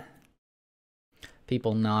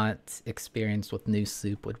 People not experienced with new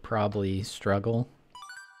soup would probably struggle.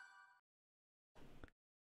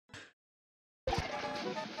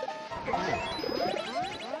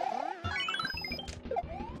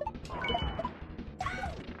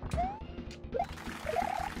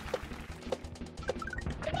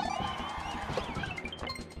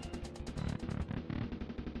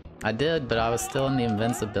 I did, but I was still in the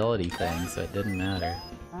invincibility thing, so it didn't matter.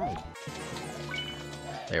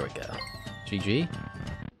 There we go. GG?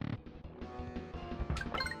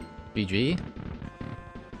 GG?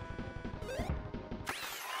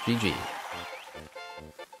 GG.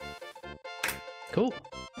 Cool.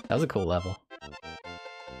 That was a cool level.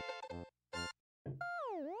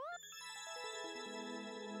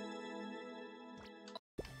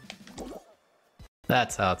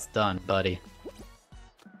 That's how it's done, buddy.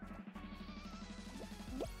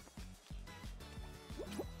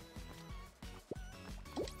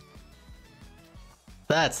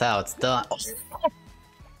 That's how it's done. Oh.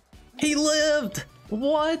 He lived!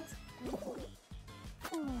 What?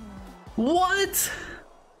 What?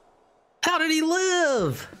 How did he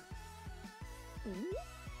live?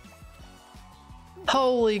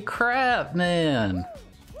 Holy crap, man.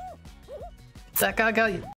 That guy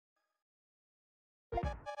got...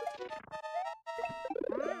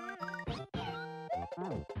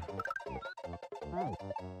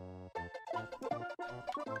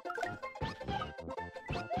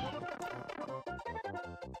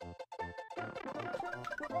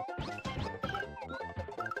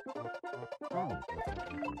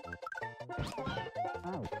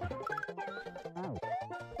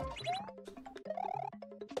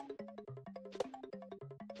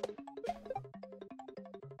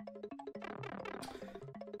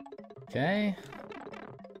 Okay.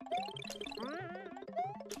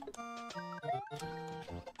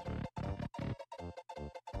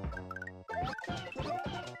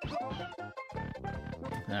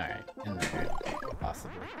 Alright, in there,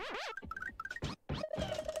 possibly.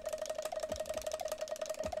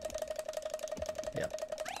 Yep.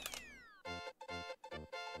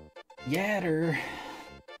 Yatter.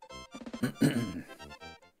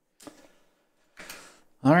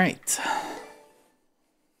 Alright.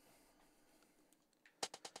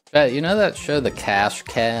 You know that show, The Cash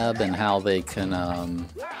Cab, and how they can,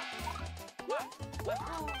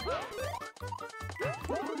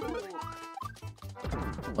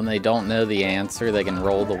 when they don't know the answer, they can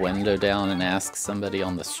roll the window down and ask somebody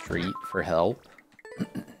on the street for help?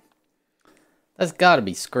 That's gotta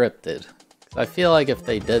be scripted. 'Cause I feel like if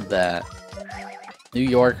they did that, New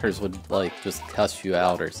Yorkers would, like, just cuss you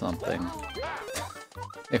out or something.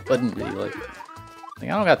 It wouldn't be like, I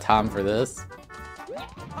don't got time for this.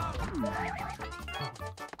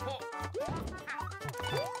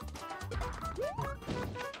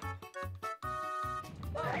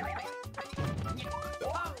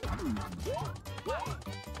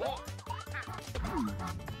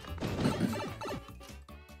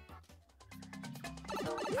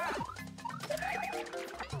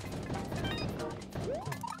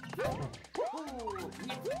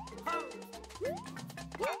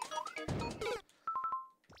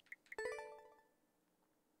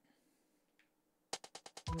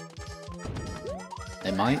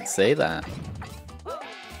 They might say that.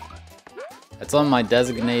 It's on my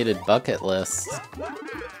designated bucket list.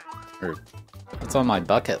 Or, it's on my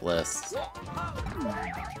bucket list.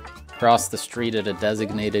 Cross the street at a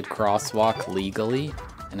designated crosswalk legally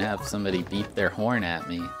and have somebody beep their horn at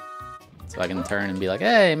me. So I can turn and be like,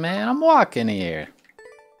 hey man, I'm walking here.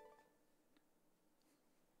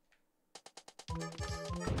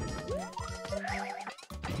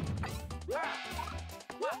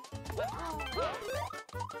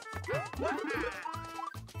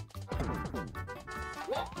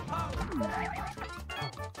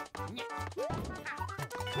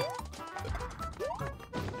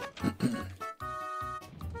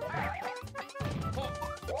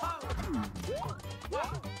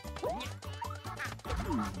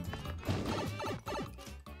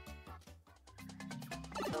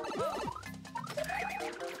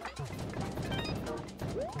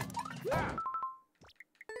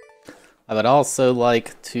 I would also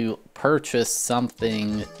like to purchase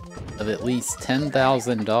something of at least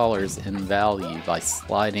 $10,000 in value by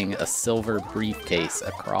sliding a silver briefcase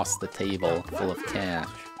across the table full of cash.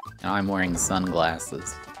 And I'm wearing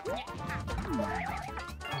sunglasses.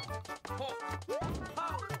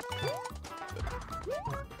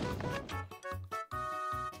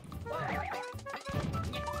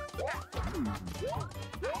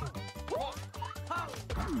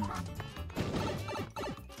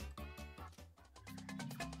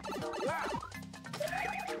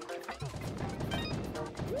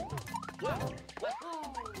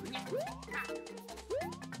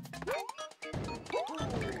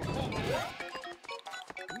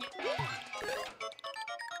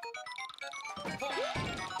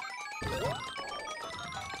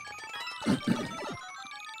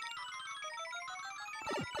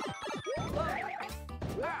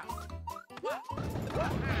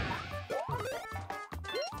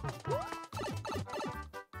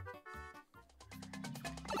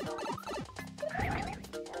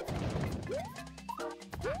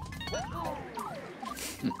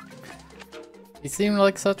 He seemed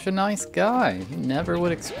like such a nice guy. You never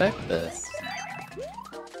would expect this.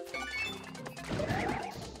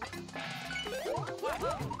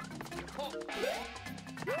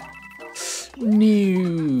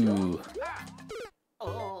 No.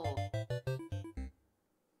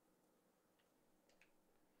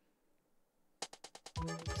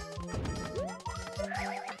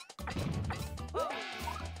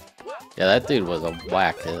 Yeah, that dude was a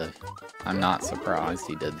whack-head. I'm not surprised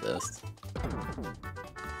he did this.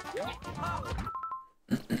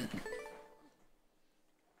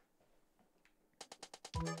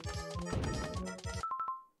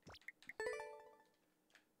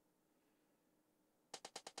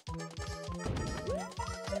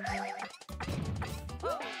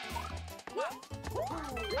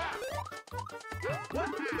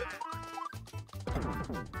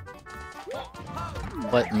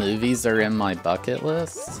 What movies are in my bucket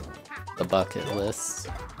list? The bucket list.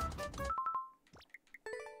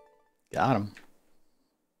 Got him.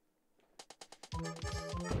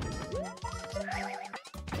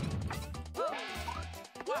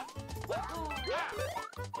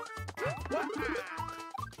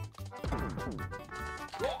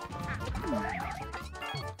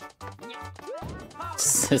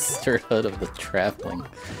 Sisterhood of the Traveling.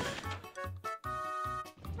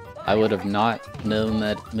 I would have not known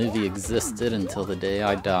that movie existed until the day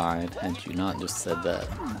I died, had you not just said that.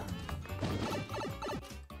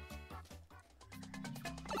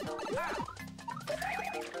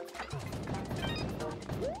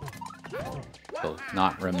 So,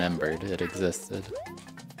 not remembered it existed.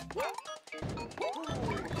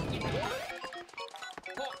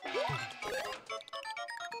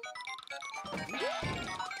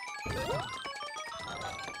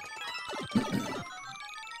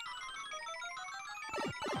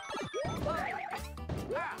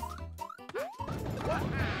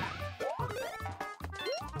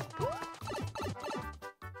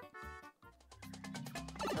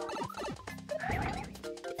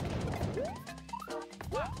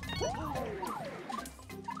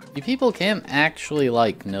 You people can't actually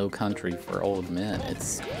like No Country for Old Men.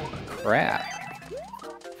 It's crap.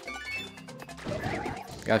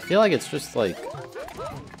 I feel like it's just like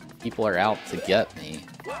people are out to get me.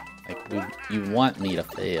 Like you want me to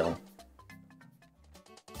fail.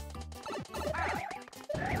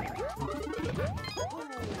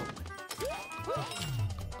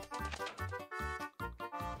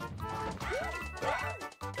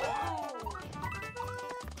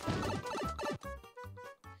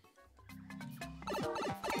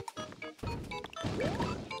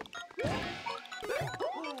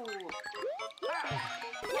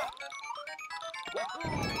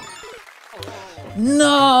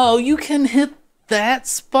 No, you can hit that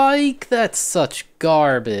spike? That's such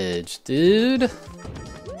garbage, dude.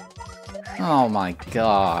 Oh my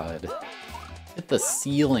god. Hit the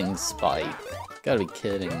ceiling spike. Gotta be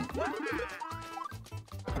kidding.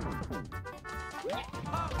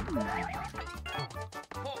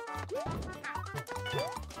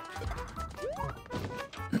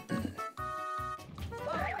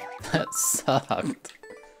 That sucked.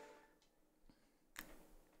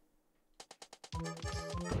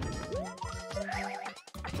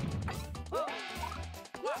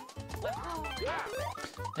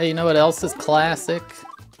 Hey, you know what else is classic?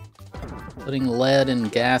 Putting lead in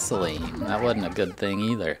gasoline. That wasn't a good thing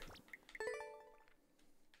either.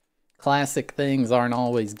 Classic things aren't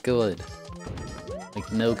always good.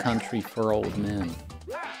 Like No Country for Old Men.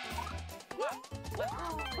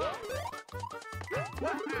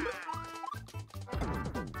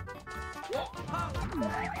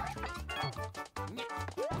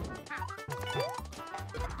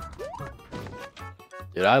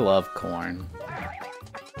 Dude, I love corn.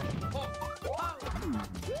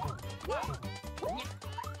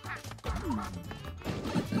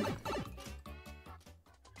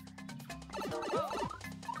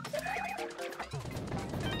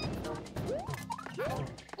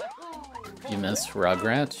 You missed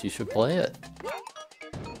Rugrats? You should play it.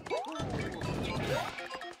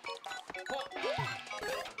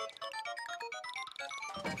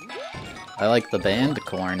 I like the band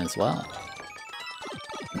corn as well.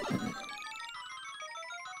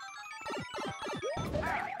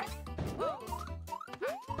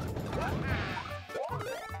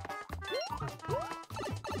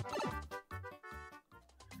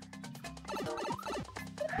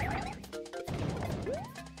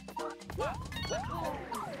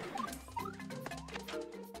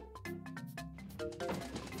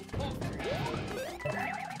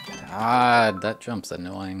 God, that jump's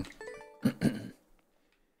annoying.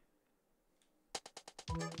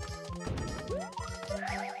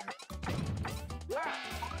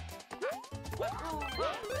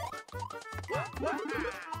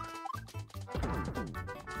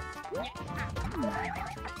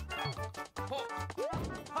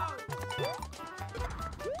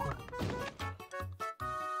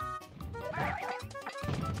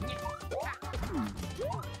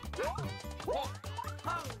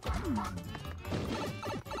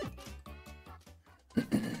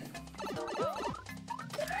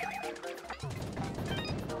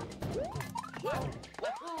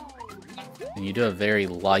 And you do a very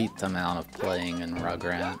light amount of playing in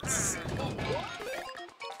Rugrats.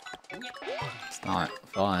 It's not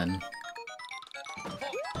fun.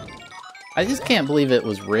 I just can't believe it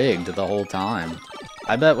was rigged the whole time.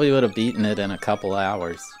 I bet we would have beaten it in a couple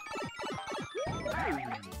hours.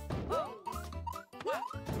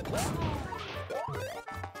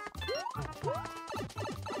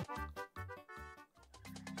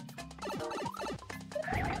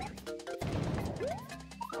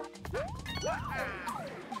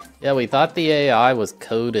 Yeah, we thought the AI was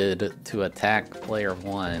coded to attack player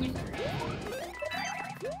 1.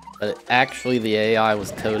 But actually the AI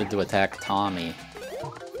was coded to attack Tommy.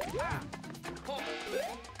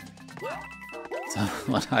 So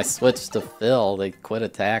when I switched to Phil, they quit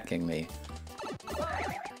attacking me.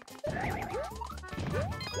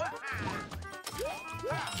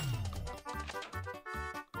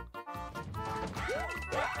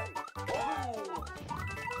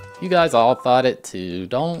 You guys all thought it too.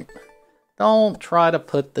 Don't try to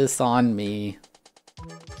put this on me.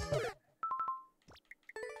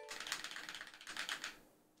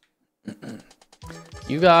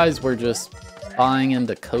 You guys were just buying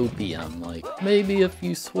into copium, like, maybe if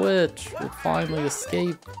you switch, we'll finally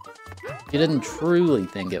escape. You didn't truly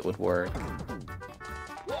think it would work.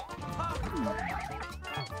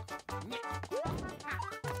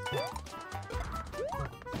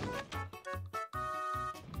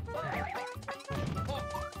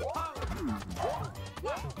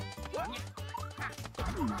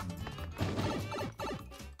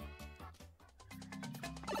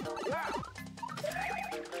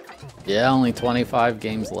 Yeah, only 25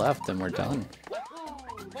 games left and we're done.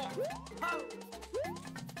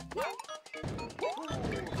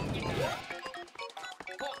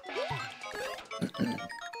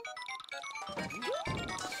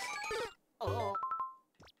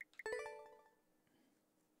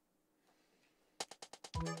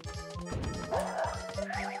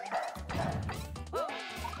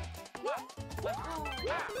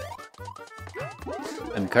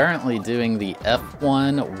 I'm currently doing the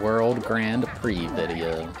F1 World Grand Prix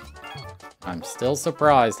video. I'm still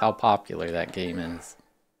surprised how popular that game is.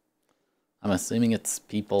 I'm assuming it's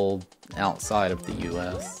people outside of the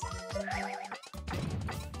US.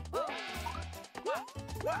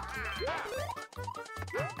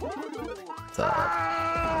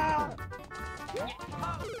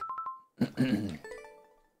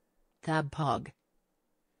 Thab Pog.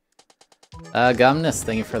 Gumnus,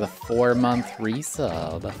 thank you for the 4-month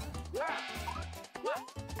resub.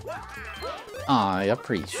 I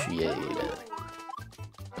appreciate it.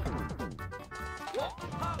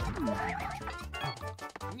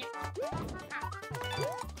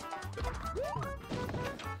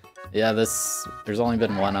 Yeah, there's only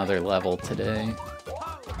been one other level today.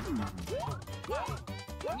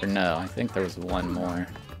 Or no, I think there was one more.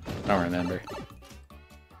 I don't remember.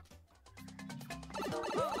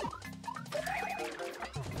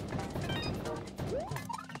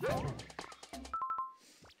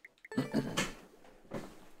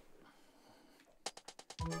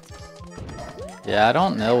 Yeah, I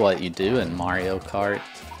don't know what you do in Mario Kart.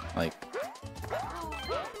 Like,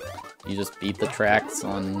 you just beat the tracks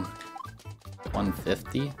on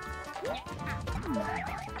 150?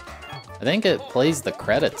 I think it plays the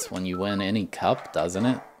credits when you win any cup, doesn't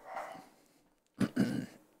it?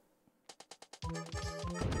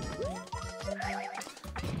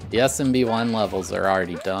 The SMB1 levels are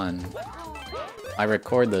already done. I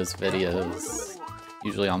record those videos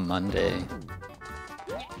usually on Monday.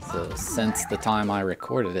 So since the time I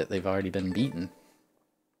recorded it, they've already been beaten.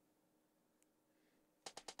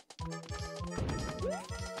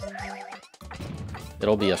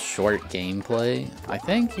 It'll be a short gameplay. I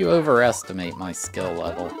think you overestimate my skill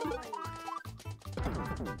level.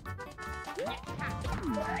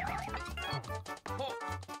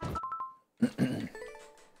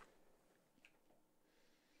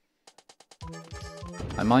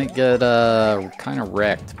 I might get kind of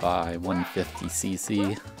wrecked by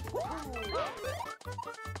 150cc.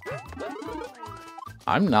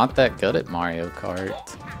 I'm not that good at Mario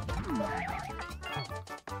Kart.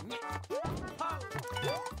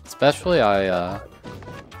 Especially I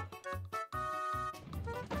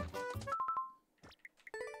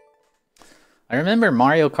remember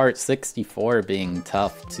Mario Kart 64 being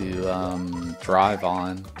tough to drive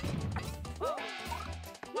on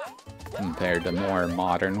compared to more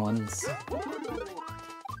modern ones.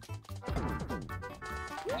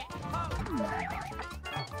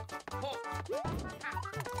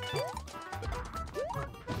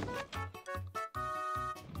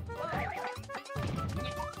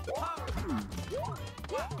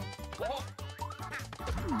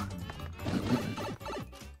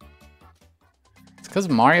 It's because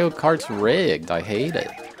Mario Kart's rigged. I hate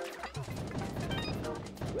it.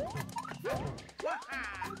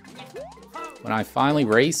 When I finally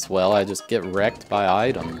race well, I just get wrecked by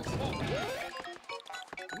items.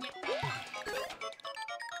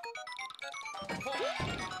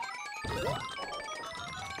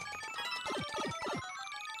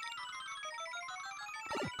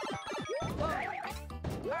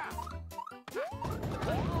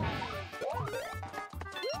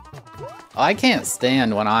 I can't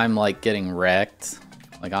stand when I'm like getting wrecked.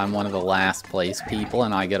 Like I'm one of the last place people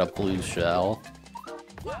and I get a blue shell.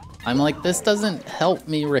 I'm like, this doesn't help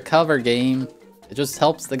me recover, game. It just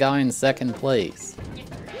helps the guy in second place.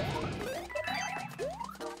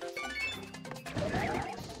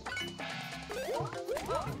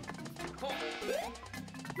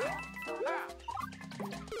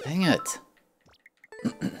 Dang it.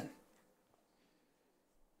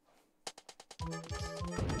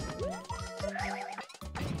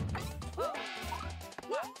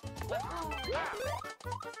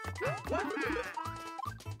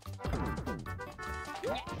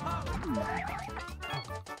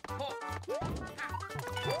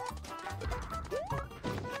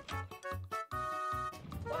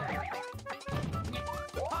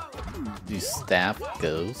 Do staff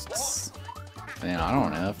ghosts? Man, I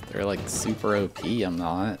don't know if they're like super OP, I'm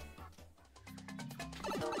not.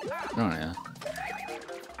 I don't know.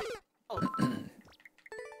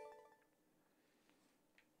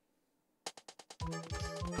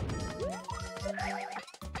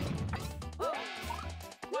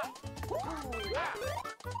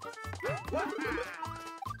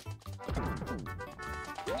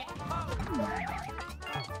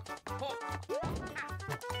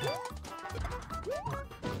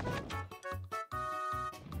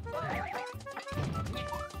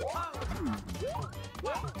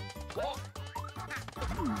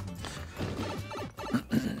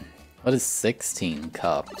 What is 16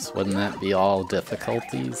 cups? Wouldn't that be all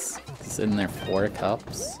difficulties? Sitting there 4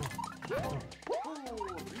 cups.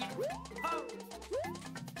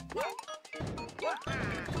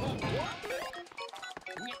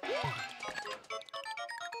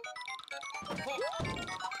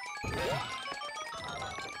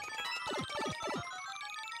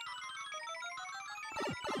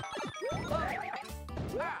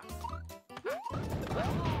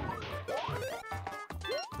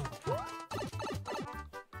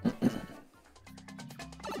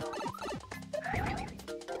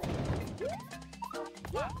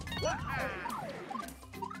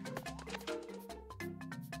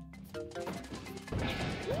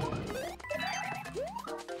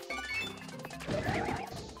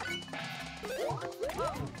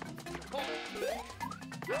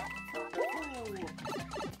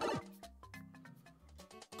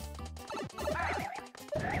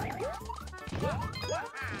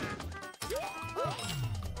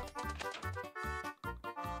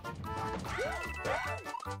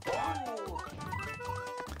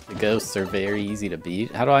 The ghosts are very easy to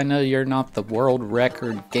beat. How do I know you're not the world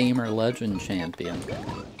record gamer legend champion?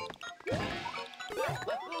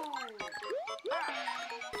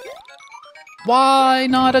 Why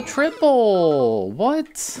not a triple?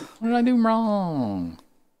 What? What did I do wrong?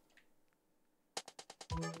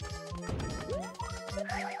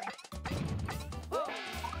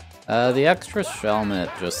 The extra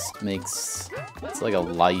shellmet just makes... It's like a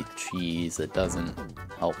light cheese. It doesn't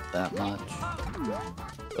help that much.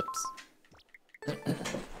 Oops.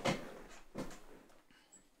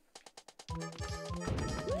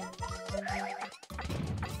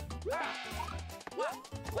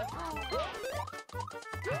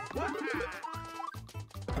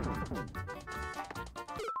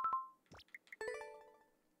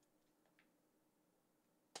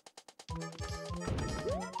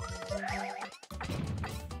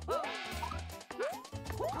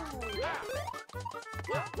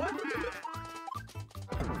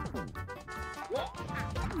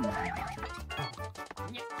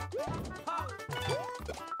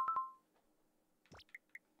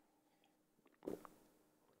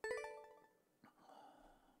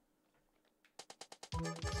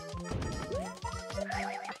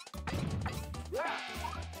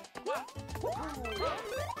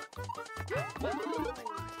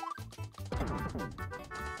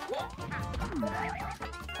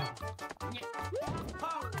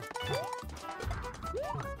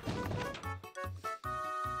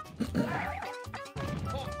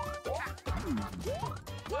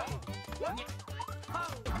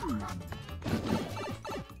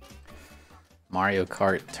 Mario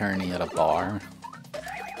Kart tourney at a bar.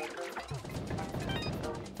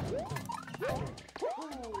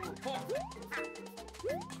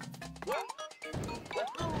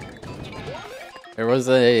 There was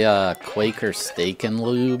a Quaker Steak and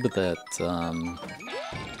Lube that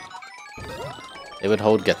they would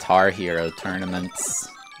hold Guitar Hero tournaments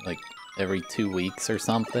like every 2 weeks or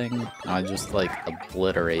something. And I just like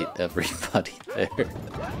obliterate everybody there.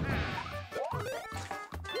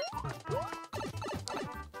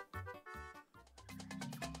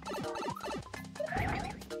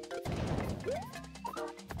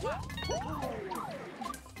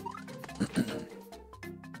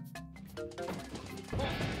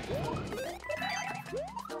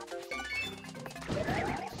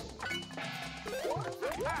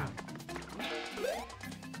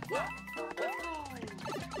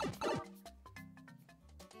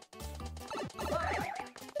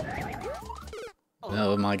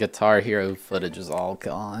 No, my Guitar Hero footage is all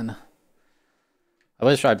gone. I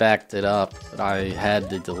wish I backed it up, but I had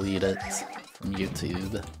to delete it from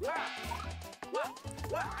YouTube.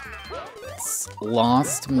 It's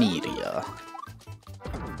lost media.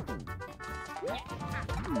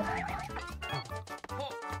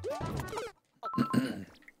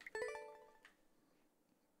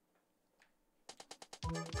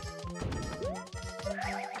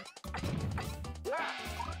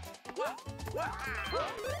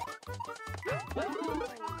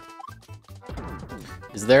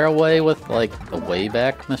 Is there a way with, like, the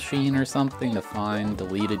Wayback Machine or something to find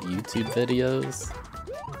deleted YouTube videos?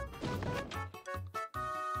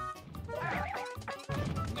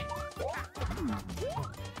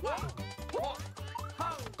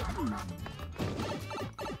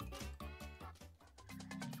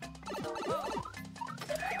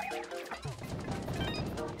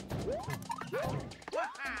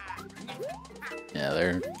 Yeah,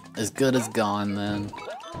 they're as good as gone then.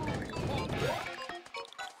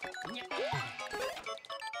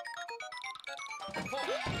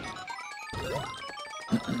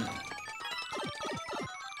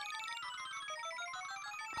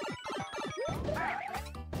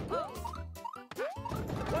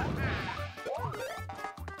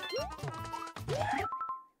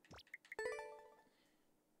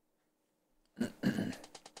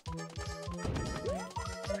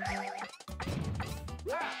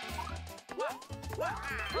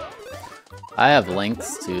 I have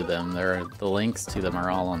links to them. The links to them are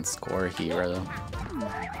all on Score Hero.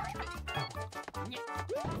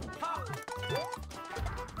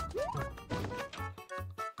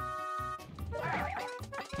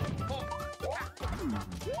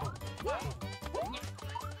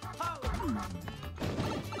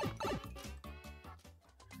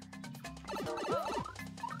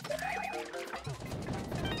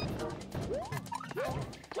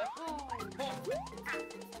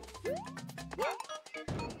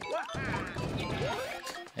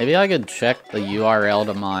 Maybe I could check the URL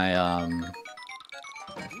to my,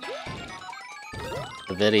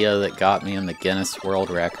 the video that got me in the Guinness World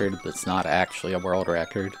Record that's not actually a world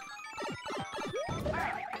record.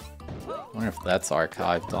 I wonder if that's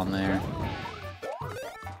archived on there.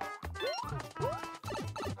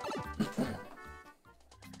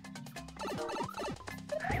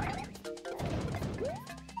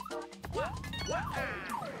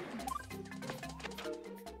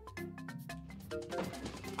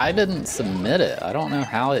 I didn't submit it. I don't know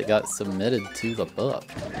how it got submitted to the book.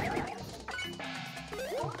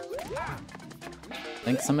 I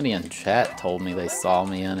think somebody in chat told me they saw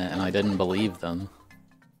me in it and I didn't believe them.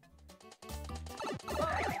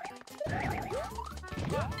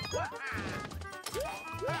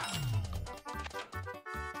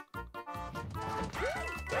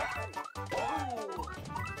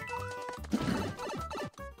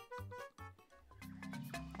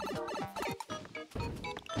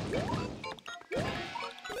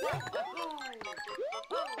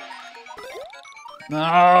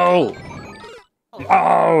 No!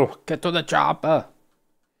 Oh! Get to the chopper!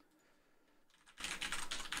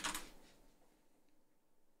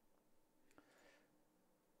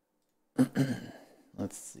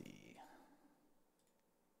 Let's see.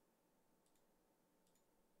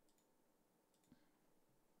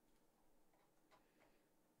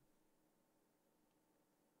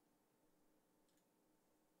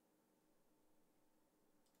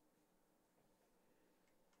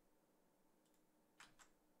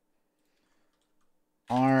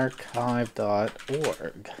 Archive.org.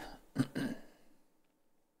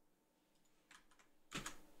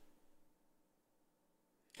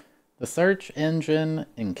 The search engine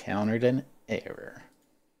encountered an error.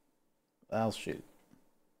 Well, shoot.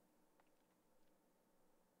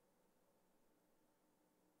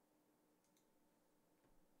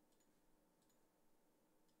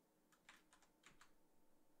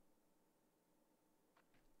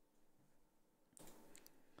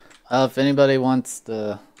 If anybody wants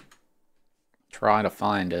to try to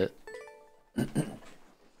find it.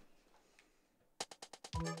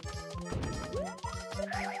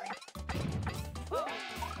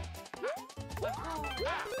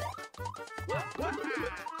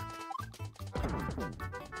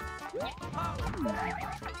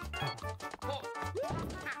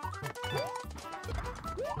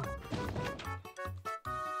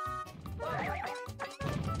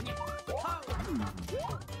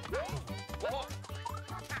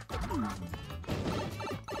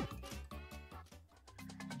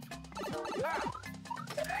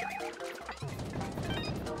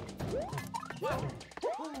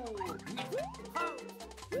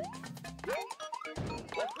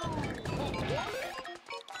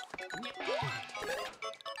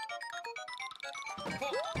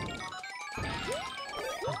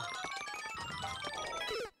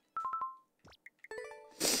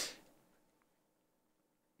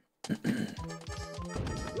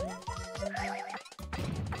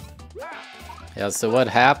 Yeah, so what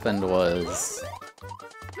happened was,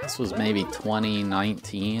 this was maybe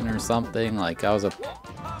 2019 or something, like I was a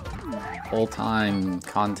full-time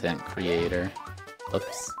content creator.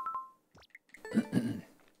 Oops. And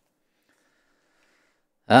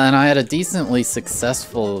I had a decently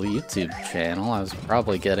successful YouTube channel. I was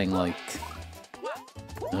probably getting like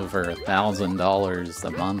over $1,000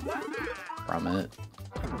 a month from it.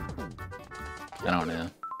 I don't know.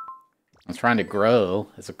 I was trying to grow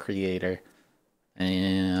as a creator.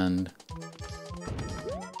 And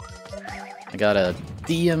I got a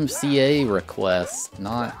DMCA request,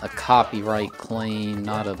 not a copyright claim,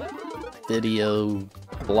 not a video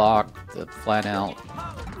block, the flat out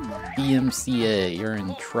DMCA, you're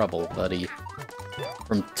in trouble, buddy.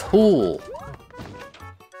 From Tool.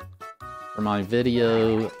 For my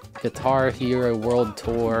video, Guitar Hero World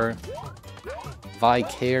Tour,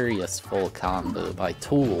 Vicarious Full Combo by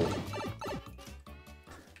Tool.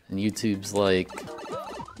 And YouTube's like,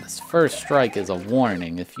 this first strike is a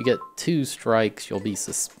warning. If you get 2 strikes, you'll be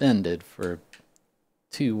suspended for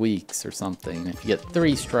 2 weeks or something. If you get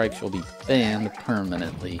 3 strikes, you'll be banned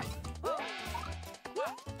permanently.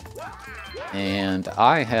 And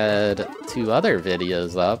I had 2 other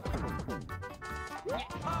videos up.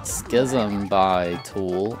 Schism by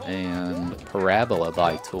Tool and Parabola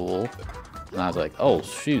by Tool. And I was like, oh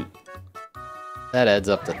shoot. That adds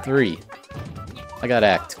up to 3. I gotta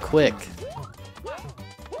act quick.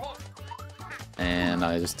 And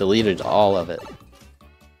I just deleted all of it.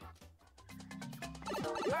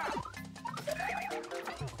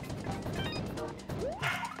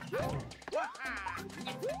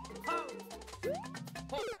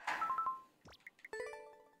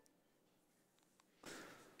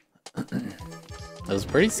 It was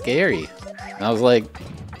pretty scary. And I was like,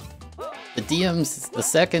 the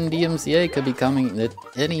second DMCA could be coming at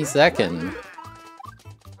any second.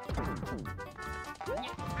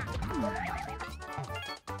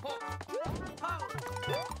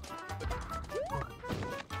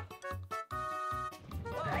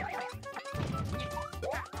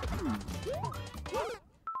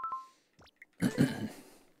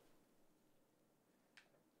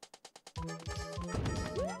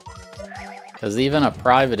 Because even a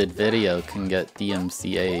privated video can get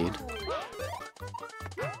DMCA'd.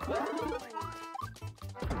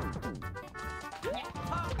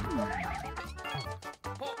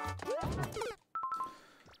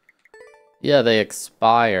 Yeah, they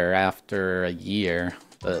expire after a year,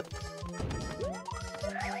 but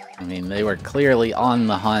I mean, they were clearly on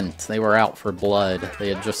the hunt. They were out for blood.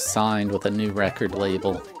 They had just signed with a new record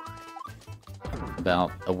label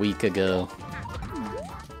about a week ago.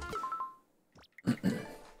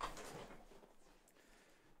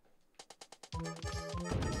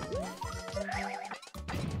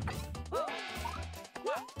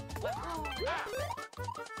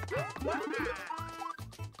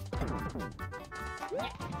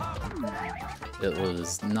 It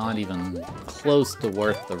was not even close to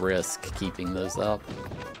worth the risk keeping those up.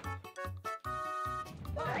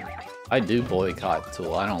 I do boycott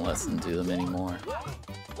Tool. I don't listen to them anymore.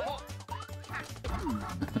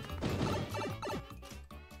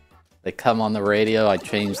 They come on the radio, I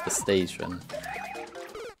change the station.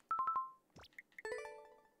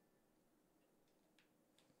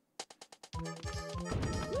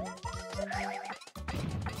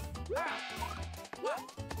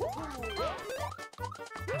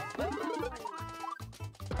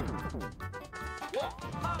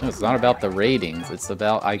 It's not about the ratings, it's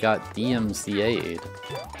about I got DMCA'd.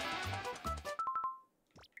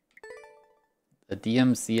 A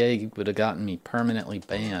DMCA would have gotten me permanently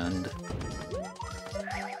banned.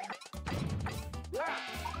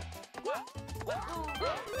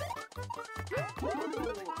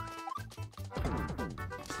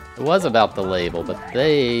 It was about the label, but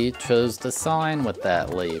they chose to sign with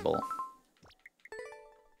that label.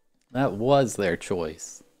 That was their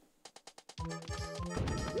choice.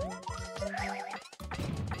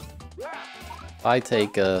 If I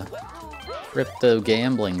take a crypto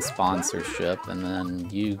gambling sponsorship and then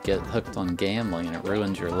you get hooked on gambling and it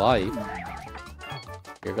ruins your life,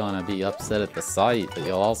 you're gonna be upset at the site, but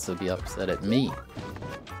you'll also be upset at me.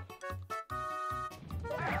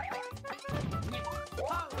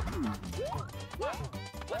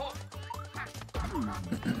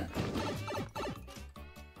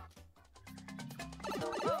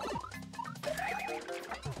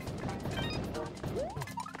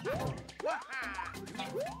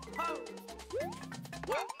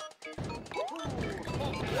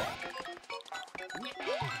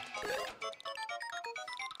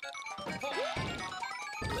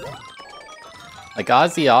 Like,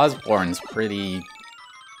 Ozzy Osbourne's pretty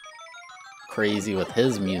crazy with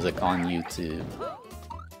his music on YouTube.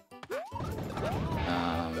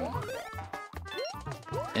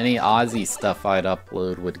 Any Ozzy stuff I'd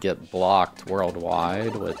upload would get blocked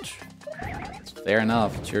worldwide, which is fair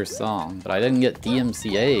enough, it's your song. But I didn't get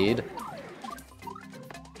DMCA'd.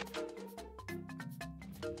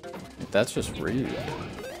 That's just rude.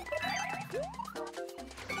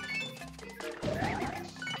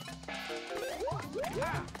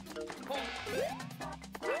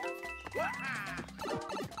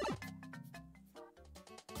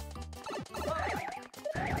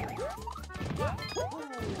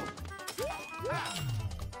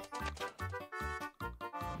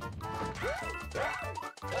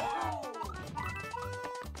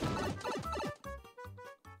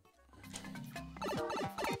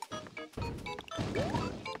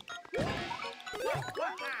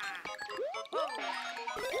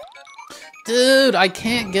 Dude, I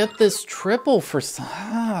can't get this triple for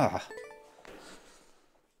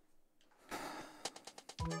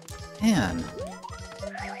Man.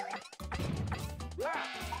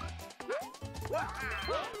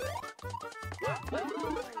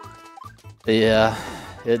 Yeah,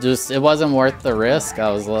 it wasn't worth the risk.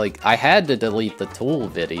 I was like, I had to delete the Tool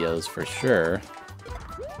videos for sure.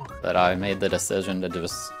 But I made the decision to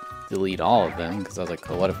just delete all of them, because I was like,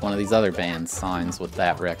 well, what if one of these other bands signs with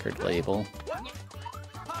that record label?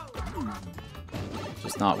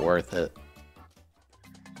 Just not worth it.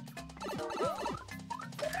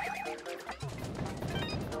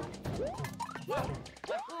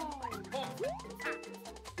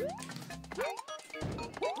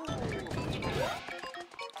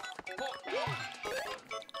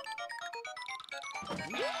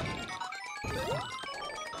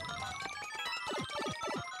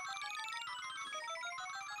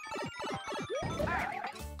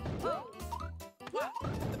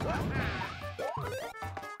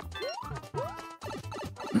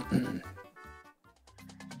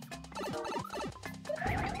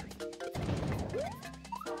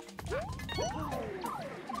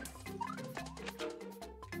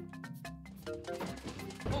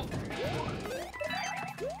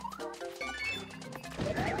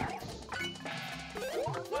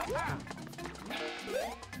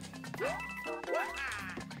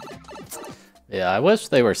 Yeah, I wish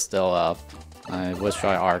they were still up. I wish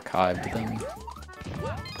I archived them.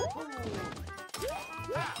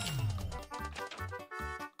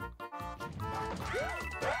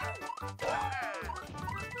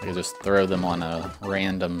 I could just throw them on a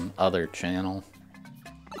random other channel.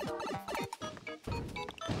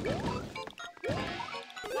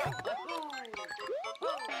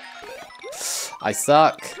 I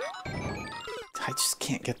suck. I just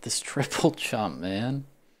can't get this triple jump, man.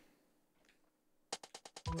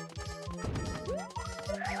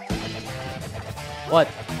 What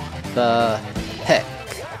the heck?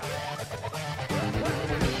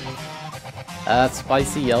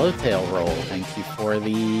 Spicy yellowtail roll. Thank you for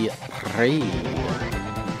the raid.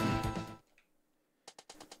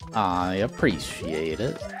 I appreciate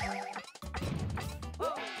it.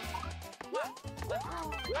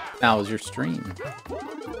 How was your stream?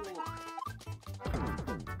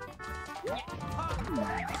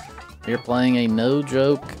 You're playing a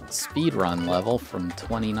no-joke speedrun level from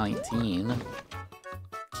 2019.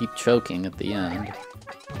 Keep choking at the end.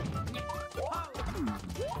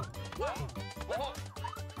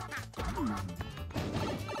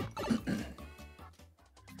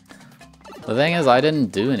 The thing is, I didn't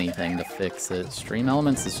do anything to fix it. Stream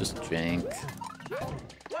Elements is just jank.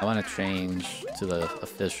 I want to change to the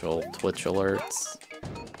official Twitch alerts.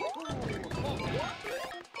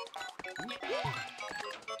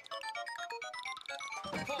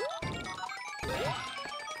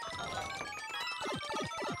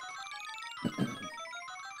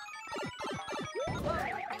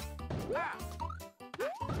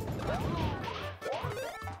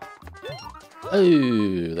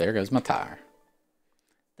 Oh, there goes my tire.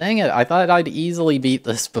 Dang it, I thought I'd easily beat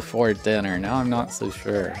this before dinner. Now I'm not so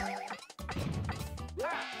sure.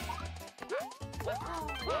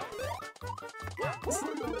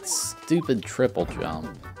 Stupid triple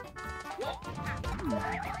jump.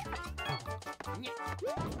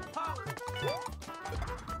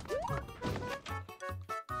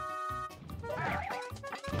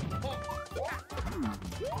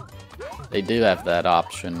 They do have that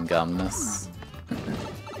option, Gumnus.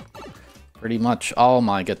 Pretty much all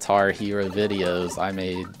my Guitar Hero videos, I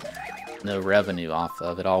made no revenue off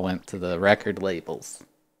of. It all went to the record labels.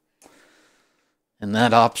 And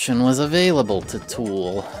that option was available to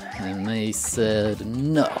Tool, and they said,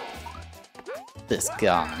 no, this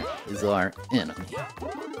guy is our enemy.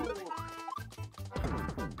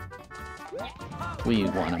 We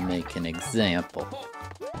want to make an example.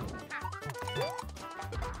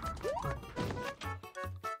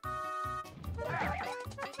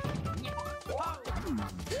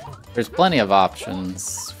 There's plenty of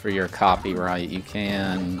options for your copyright. You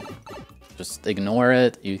can just ignore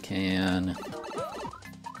it. You can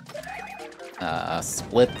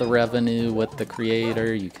split the revenue with the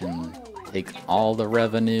creator. You can take all the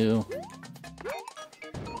revenue.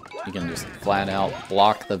 You can just flat out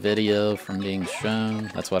block the video from being shown.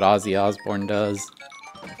 That's what Ozzy Osbourne does.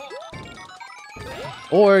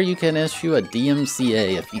 Or you can issue a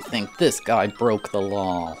DMCA if you think this guy broke the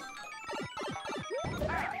law.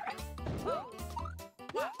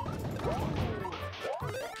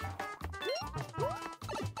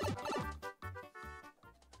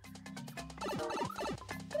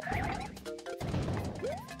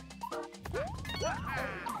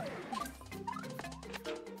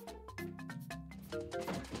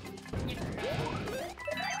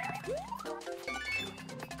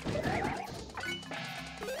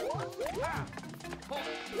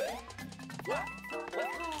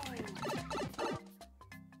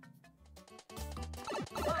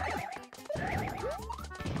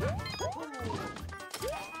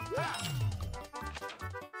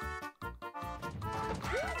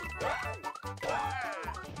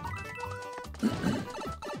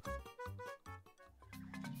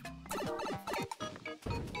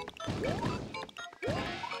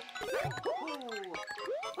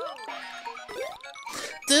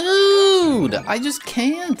 Dude, I just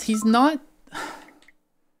can't. He's not.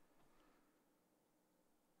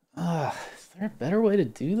 Is there a better way to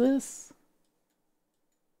do this?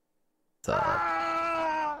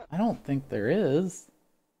 I don't think there is.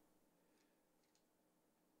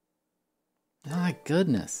 My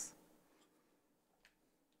goodness.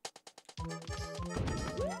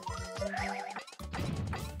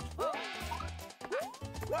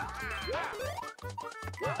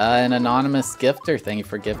 An anonymous gifter, thank you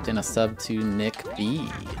for gifting a sub to Nick B.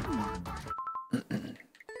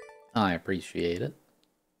 I appreciate it.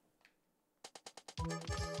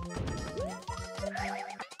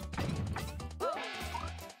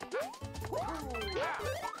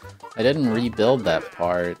 I didn't rebuild that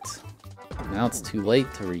part. Now it's too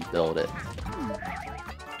late to rebuild it.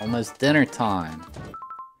 Almost dinner time.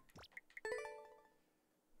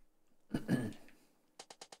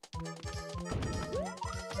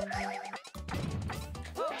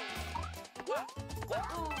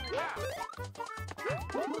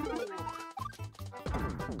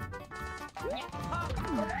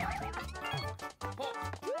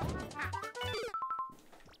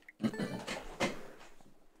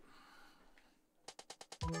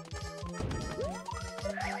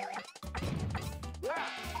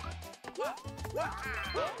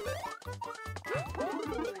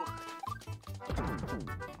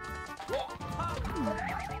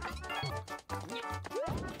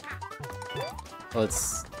 Well,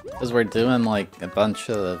 it's because we're doing like a bunch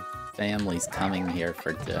of families coming here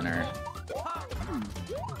for dinner.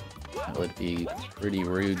 It would be pretty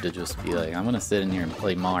rude to just be like, I'm gonna sit in here and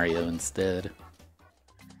play Mario instead.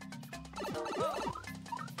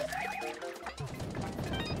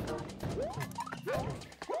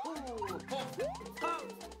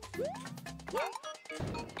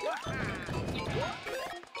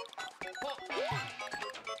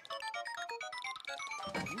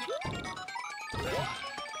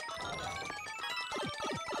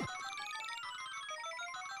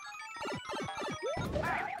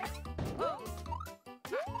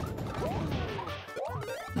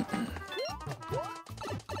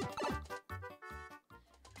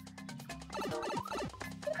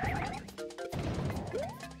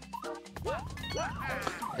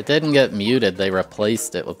 It didn't get muted, they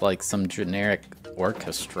replaced it with like some generic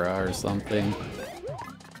orchestra or something.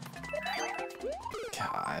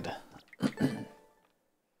 God.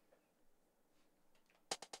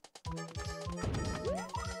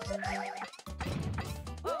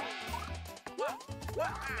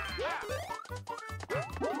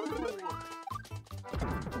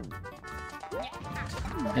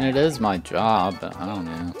 And it is my job, but I don't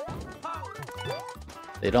know.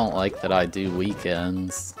 They don't like that I do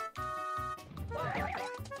weekends.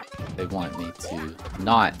 They want me to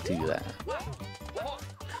not do that.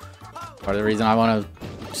 Part of the reason I want to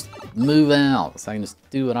just move out, so I can just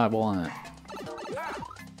do what I want.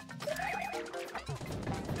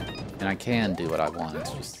 And I can do what I want,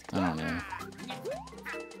 it's just, I don't know.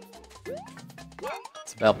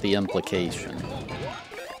 It's about the implication.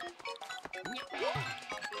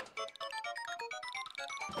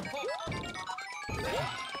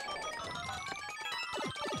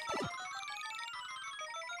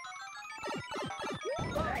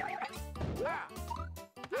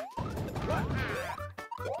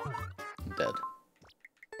 Dead.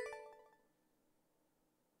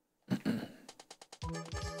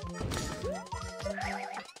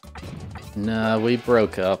 No, we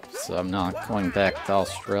broke up, so I'm not going back to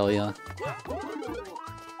Australia.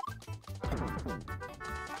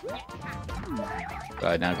 But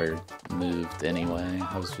I never moved anyway,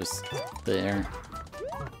 I was just there.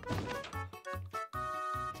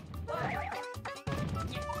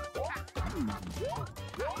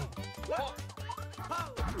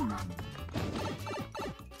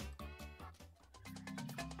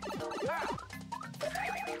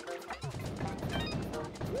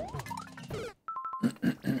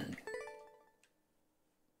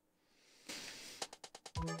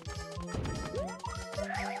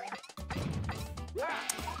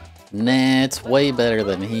 Nah, it's way better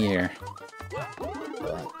than here.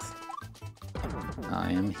 But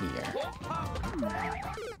I am here.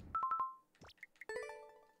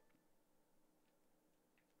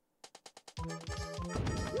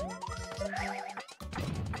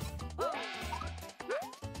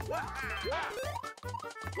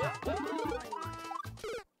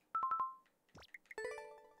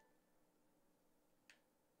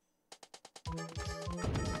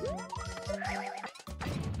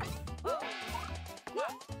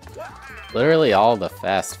 Literally all the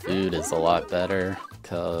fast food is a lot better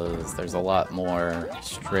because there's a lot more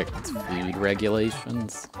strict food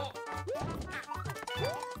regulations.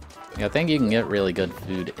 Yeah, I think you can get really good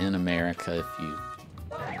food in America if you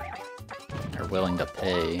are willing to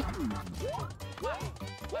pay.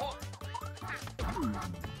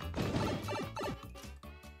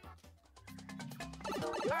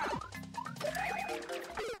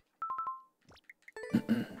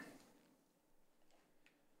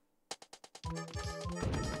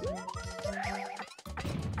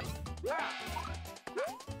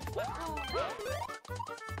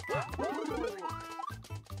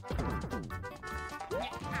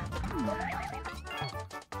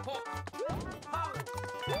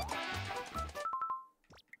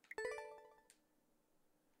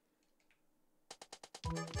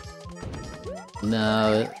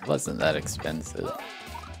 No, it wasn't that expensive.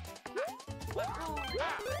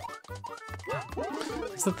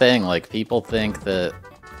 That's the thing, like, people think that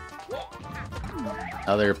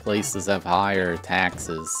other places have higher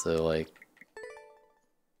taxes, so, like,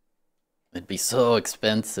 it'd be so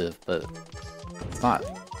expensive, but it's not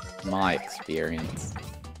my experience.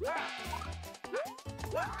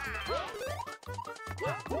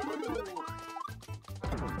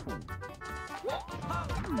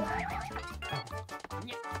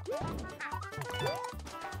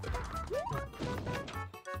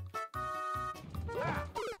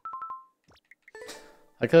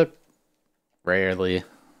 I cook rarely.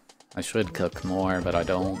 I should cook more, but I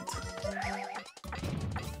don't.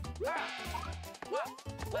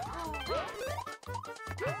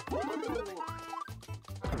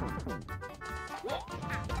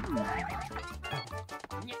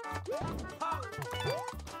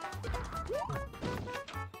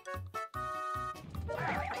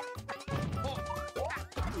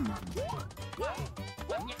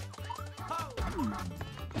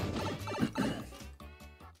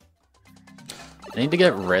 I need to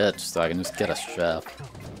get rich so I can just get a chef.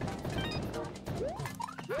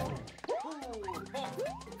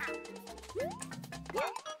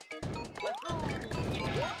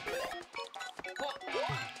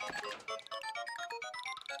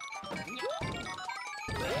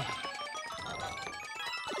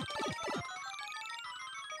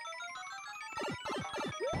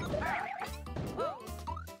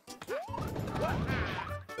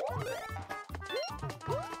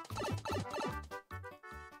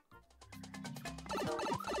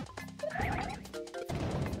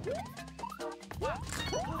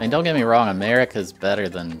 I mean, don't get me wrong, America's better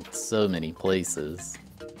than so many places,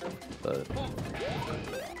 but...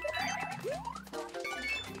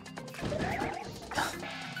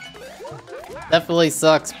 Definitely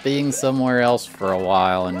sucks being somewhere else for a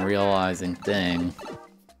while and realizing, dang,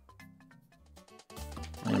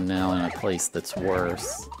 I'm now in a place that's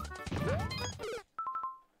worse.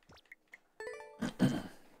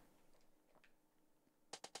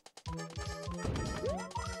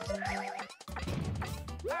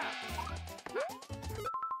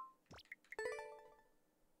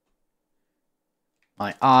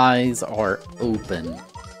 My eyes are open.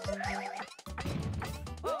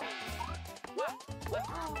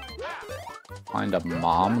 Find a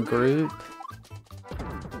mom group?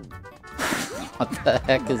 What the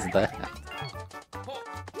heck is that?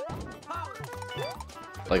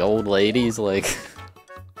 Like old ladies, like...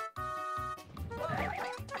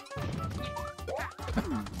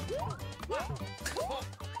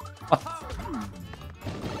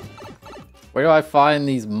 Where do I find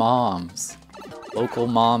these moms? Local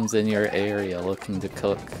moms in your area looking to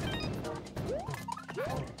cook.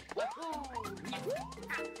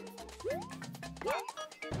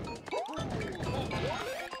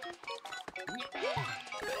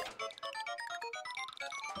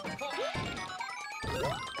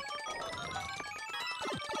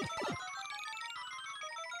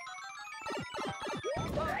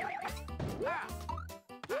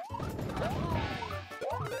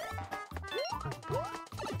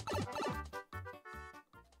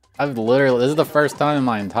 I've literally, this is the first time in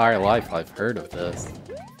my entire life I've heard of this.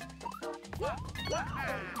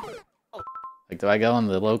 Like, do I go on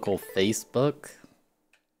the local Facebook?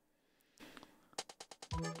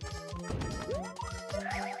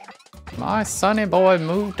 My sonny boy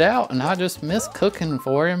moved out and I just miss cooking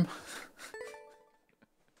for him.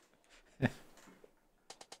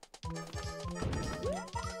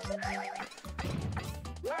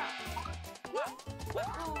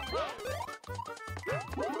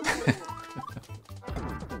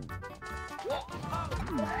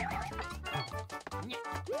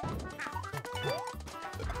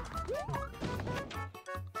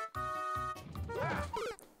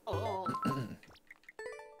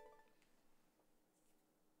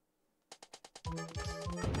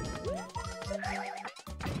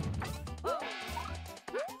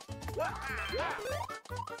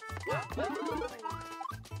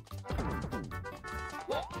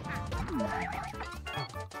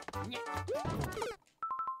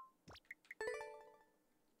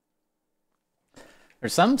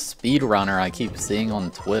 There's some speedrunner I keep seeing on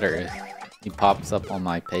Twitter. He pops up on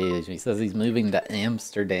my page. He says he's moving to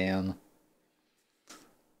Amsterdam.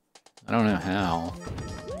 I don't know how.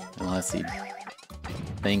 Unless he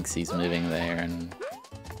thinks he's moving there and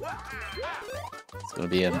he's gonna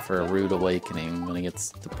be in for a rude awakening when he gets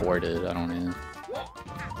deported. I don't know.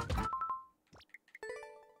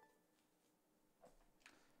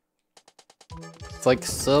 It's like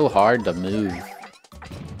so hard to move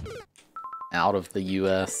out of the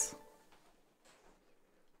US.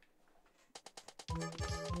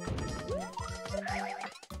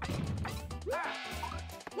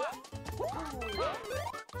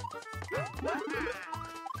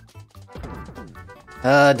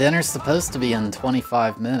 Dinner's supposed to be in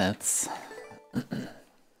 25 minutes.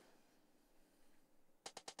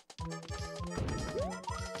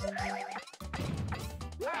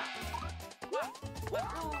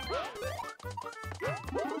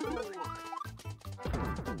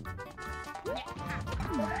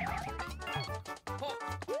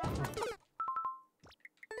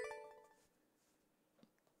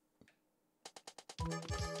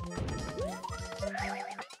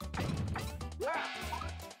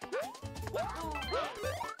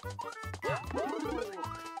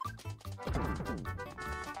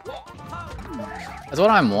 That's what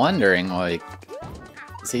I'm wondering, like,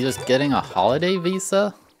 is he just getting a holiday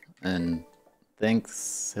visa and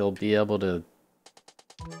thinks he'll be able to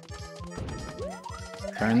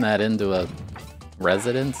turn that into a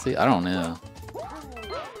residency? I don't know.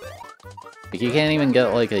 Like, you can't even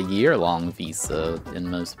get like a year-long visa in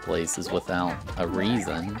most places without a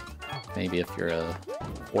reason. Maybe if you're a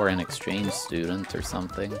foreign exchange student or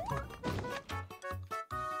something.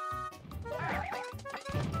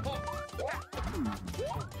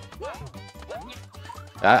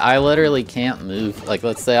 I literally can't move. Like,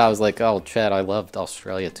 let's say I was like, oh, Chad, I loved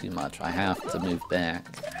Australia too much. I have to move back.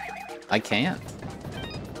 I can't.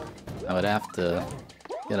 I would have to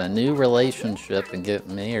get a new relationship and get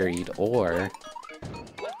married, or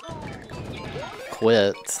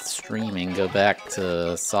quit streaming, go back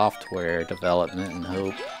to software development and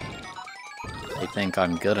hope they think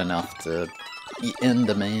I'm good enough to be in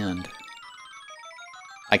demand.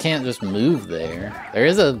 I can't just move there. There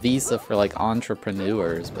is a visa for like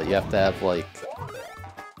entrepreneurs, but you have to have like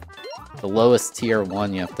the lowest tier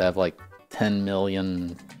one, you have to have like $10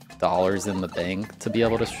 million in the bank to be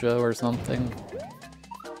able to show or something.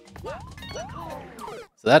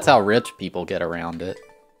 So that's how rich people get around it.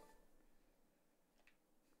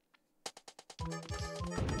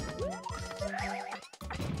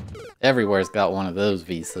 Everywhere's got one of those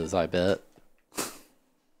visas, I bet.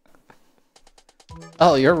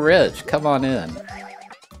 Oh, you're rich. Come on in.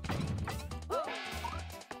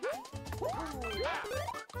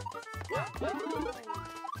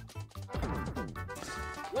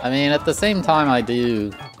 I mean, at the same time, I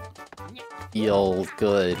do feel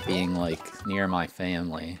good being, like, near my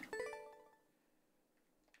family.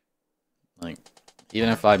 Like, even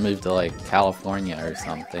if I moved to, like, California or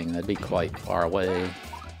something, that'd be quite far away.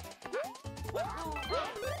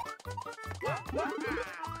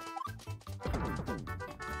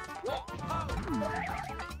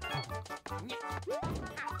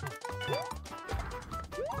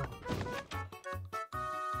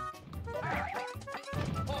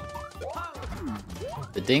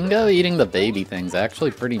 The dingo eating the baby thing's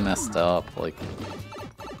actually pretty messed up. Like,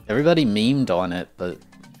 everybody memed on it, but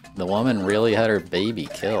the woman really had her baby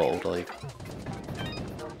killed. Like,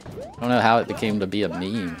 I don't know how it became to be a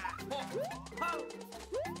meme.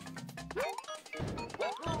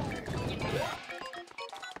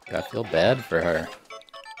 I feel bad for her.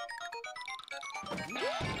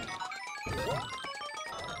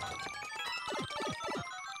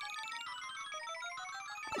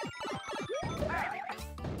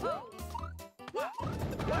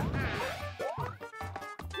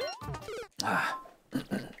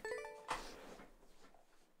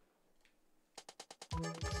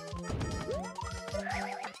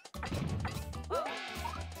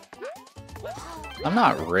 I'm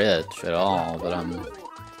not rich at all, but I'm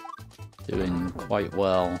doing quite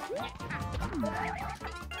well.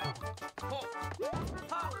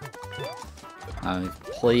 I've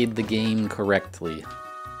played the game correctly.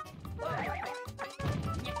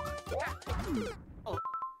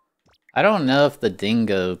 I don't know if the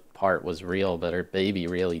dingo part was real, but her baby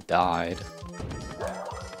really died.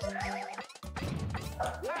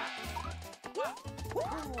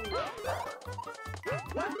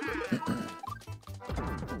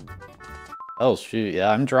 Oh shoot,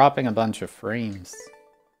 yeah, I'm dropping a bunch of frames.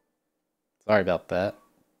 Sorry about that.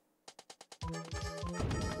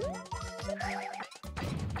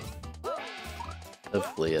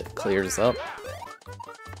 Hopefully it clears up.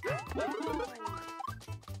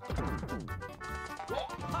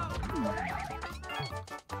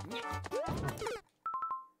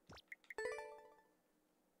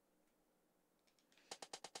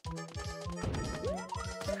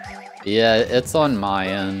 Yeah, it's on my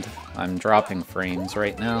end. I'm dropping frames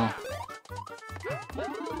right now.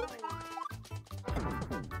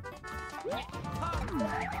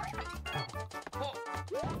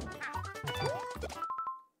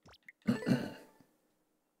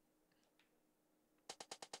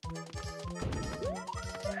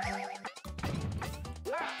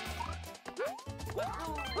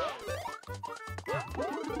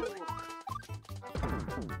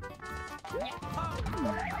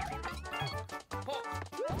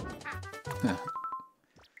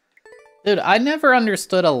 Dude, I never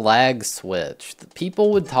understood a lag switch.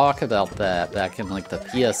 People would talk about that back in like the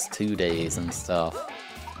PS2 days and stuff.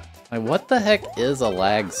 Like, what the heck is a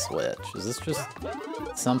lag switch? Is this just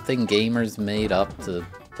something gamers made up to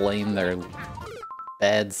blame their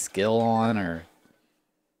bad skill on, or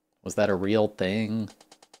was that a real thing?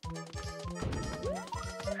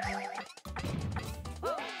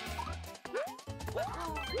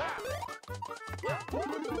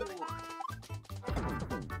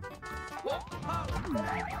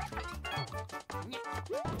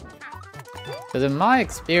 Because in my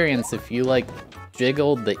experience, if you like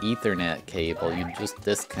jiggled the Ethernet cable, you'd just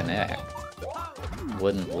disconnect.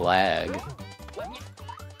 Wouldn't lag.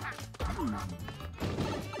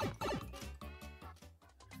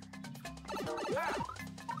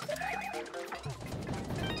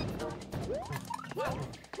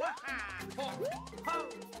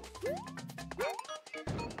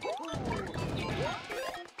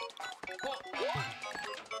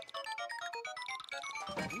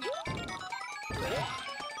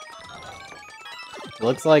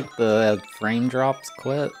 Looks like the frame drops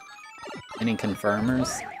quit. Any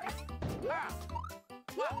confirmers?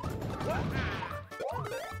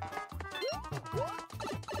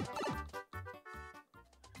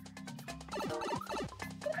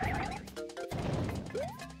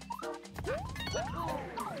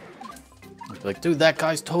 Like, dude, that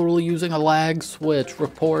guy's totally using a lag switch.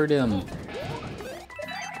 Report him.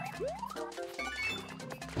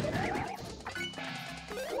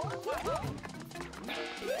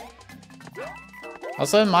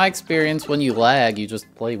 Also, in my experience, when you lag, you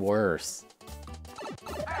just play worse.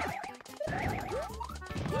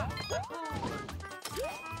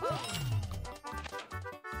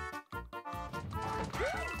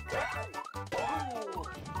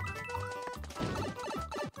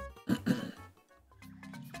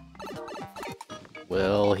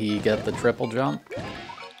 Will he get the triple jump?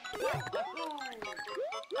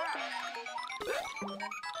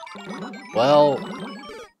 Well,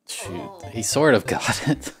 shoot, he sort of got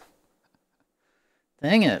it.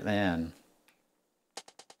 Dang it, man.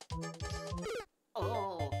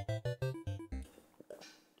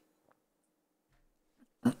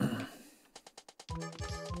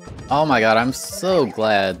 Oh my god, I'm so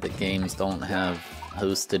glad that games don't have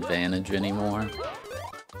host advantage anymore.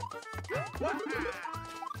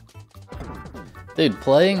 Dude,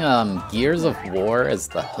 playing Gears of War as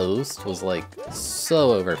the host was like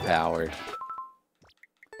so overpowered.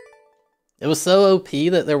 It was so OP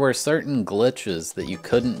that there were certain glitches that you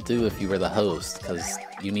couldn't do if you were the host, because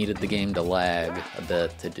you needed the game to lag a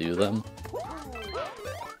bit to do them.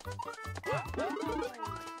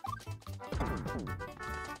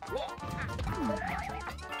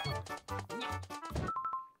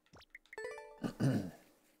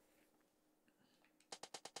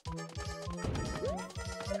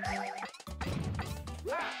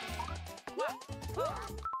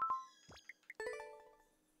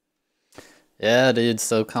 Yeah, dude,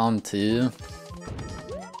 SOCOM 2.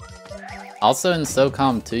 Also in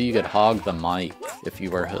SOCOM 2, you could hog the mic if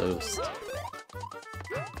you were host.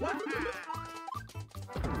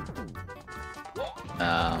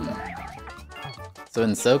 So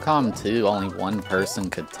in SOCOM 2, only one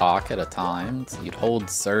person could talk at a time. So you'd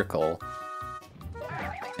hold circle,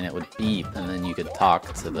 and it would beep, and then you could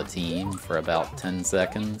talk to the team for about 10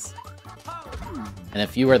 seconds. And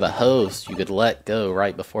if you were the host, you could let go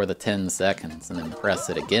right before the 10 seconds and then press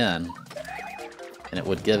it again, and it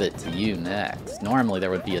would give it to you next. Normally there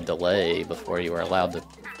would be a delay before you were allowed to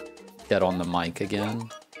get on the mic again.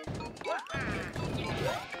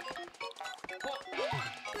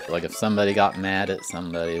 Like, if somebody got mad at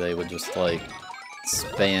somebody, they would just, like,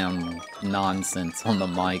 spam nonsense on the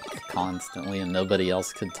mic constantly and nobody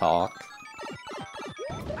else could talk.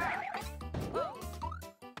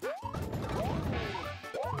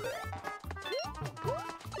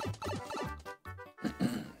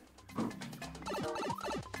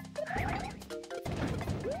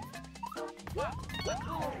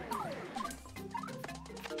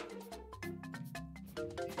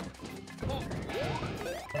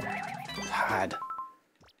 God.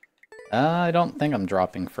 I don't think I'm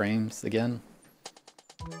dropping frames again.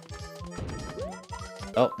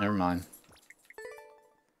 Oh, never mind.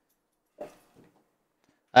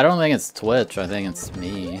 I don't think it's Twitch, I think it's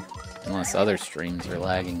me. Unless other streams are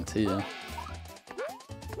lagging too.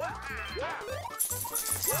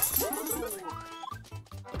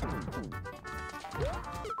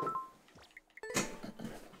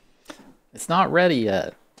 It's not ready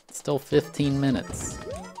yet. It's still 15 minutes.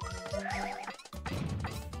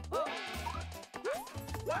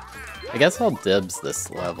 I guess I'll dibs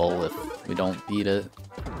this level if we don't beat it.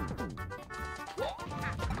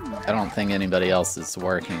 I don't think anybody else is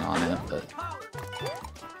working on it, but...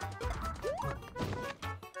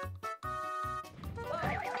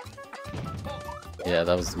 Yeah,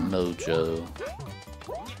 that was Mojo.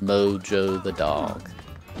 Mojo the dog.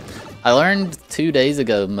 I learned 2 days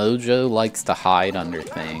ago Mojo likes to hide under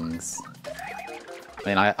things. I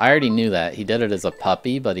mean, I already knew that. He did it as a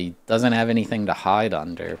puppy, but he doesn't have anything to hide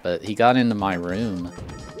under. But he got into my room.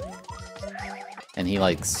 And he,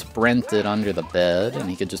 like, sprinted under the bed, and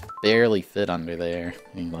he could just barely fit under there.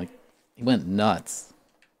 And he went nuts.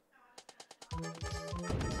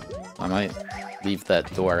 I might leave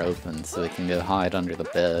that door open so he can go hide under the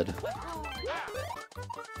bed.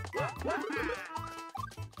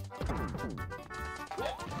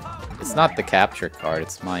 It's not the capture card,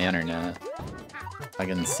 it's my internet. I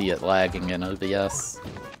can see it lagging in OBS.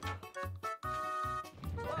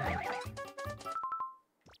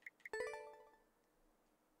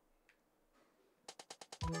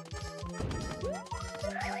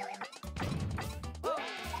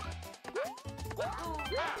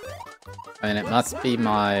 I mean, it must be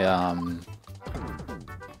my,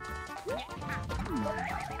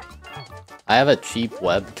 I have a cheap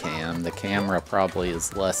webcam. The camera probably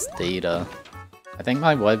is less data. I think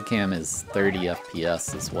my webcam is 30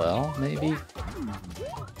 FPS as well, maybe?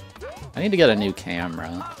 I need to get a new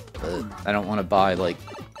camera, but I don't want to buy, like,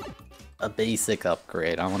 a basic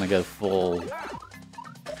upgrade. I want to go full...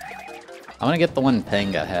 I want to get the one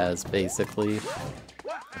Penga has, basically.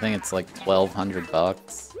 I think it's like 1,200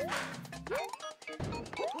 bucks.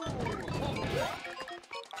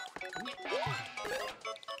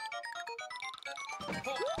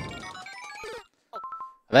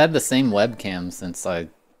 I've had the same webcam since I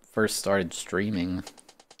first started streaming.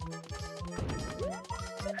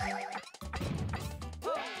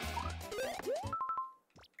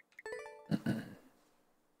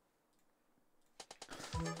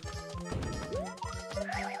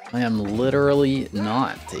 I am literally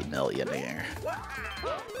not a millionaire.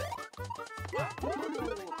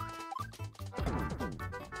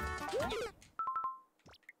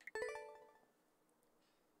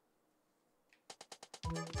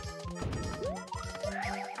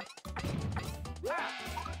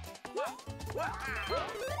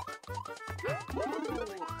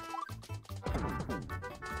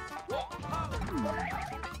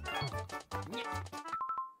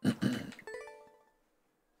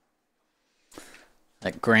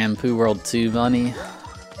 That Grand Poo World 2 money.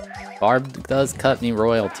 Barb does cut me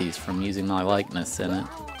royalties from using my likeness in it.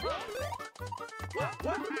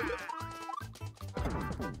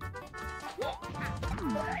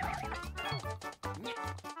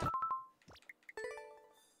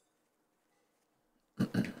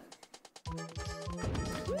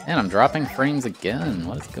 Man, I'm dropping frames again.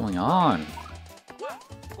 What is going on?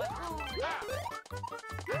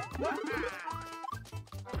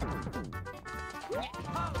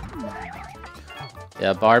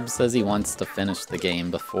 Yeah, Barb says he wants to finish the game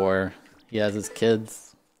before he has his kids.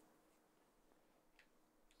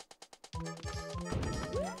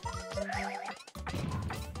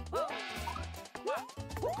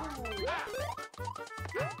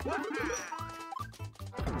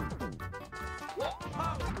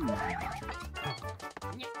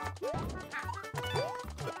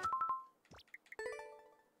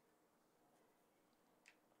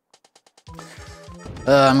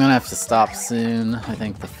 I'm gonna have to stop soon. I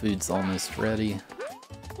think the food's almost ready.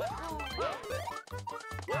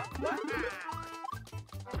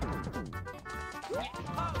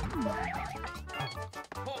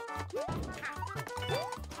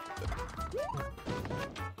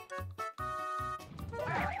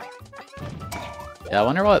 Yeah, I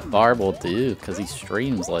wonder what Barb will do, because he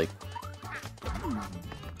streams like,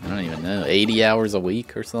 I don't even know, 80 hours a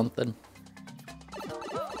week or something.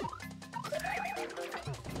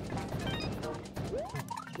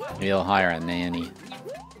 Maybe he'll hire a nanny.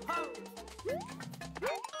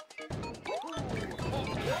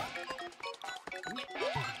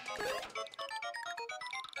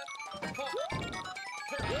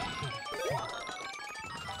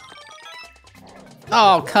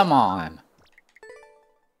 Oh, come on.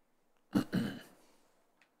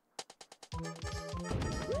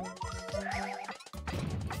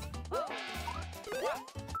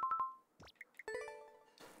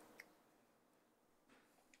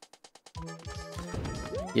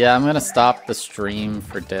 Yeah, I'm gonna stop the stream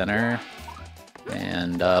for dinner,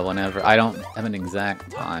 and whenever, I don't have an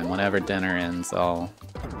exact time, whenever dinner ends, I'll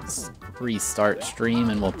restart stream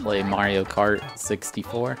and we'll play Mario Kart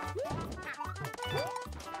 64.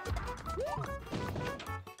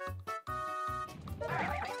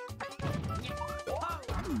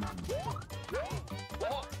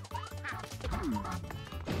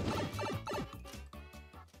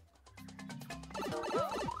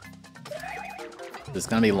 It's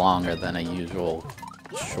gonna be longer than a usual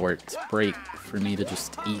short break for me to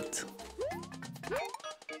just eat.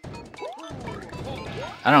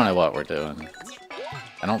 I don't know what we're doing.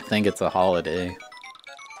 I don't think it's a holiday.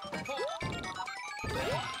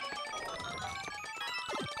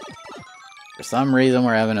 For some reason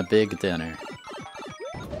we're having a big dinner.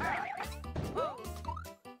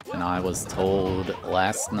 And I was told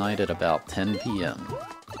last night at about 10 p.m.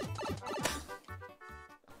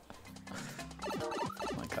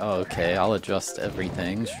 Oh, okay, I'll adjust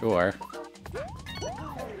everything, sure.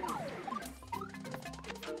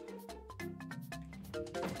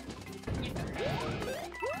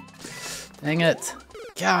 Dang it!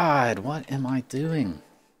 God, what am I doing?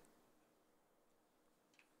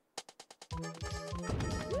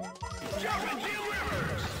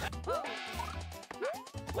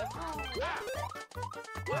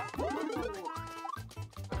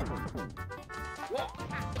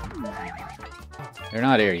 They're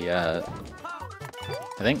not here yet.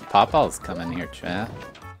 I think Pawpaw's coming here, chat.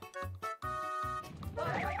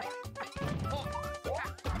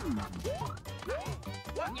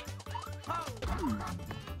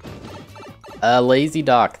 Lazy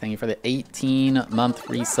Doc, thank you for the 18-month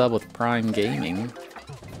resub with Prime Gaming.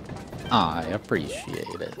 I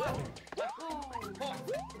appreciate it.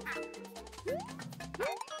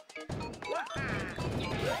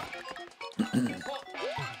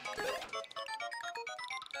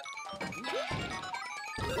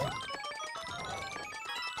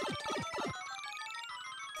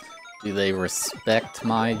 Do they respect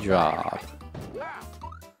my job?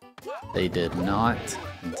 They did not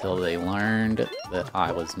until they learned that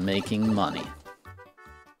I was making money.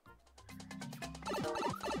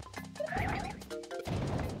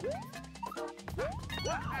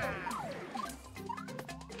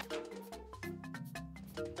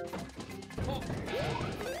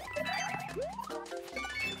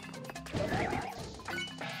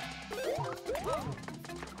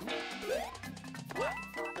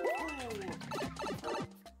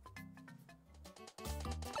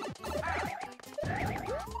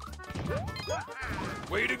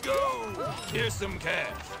 Way to go! Here's some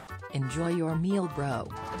cash. Enjoy your meal, bro.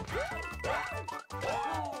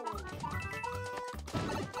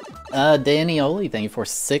 Danny Oli, thank you for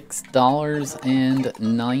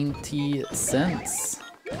 $6.90.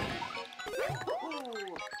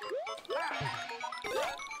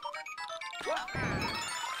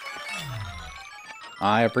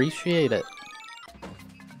 I appreciate it.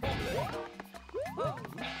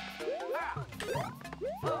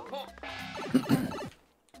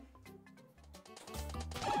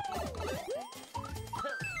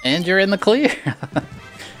 And you're in the clear.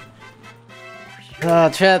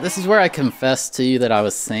 Chat, this is where I confess to you that I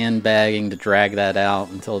was sandbagging to drag that out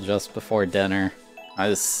until just before dinner. I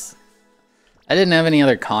didn't have any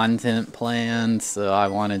other content planned, so I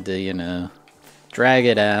wanted to, you know, drag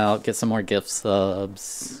it out, get some more gift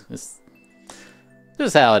subs.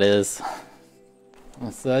 Just how it is.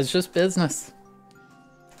 So it's just business.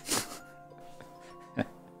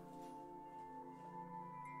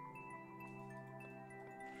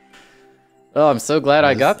 Oh, I'm so glad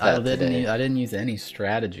I got that today. I didn't use any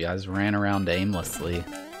strategy. I just ran around aimlessly,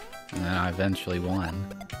 and then I eventually won.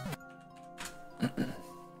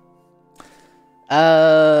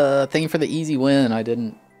 Thank you for the easy win. I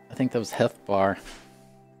think that was Heft Bar.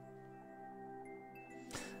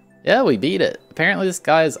 Yeah, we beat it. Apparently this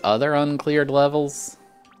guy has other uncleared levels.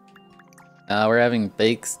 We're having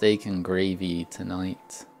baked steak and gravy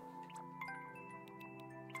tonight.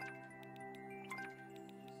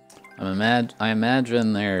 I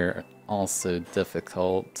imagine they're also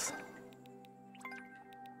difficult.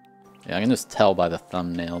 Yeah, I can just tell by the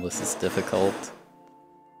thumbnail this is difficult.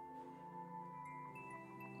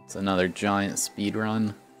 It's another giant speed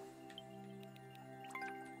run.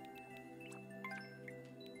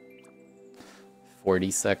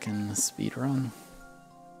 "40-second speed run."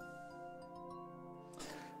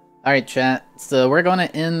 Alright, chat. So we're gonna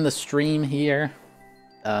end the stream here.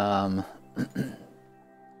 We're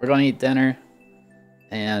gonna eat dinner.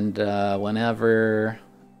 And whenever...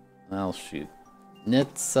 Well, shoot.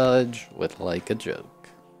 Knit Sudge with like a joke.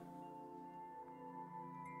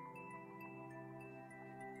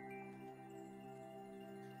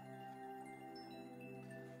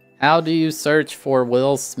 How do you search for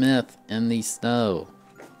Will Smith in the snow?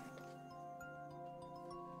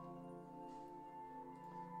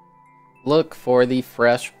 Look for the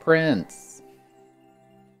Fresh Prince.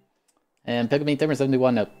 And Pigmeat Timber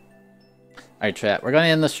 71 nope. Alright, chat. We're gonna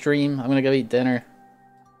end the stream. I'm gonna go eat dinner.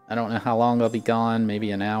 I don't know how long I'll be gone.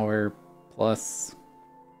 Maybe an hour plus.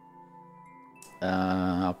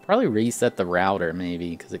 I'll probably reset the router,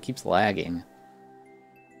 maybe, because it keeps lagging.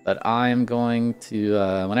 But I'm going to,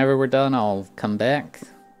 whenever we're done, I'll come back.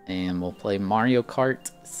 And we'll play Mario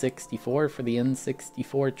Kart 64 for the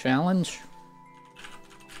N64 challenge.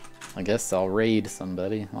 I guess I'll raid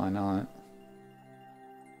somebody. Why not?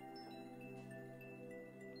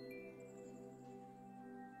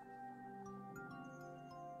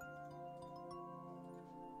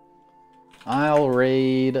 I'll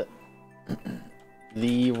raid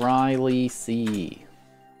the Riley C.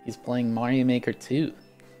 He's playing Mario Maker 2,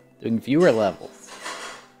 doing viewer levels.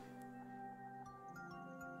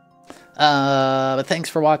 But thanks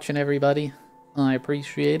for watching, everybody. I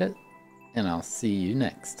appreciate it, and I'll see you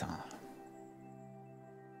next time.